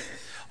himself.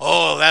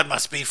 Oh, that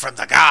must be from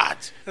the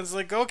gods. It's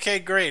like, okay,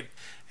 great.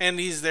 And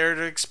he's there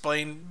to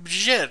explain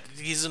shit.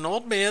 He's an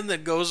old man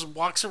that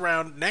walks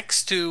around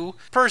next to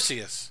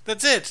Perseus.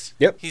 That's it.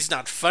 Yep. He's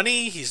not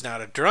funny. He's not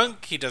a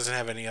drunk. He doesn't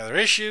have any other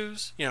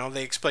issues.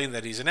 They explain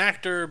that he's an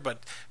actor,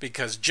 but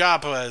because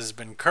Joppa has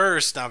been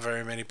cursed, not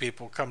very many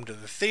people come to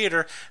the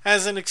theater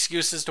as an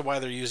excuse as to why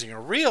they're using a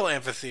real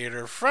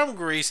amphitheater from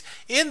Greece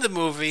in the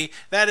movie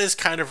that is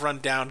kind of run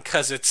down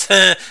because it's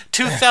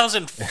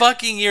 2,000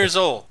 fucking years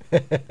old.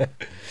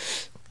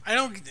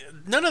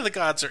 None of the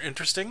gods are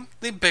interesting.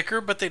 They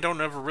bicker, but they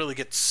don't ever really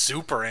get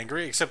super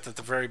angry, except at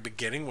the very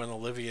beginning when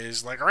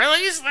Olivier's like,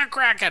 release the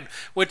Kraken,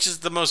 which is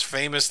the most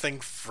famous thing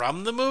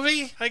from the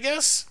movie, I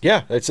guess.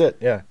 Yeah, that's it.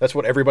 Yeah, that's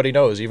what everybody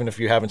knows. Even if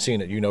you haven't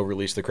seen it,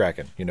 release the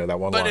Kraken. That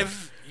one line. But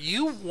if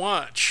you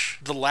watch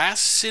the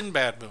last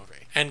Sinbad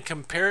movie and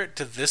compare it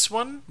to this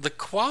one, the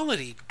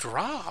quality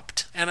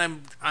dropped. And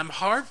I'm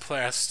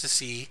hard-pressed to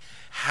see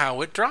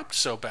how it dropped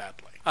so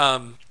badly.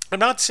 I'm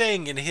not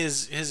saying in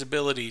his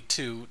ability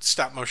to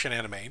stop motion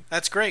animate,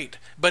 that's great,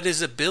 but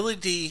his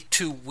ability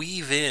to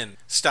weave in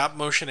stop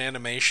motion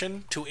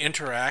animation to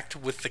interact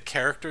with the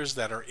characters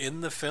that are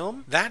in the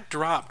film, that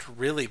dropped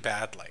really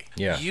badly.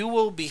 Yeah. You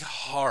will be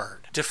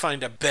hard to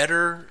find a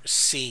better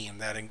scene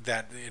that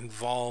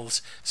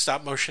involves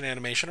stop motion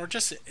animation or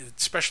just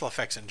special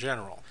effects in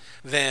general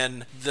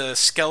than the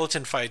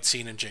skeleton fight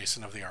scene in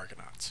Jason of the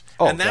Argonauts.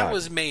 And that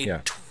was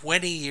made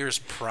 20 years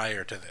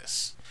prior to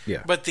this.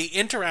 Yeah. But the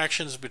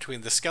interactions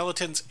between the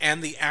skeletons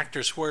and the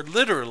actors who are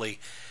literally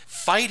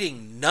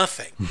fighting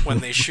nothing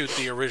when they shoot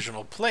the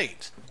original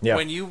plate. Yeah.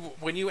 When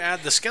you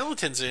add the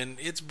skeletons in,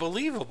 it's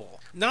believable.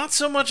 Not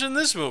so much in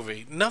this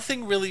movie.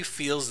 Nothing really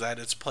feels that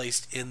it's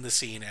placed in the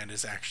scene and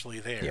is actually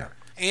there. Yeah.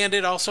 And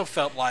it also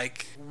felt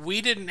like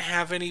we didn't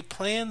have any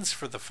plans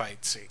for the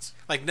fight scenes.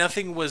 Like,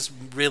 nothing was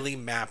really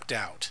mapped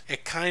out.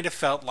 It kind of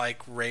felt like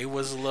Ray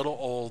was a little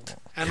old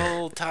and a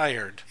little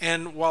tired.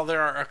 And while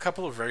there are a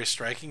couple of very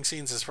striking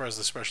scenes as far as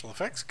the special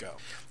effects go,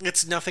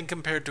 it's nothing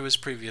compared to his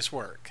previous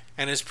work.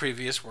 And his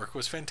previous work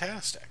was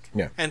fantastic.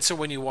 Yeah. And so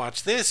when you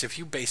watch this, if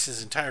you base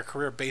his entire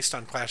career based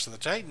on Clash of the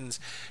Titans,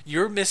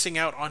 you're missing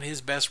out on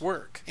his best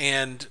work.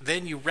 And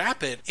then you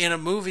wrap it in a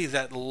movie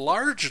that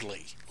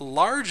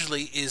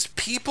largely is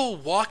people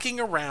walking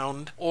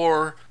around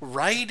or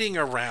riding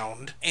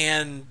around,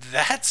 and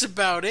that's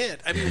about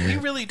it. I mean, we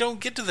really don't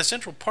get to the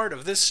central part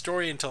of this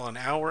story until an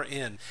hour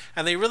in,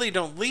 and they really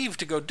don't leave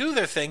to go do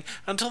their thing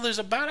until there's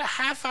about a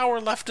half hour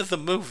left of the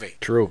movie.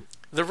 True.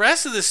 The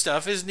rest of this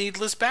stuff is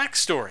needless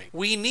backstory.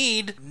 We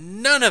need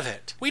none of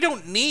it. We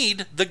don't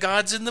need the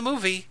gods in the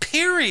movie,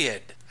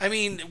 period. I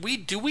mean,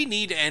 do we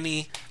need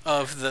any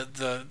of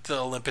the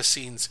Olympus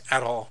scenes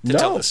at all to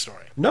tell this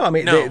story? No, I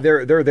mean,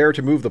 they're there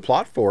to move the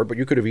plot forward, but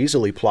you could have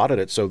easily plotted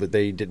it so that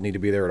they didn't need to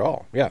be there at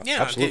all. Yeah,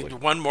 absolutely.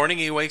 One morning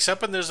he wakes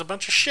up and there's a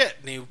bunch of shit,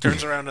 and he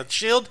turns around at the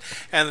shield,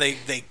 and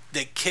they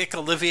kick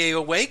Olivier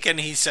awake, and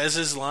he says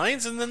his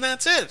lines, and then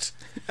that's it.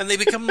 And they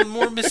become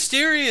more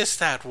mysterious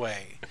that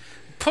way.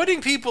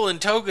 Putting people in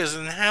togas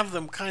and have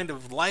them kind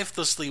of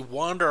lifelessly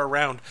wander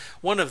around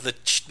one of the,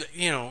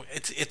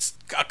 it's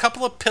a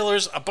couple of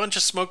pillars, a bunch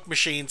of smoke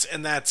machines,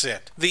 and that's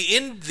it. The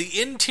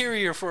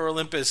interior for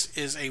Olympus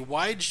is a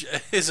wide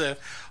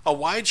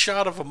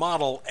shot of a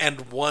model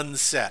and one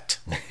set.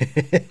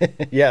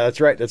 Yeah, that's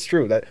right. That's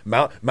true. That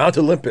Mount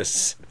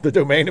Olympus, the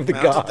domain of the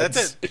gods.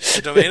 That's it.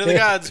 The domain of the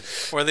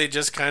gods, where they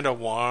just kind of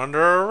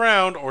wander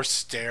around or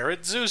stare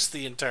at Zeus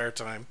the entire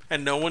time,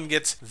 and no one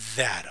gets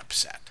that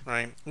upset.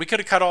 Right? We could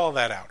have cut all of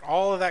that out.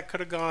 All of that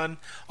could have gone.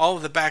 All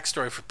of the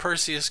backstory for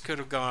Perseus could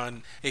have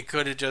gone. It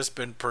could have just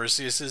been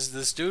Perseus is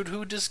this dude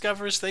who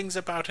discovers things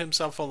about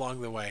himself along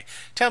the way.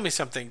 Tell me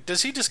something.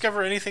 Does he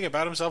discover anything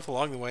about himself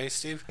along the way,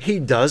 Steve? He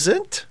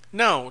doesn't?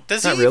 No.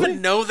 Does he really?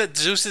 even know that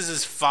Zeus is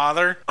his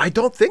father? I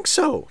don't think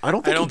so. I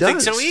don't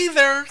think so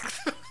either.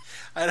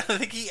 I don't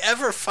think he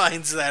ever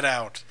finds that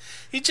out.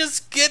 He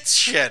just gets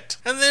shit.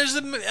 And there's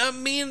a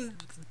mean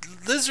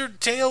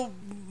lizard tail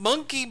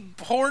monkey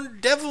horn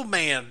devil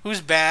man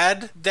who's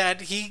bad,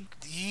 that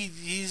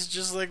he's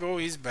just like, oh,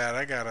 he's bad,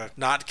 I gotta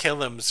not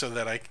kill him so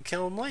that I can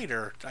kill him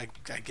later. I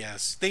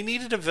guess they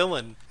needed a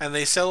villain, and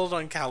they settled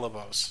on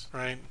Calibos,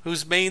 right,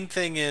 whose main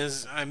thing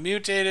is I'm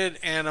mutated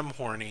and I'm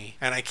horny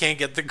and I can't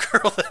get the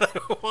girl that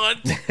I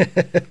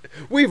want.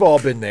 We've all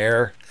been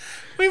there.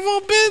 We've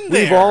all been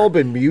there. We've all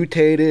been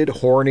mutated,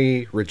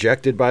 horny,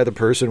 rejected by the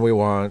person we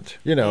want,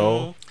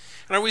 And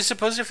are we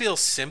supposed to feel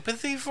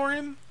sympathy for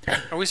him?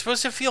 Are we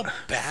supposed to feel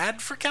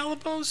bad for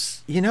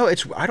Calibos?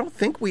 I don't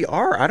think we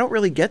are. I don't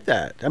really get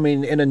that. I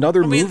mean, in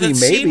another movie, maybe. The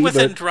scene with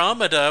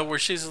Andromeda, where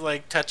she's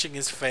like touching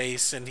his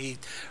face, and he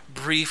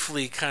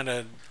briefly kind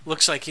of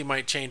looks like he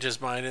might change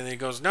his mind, and then he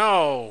goes,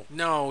 "No,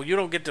 you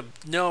don't get to.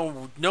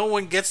 No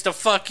one gets to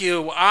fuck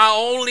you.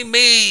 Only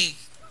me."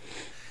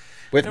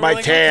 With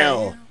my tail.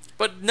 Okay.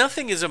 But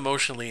nothing is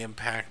emotionally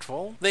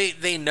impactful.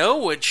 They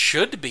know it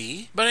should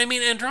be. But I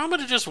mean,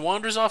 Andromeda just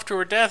wanders off to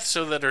her death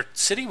so that her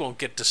city won't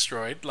get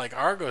destroyed, like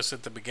Argos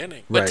at the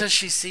beginning. But does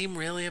she seem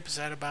really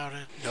upset about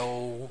it?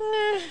 No.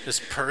 Does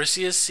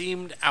Perseus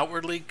seem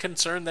outwardly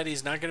concerned that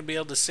he's not going to be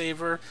able to save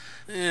her?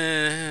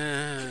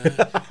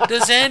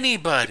 Does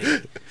anybody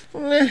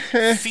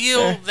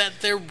feel that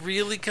they're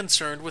really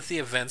concerned with the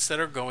events that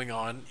are going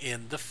on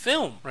in the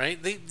film,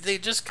 right? They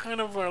just kind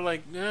of are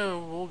like, no,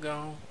 we'll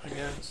go, I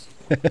guess.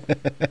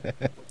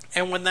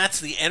 And when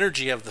that's the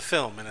energy of the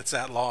film and it's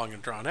that long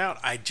and drawn out,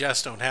 I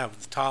just don't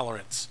have the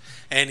tolerance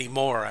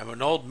anymore. I'm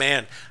an old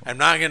man. I'm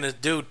not going to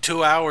do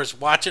 2 hours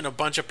watching a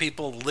bunch of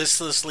people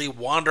listlessly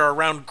wander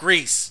around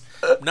Greece.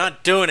 I'm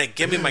not doing it.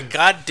 Give me my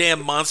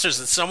goddamn monsters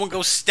and someone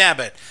go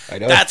stab it.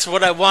 That's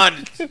what I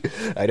want.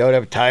 I don't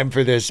have time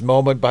for this.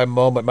 Moment by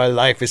moment, my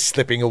life is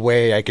slipping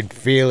away. I can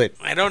feel it.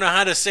 I don't know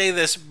how to say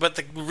this, but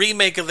the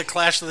remake of the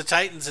Clash of the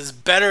Titans is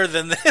better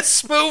than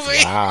this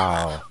movie.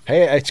 Wow.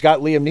 Hey, it's got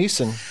Liam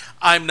Neeson.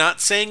 I'm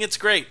not saying it's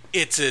great.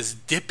 It's as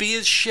dippy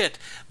as shit.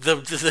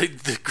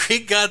 The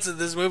Greek gods in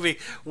this movie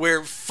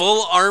wear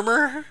full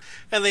armor,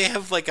 and they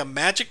have like a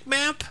magic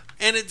map.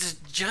 And it's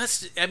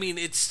just, I mean,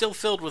 it's still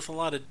filled with a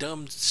lot of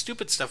dumb,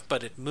 stupid stuff,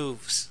 but it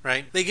moves,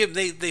 right?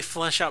 They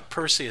flesh out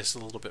Perseus a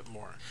little bit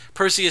more.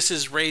 Perseus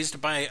is raised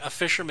by a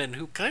fisherman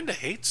who kind of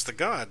hates the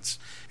gods,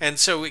 and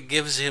so it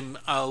gives him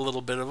a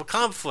little bit of a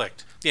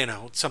conflict,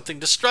 something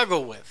to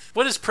struggle with.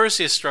 What does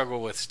Perseus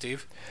struggle with,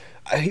 Steve?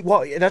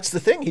 Well, that's the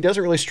thing. He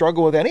doesn't really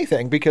struggle with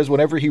anything because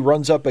whenever he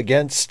runs up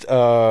against,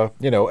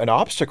 an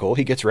obstacle,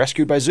 he gets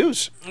rescued by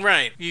Zeus.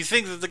 Right. You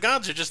think that the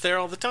gods are just there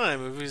all the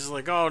time. He's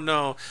like, oh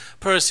no,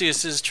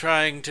 Perseus is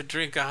trying to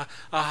drink a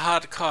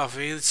hot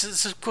coffee.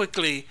 So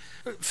quickly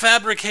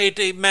fabricate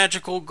a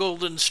magical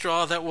golden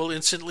straw that will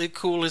instantly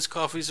cool his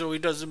coffee so he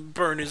doesn't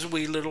burn his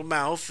wee little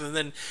mouth. And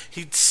then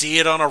he'd see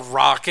it on a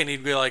rock and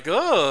he'd be like,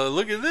 oh,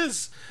 look at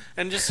this.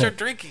 And just start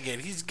drinking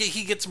it.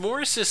 He gets more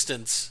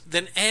assistance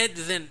than Ed.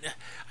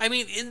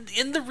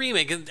 In the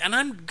remake,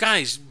 and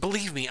guys,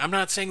 believe me, I'm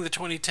not saying the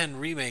 2010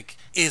 remake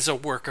is a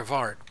work of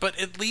art, but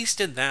at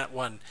least in that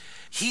one,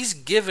 he's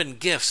given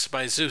gifts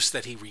by Zeus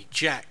that he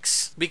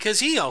rejects because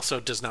he also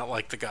does not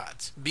like the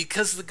gods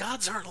because the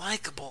gods aren't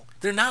likable.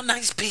 They're not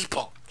nice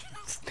people.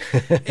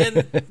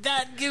 And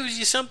that gives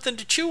you something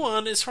to chew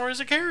on as far as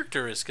a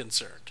character is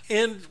concerned.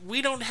 And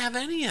we don't have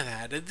any of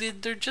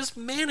that. They're just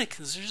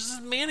mannequins. They're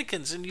just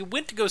mannequins. And you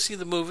went to go see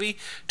the movie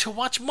to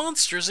watch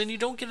monsters, and you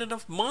don't get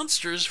enough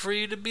monsters for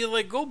you to be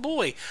like, oh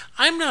boy,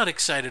 I'm not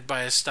excited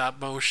by a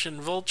stop-motion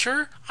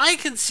vulture. I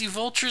can see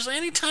vultures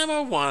anytime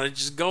I want to.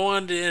 Just go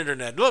on the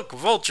internet. Look,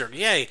 vulture,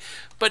 yay.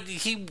 But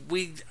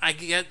we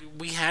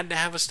had to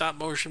have a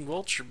stop-motion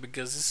vulture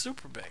because it's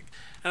super big.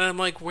 And I'm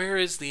like, where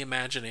is the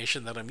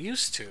imagination that I'm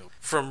used to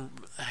from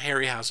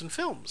Harryhausen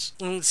films?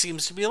 And it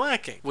seems to be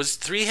lacking. Was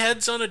 3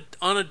 heads on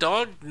a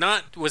dog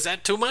was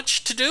that too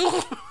much to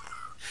do?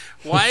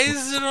 Why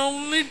is it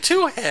only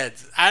 2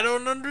 heads? I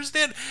don't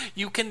understand.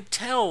 You can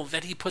tell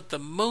that he put the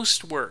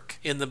most work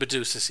in the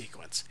Medusa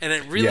sequence. And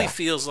it really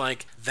feels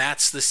like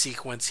that's the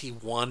sequence he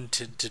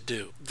wanted to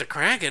do. The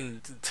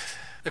Kraken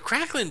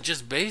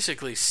just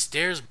basically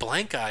stares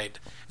blank-eyed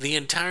the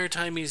entire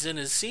time he's in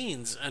his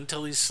scenes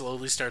until he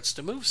slowly starts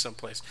to move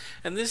someplace.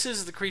 And this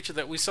is the creature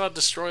that we saw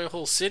destroy a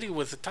whole city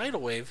with a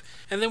tidal wave.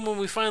 And then when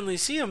we finally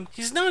see him,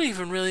 he's not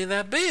even really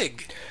that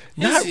big.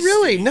 Not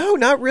really. No,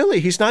 not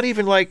really. He's not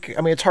even like,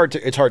 I mean, it's hard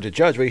to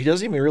judge, but he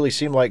doesn't even really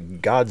seem like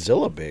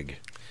Godzilla big.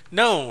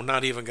 No,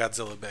 not even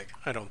Godzilla big,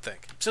 I don't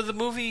think. So the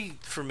movie,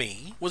 for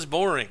me, was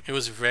boring. It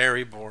was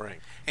very boring.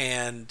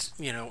 And,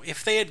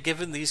 if they had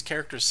given these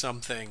characters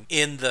something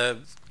in the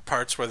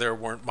parts where there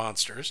weren't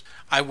monsters,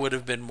 I would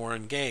have been more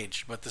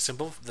engaged. But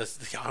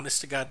the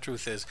honest to God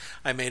truth is,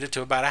 I made it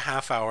to about a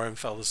half hour and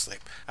fell asleep.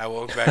 I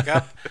woke back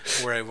up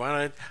where I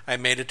wanted. I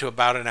made it to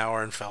about an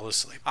hour and fell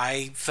asleep.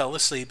 I fell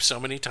asleep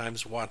so many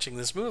times watching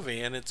this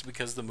movie, and it's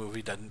because the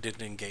movie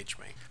didn't engage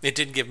me. It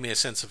didn't give me a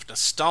sense of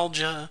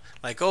nostalgia,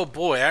 like, oh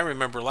boy, I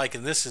remember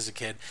liking this as a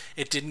kid.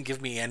 It didn't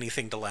give me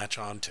anything to latch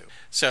on to.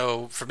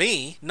 So, for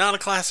me, not a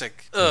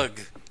classic. Ugh.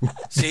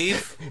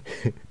 Steve?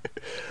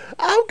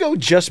 I'll go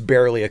just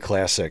barely a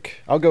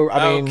classic.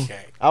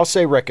 I'll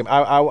say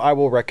I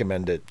will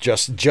recommend it.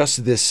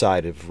 Just this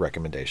side of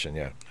recommendation,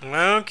 yeah.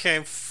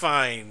 Okay,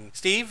 fine.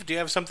 Steve, do you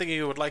have something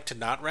you would like to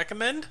not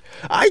recommend?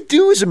 I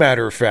do, as a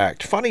matter of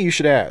fact. Funny you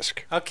should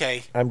ask.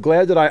 Okay. I'm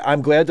glad that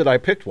I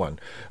picked one.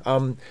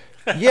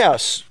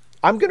 Yes.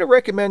 I'm going to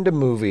recommend a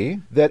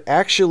movie that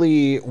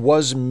actually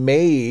was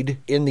made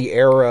in the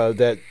era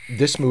that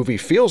this movie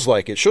feels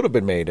like it should have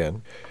been made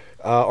in.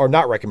 Or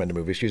not recommend a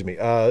movie, excuse me.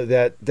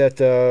 That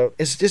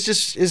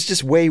is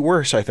just way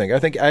worse. I think.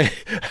 I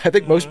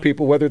think most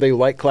people, whether they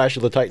like Clash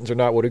of the Titans or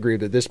not, would agree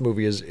that this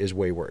movie is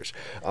way worse.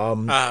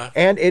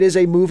 And it is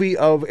a movie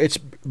of it's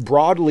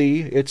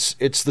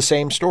the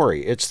same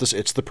story. It's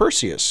the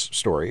Perseus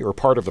story, or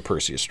part of the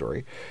Perseus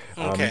story.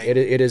 Okay.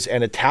 It is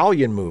an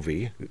Italian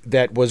movie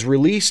that was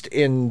released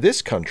in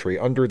this country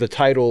under the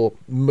title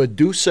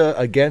Medusa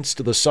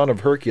Against the Son of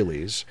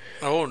Hercules.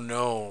 Oh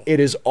no! It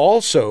is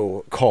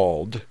also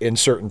called, in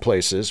certain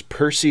places,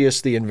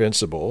 Perseus the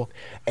Invincible,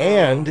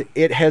 and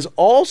it has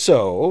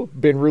also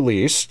been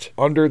released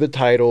under the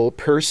title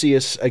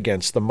Perseus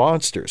Against the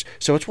Monsters.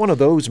 So it's one of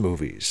those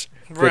movies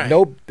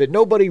that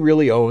nobody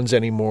really owns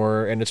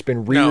anymore, and it's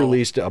been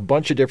re-released a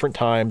bunch of different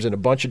times in a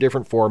bunch of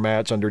different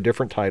formats under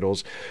different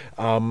titles.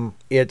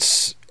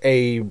 It's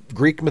a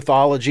Greek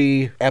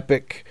mythology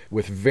epic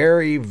with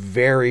very,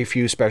 very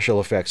few special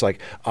effects.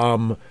 Like,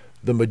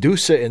 the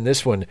Medusa in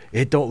this one,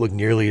 it don't look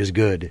nearly as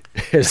good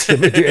as the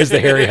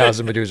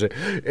Harryhausen Medusa.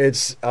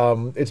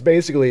 It's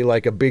basically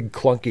like a big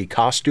clunky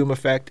costume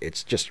effect.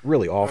 It's just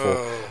really awful.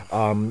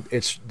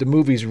 The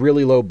movie's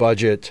really low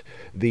budget.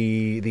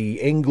 The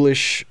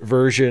English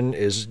version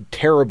is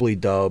terribly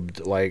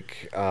dubbed,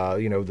 like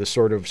the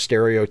sort of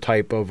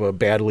stereotype of a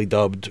badly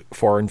dubbed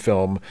foreign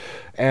film,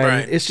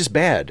 and it's just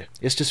bad.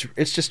 It's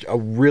just a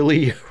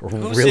really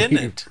Who's in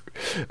it?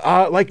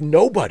 Like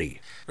nobody.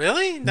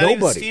 Really?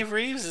 Nobody. Steve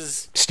Reeves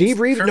is. Steve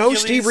Reeves? No,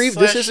 Steve Reeves.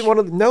 This isn't one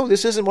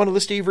of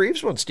the Steve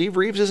Reeves ones. Steve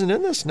Reeves isn't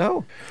in this.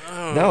 No.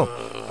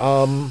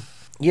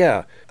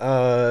 Yeah.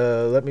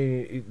 The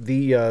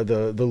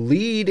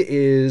lead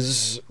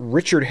is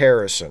Richard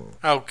Harrison.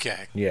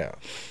 Okay. Yeah.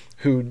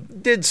 Who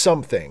did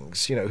some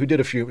things, who did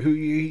a few,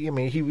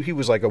 he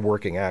was like a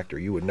working actor.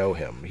 You would know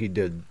him. He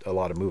did a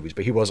lot of movies,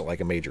 but he wasn't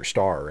like a major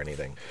star or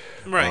anything.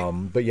 Right.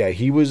 But yeah,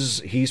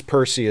 he's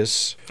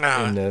Perseus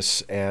in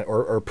this,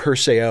 or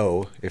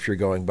Perseo, if you're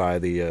going by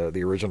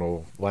the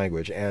original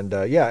language. And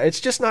yeah, it's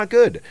just not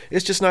good.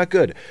 It's just not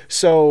good.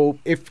 So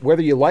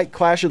whether you like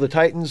Clash of the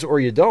Titans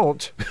or you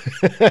don't,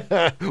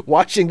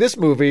 watching this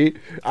movie,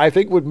 I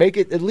think would make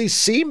it at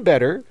least seem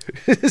better.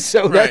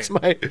 So right.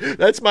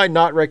 that's my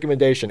not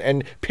recommendation.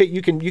 And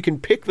you can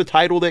pick the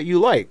title that you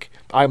like.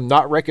 I'm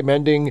not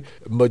recommending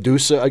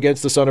Medusa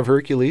against the Son of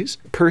Hercules,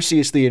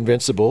 Perseus the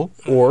Invincible,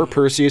 or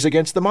Perseus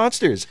against the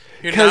Monsters.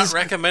 You're not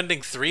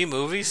recommending 3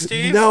 movies,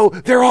 Steve? No,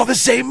 they're all the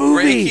same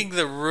movie. Breaking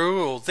the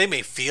rules. They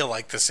may feel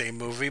like the same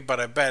movie, but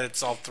I bet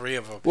it's all 3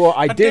 of them. Well,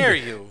 How dare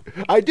you?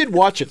 I did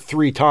watch it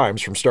 3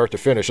 times from start to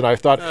finish, and I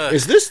thought,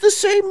 is this the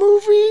same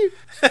movie?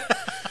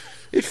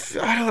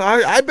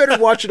 I better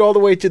watch it all the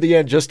way to the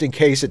end just in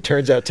case it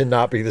turns out to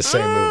not be the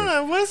same movie.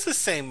 It was the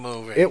same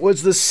movie. It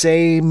was the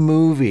same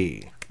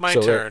movie. My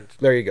turn.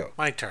 There you go.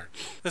 My turn.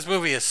 This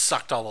movie has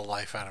sucked all the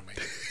life out of me.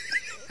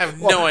 I have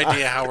no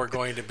idea how we're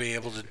going to be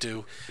able to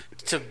do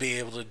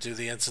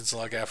the Ensign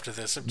Slug after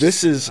this.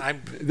 This is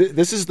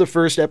the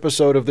first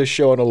episode of this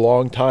show in a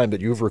long time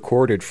that you've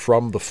recorded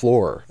from the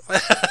floor.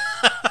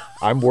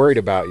 I'm worried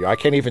about you. I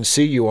can't even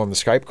see you on the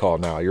Skype call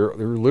now. You're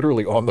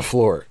literally on the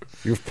floor.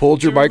 You've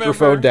pulled your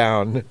microphone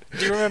down.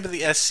 Do you remember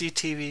the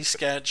SCTV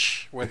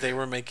sketch where they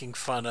were making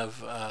fun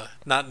of,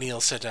 not Neil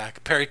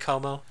Sedak, Perry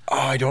Como? Oh,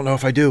 I don't know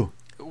if I do.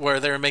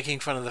 Where they were making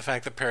fun of the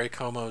fact that Perry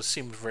Como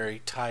seemed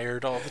very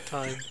tired all the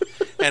time.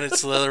 And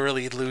it's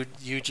literally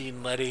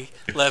Eugene Levy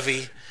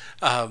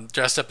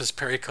dressed up as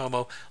Perry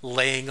Como,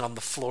 laying on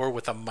the floor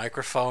with a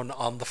microphone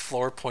on the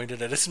floor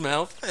pointed at his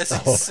mouth as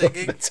he's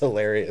singing. That's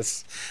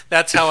hilarious.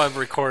 That's how I'm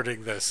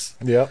recording this.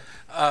 Yep.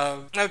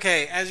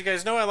 Okay, as you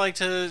guys know, I like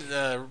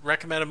to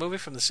recommend a movie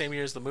from the same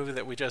year as the movie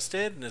that we just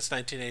did, and it's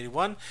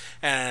 1981.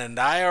 And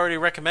I already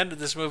recommended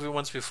this movie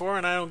once before,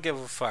 and I don't give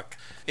a fuck.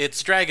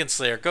 It's Dragon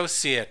Slayer. Go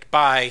see it.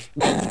 Bye.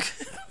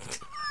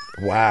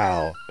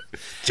 Wow.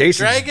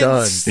 Jason's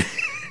done.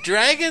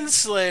 Dragon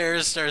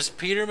Slayer stars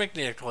Peter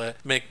McNicholin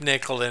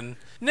Patinkin.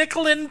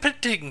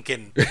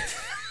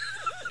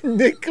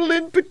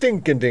 Nicholin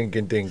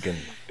Patinkin.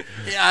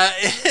 Yeah,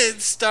 it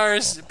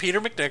stars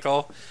Peter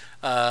McNichol,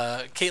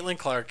 Caitlin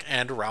Clark,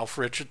 and Ralph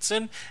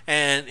Richardson,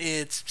 and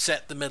it's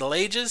set in the Middle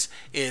Ages.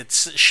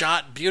 It's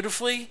shot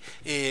beautifully.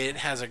 It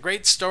has a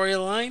great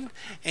storyline,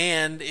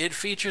 and it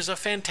features a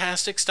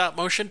fantastic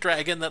stop-motion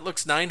dragon that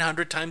looks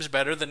 900 times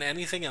better than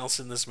anything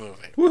else in this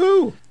movie.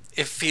 Woohoo!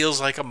 It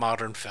feels like a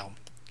modern film.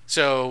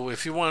 So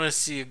if you want to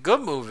see a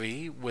good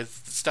movie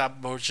with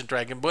stop-motion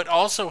dragon, but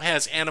also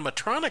has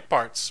animatronic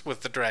parts with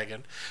the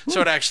dragon,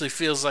 so it actually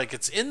feels like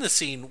it's in the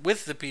scene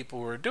with the people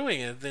who are doing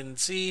it, then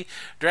see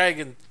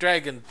Dragon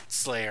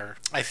Slayer.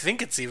 I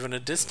think it's even a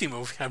Disney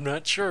movie. I'm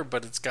not sure,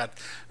 but it's got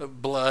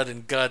blood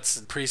and guts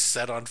and priests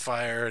set on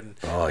fire and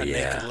a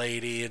naked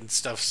lady and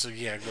stuff. So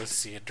yeah, go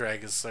see it.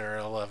 Dragon Slayer.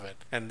 I love it.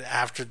 And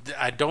after,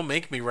 don't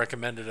make me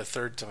recommend it a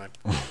 3rd time.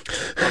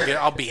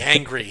 I'll be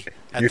angry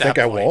at that point.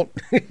 I won't?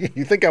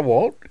 You think I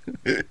won't?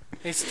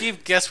 Hey,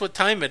 Steve, guess what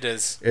time it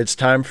is? It's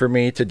time for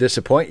me to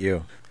disappoint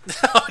you.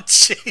 Oh,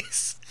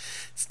 jeez.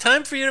 It's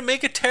time for you to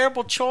make a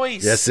terrible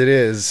choice. Yes, it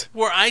is.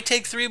 Where I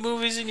take 3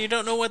 movies and you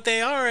don't know what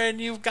they are, and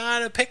you've got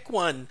to pick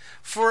one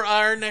for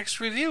our next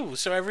review,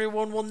 so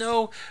everyone will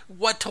know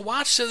what to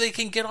watch so they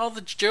can get all the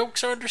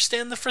jokes or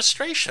understand the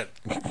frustration.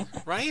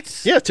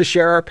 Right? Yeah, to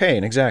share our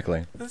pain,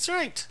 exactly. That's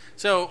right.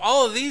 So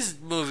all of these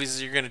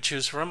movies you're going to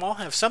choose from all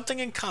have something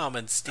in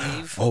common,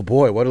 Steve. Oh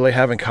boy, what do they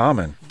have in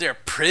common? They're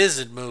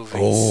prison movies.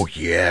 Oh,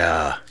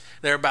 yeah.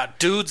 They're about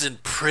dudes in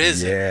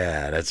prison.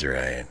 Yeah, that's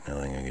right. I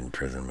think I'm in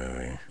prison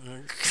movie.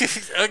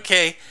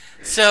 Okay,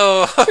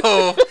 so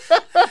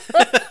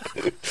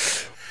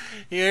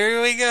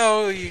here we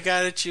go. You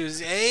gotta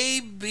choose A,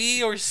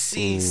 B, or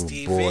C,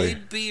 Steve. Boy. A,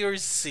 B, or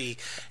C.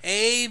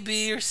 A,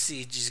 B, or C.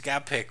 You just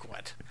gotta pick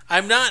one.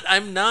 I'm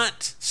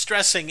not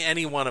stressing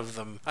any one of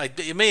them.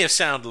 It may have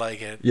sounded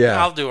like it.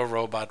 Yeah. I'll do a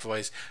robot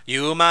voice.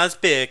 You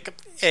must pick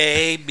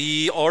A,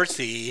 B, or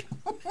C.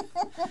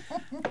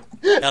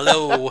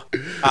 Hello,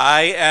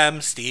 I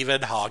am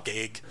Stephen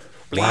Hawking.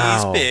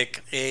 Please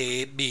pick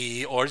A,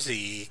 B, or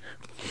C.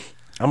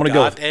 I'm gonna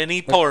Got go.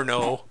 any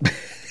porno?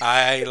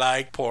 I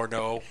like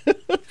porno.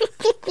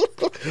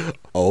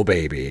 Oh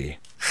baby.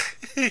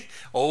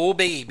 Oh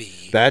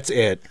baby. That's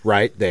it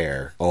right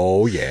there.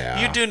 Oh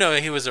yeah. You do know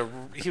he was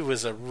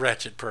a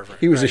wretched pervert.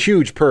 He was a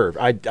huge perv.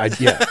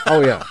 Yeah. Oh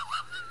yeah.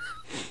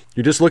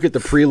 You just look at the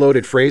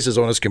preloaded phrases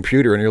on his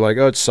computer and you're like,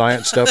 oh, it's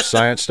science stuff,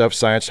 science stuff,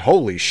 science.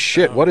 Holy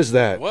shit, what is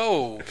that?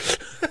 Whoa.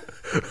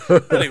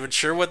 I'm not even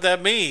sure what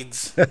that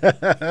means.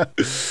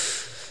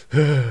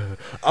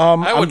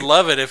 I would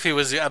love it if he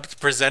was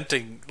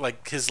presenting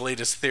like his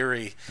latest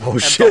theory. Oh,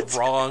 and shit.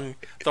 The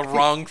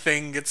wrong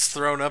thing gets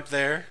thrown up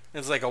there.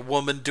 It's like a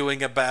woman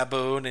doing a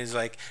baboon. And he's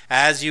like,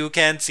 as you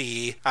can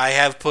see, I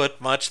have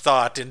put much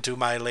thought into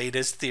my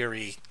latest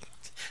theory.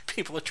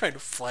 People are trying to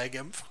flag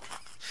him.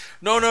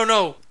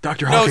 No.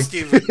 Dr. No, Hawking.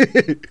 Steven.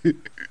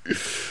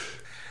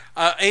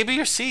 A, B,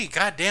 or C?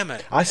 God damn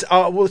it.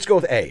 Well, let's go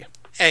with A.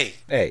 A.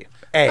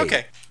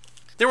 Okay.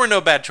 There were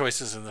no bad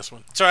choices in this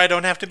one, so I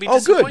don't have to be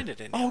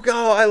disappointed in you. Oh,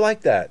 God, I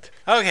like that.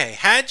 Okay,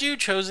 had you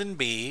chosen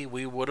B,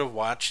 we would have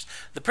watched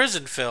the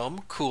prison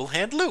film Cool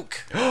Hand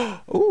Luke.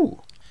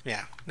 Ooh.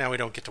 Yeah, now we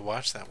don't get to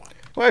watch that one.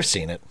 Well, I've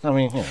seen it. I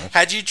mean, you know.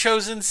 Had you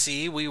chosen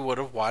C, we would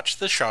have watched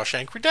The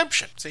Shawshank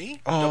Redemption. See?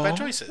 No bad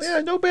choices.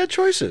 Yeah, no bad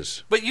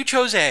choices. But you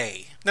chose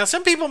A. Now,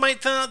 some people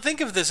might not think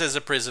of this as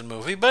a prison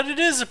movie, but it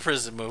is a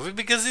prison movie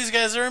because these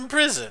guys are in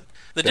prison.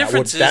 The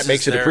difference that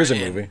makes it a prison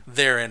movie.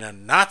 They're in a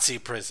Nazi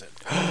prison.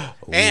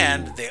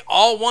 And they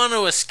all want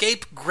to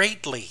escape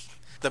greatly.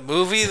 The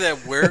movie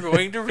that we're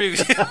going to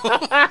review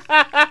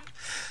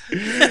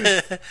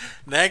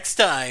next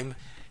time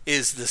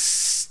is the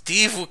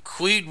Steve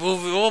McQueen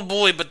movie. Oh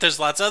boy, but there's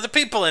lots of other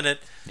people in it.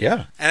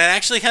 Yeah. And it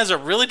actually has a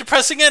really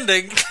depressing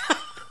ending.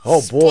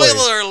 Oh boy.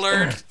 Spoiler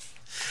alert.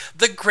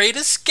 The Great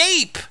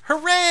Escape.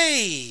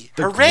 Hooray.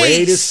 The Hooray,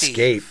 Great Steve.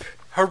 Escape.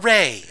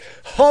 Hooray.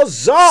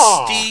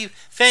 Huzzah! Steve,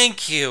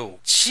 thank you.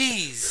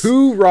 Jeez.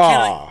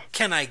 Hoorah.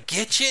 Can I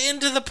get you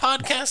into the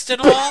podcast at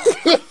all?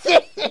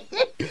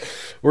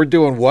 We're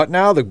doing what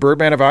now? The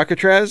Birdman of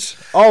Alcatraz?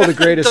 Oh, The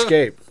Great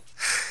Escape.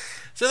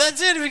 So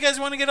that's it. If you guys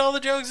want to get all the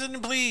jokes in,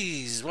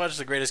 please watch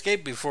The Great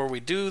Escape before we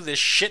do this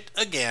shit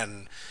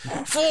again.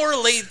 For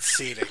late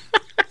seating.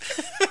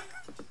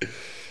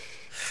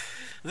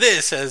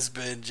 This has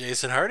been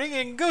Jason Harding,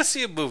 and go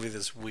see a movie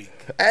this week.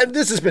 And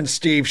this has been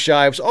Steve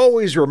Shives.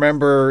 Always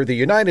remember the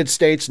United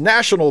States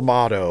national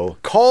motto,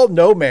 call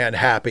no man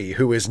happy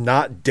who is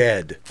not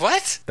dead.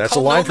 What? That's a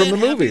line from the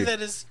movie.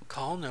 That is,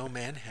 call no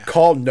man happy.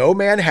 Call no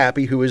man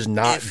happy who is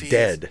not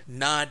dead.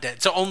 Not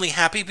dead. So only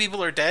happy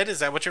people are dead? Is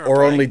that what you're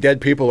implying? Or only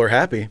dead people are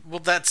happy. Well,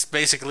 that's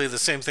basically the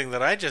same thing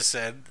that I just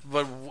said.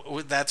 But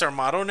that's our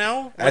motto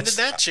now? When did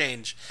that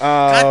change?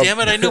 God damn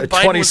it, I knew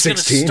Biden was going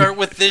to start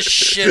with this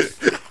shit.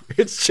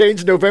 It's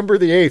changed November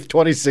the 8th,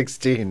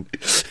 2016.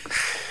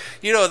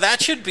 You know,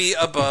 that should be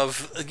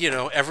above,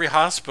 every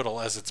hospital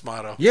as its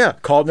motto. Yeah,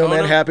 call no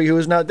man happy who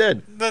is not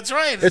dead. That's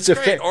right. It's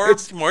great. Or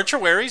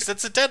mortuaries,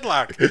 that's a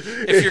deadlock.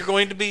 If you're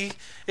going to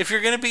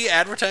be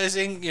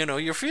advertising,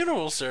 your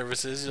funeral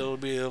services, it'll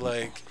be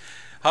like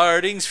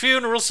Harding's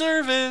funeral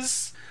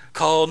service.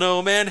 Call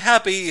no man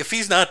happy if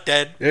he's not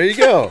dead. There you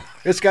go.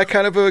 It's got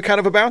kind of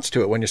a bounce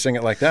to it when you sing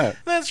it like that.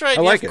 That's right.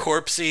 I like it.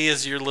 Corpsey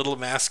is your little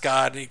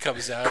mascot, and he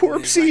comes out.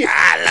 Corpsey. Like,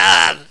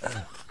 I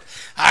love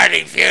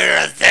Harding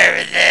Funeral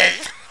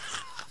Services.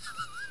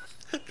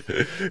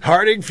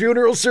 Harding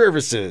Funeral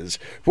Services,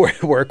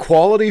 where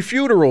quality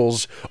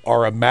funerals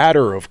are a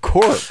matter of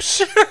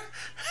corpse.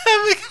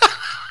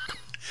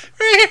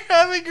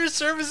 Having your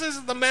services,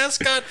 and the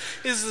mascot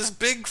is this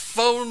big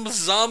foam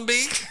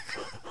zombie.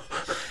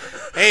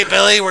 Hey,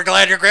 Billy, we're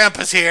glad your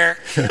grandpa's here.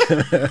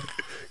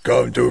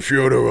 Come to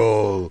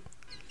funeral.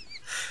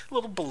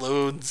 Little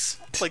balloons,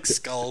 like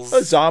skulls.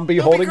 A zombie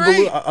holding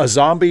a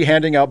zombie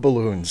handing out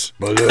balloons.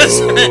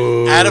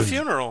 Balloons at a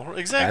funeral,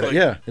 exactly.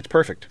 Yeah, it's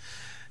perfect.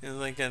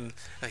 And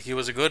he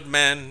was a good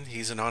man.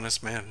 He's an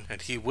honest man,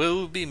 and he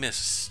will be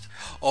missed.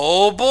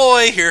 Oh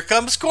boy, here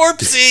comes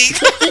Corpsey.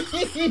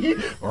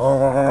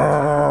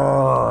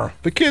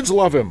 The kids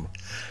love him.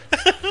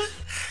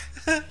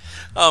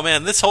 Oh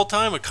man, this whole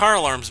time a car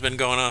alarm's been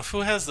going off.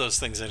 Who has those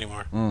things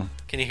anymore?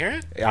 Can you hear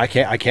it? I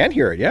can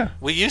hear it, yeah.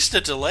 We used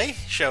to delay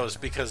shows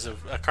because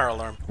of a car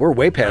alarm. We're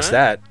way past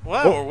that.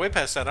 Well, we're way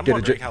past that. I'm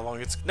wondering how long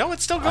it's... No,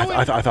 it's still going.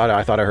 I thought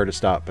I heard it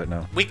stop, but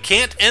no. We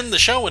can't end the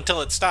show until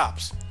it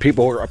stops.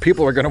 People are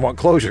going to want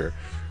closure.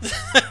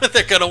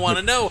 They're going to want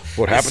to know.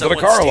 What happened to the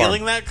car alarm?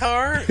 Stealing that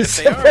car? If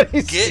they are,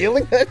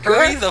 stealing that car?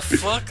 Hurry the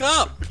fuck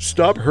up.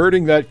 Stop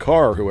hurting that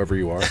car, whoever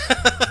you are.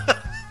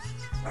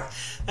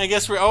 I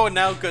guess we're... Oh,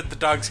 now good. The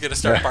dog's going to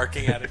start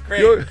barking at it.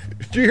 Great.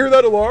 Do you hear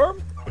that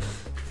alarm?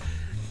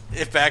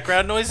 If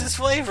background noise is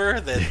flavor,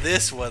 then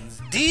this one's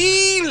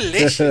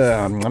delicious.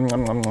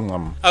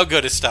 Oh,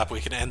 good. It's stopped. We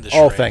can end the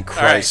show. Oh, thank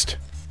Christ.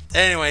 Right.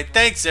 Anyway,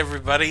 thanks,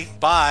 everybody.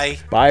 Bye.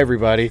 Bye,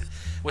 everybody.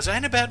 Was I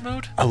in a bad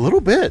mood? A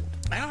little bit.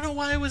 I don't know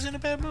why I was in a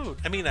bad mood.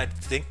 I mean, I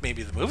think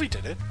maybe the movie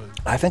did it. But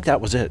I think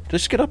that was it.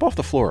 Just get up off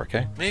the floor,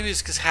 okay? Maybe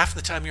it's because half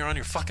the time you're on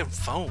your fucking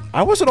phone.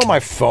 I wasn't on my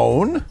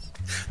phone.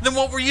 Then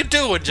what were you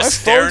doing?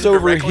 Just my phone's staring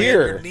over directly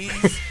here. At your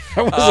knees?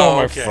 I wasn't on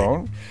my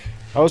phone.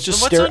 I was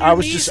just staring. I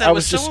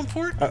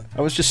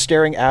was just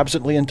staring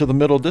absently into the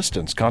middle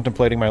distance,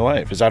 contemplating my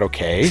life. Is that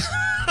okay?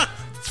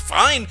 It's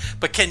fine,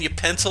 but can you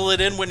pencil it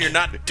in when you're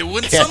not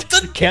doing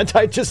something? Can't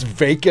I just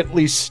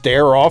vacantly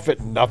stare off at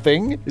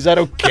nothing? Is that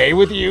okay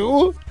with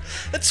you?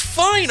 That's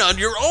fine on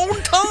your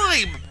own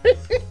time.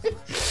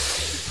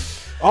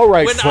 All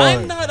right, when fine.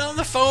 I'm not on the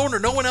the phone or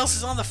no one else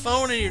is on the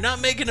phone and you're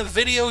not making a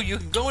video, you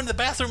can go into the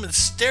bathroom and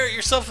stare at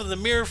yourself in the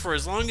mirror for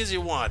as long as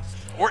you want.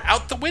 Or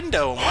out the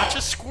window and watch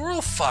a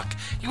squirrel fuck.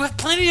 You have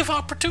plenty of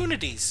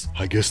opportunities.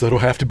 I guess that'll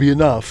have to be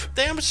enough.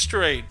 Damn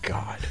straight.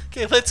 God.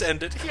 Okay, let's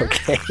end it here.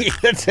 Okay,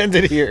 let's end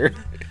it here.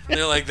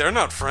 They're like, they're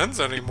not friends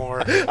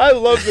anymore. I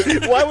love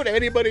it. Why would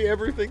anybody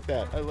ever think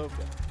that? I love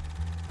that.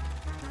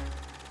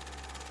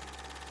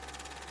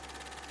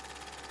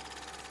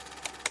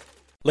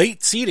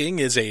 Late Seating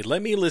is a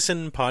Let Me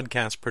Listen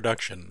podcast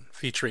production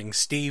featuring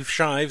Steve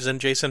Shives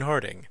and Jason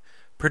Harding.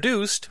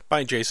 Produced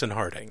by Jason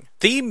Harding.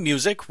 Theme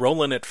music,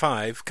 Rollin' at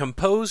 5,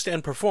 composed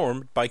and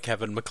performed by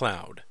Kevin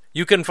MacLeod.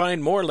 You can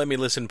find more Let Me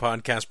Listen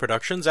podcast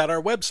productions at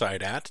our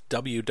website at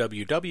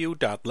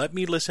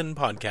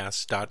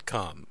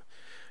www.letmelistenpodcasts.com.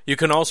 You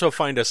can also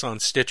find us on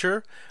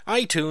Stitcher,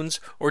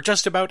 iTunes, or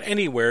just about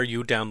anywhere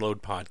you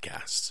download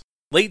podcasts.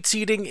 Late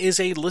Seating is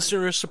a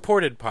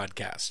listener-supported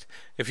podcast.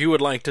 If you would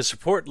like to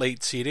support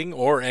Late Seating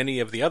or any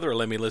of the other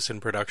Let Me Listen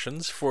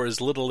productions for as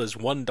little as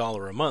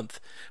 $1 a month,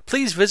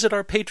 please visit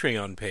our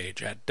Patreon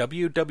page at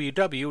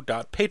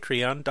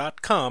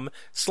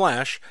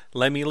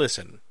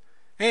www.patreon.com/LetMeListen.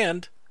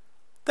 And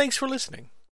thanks for listening.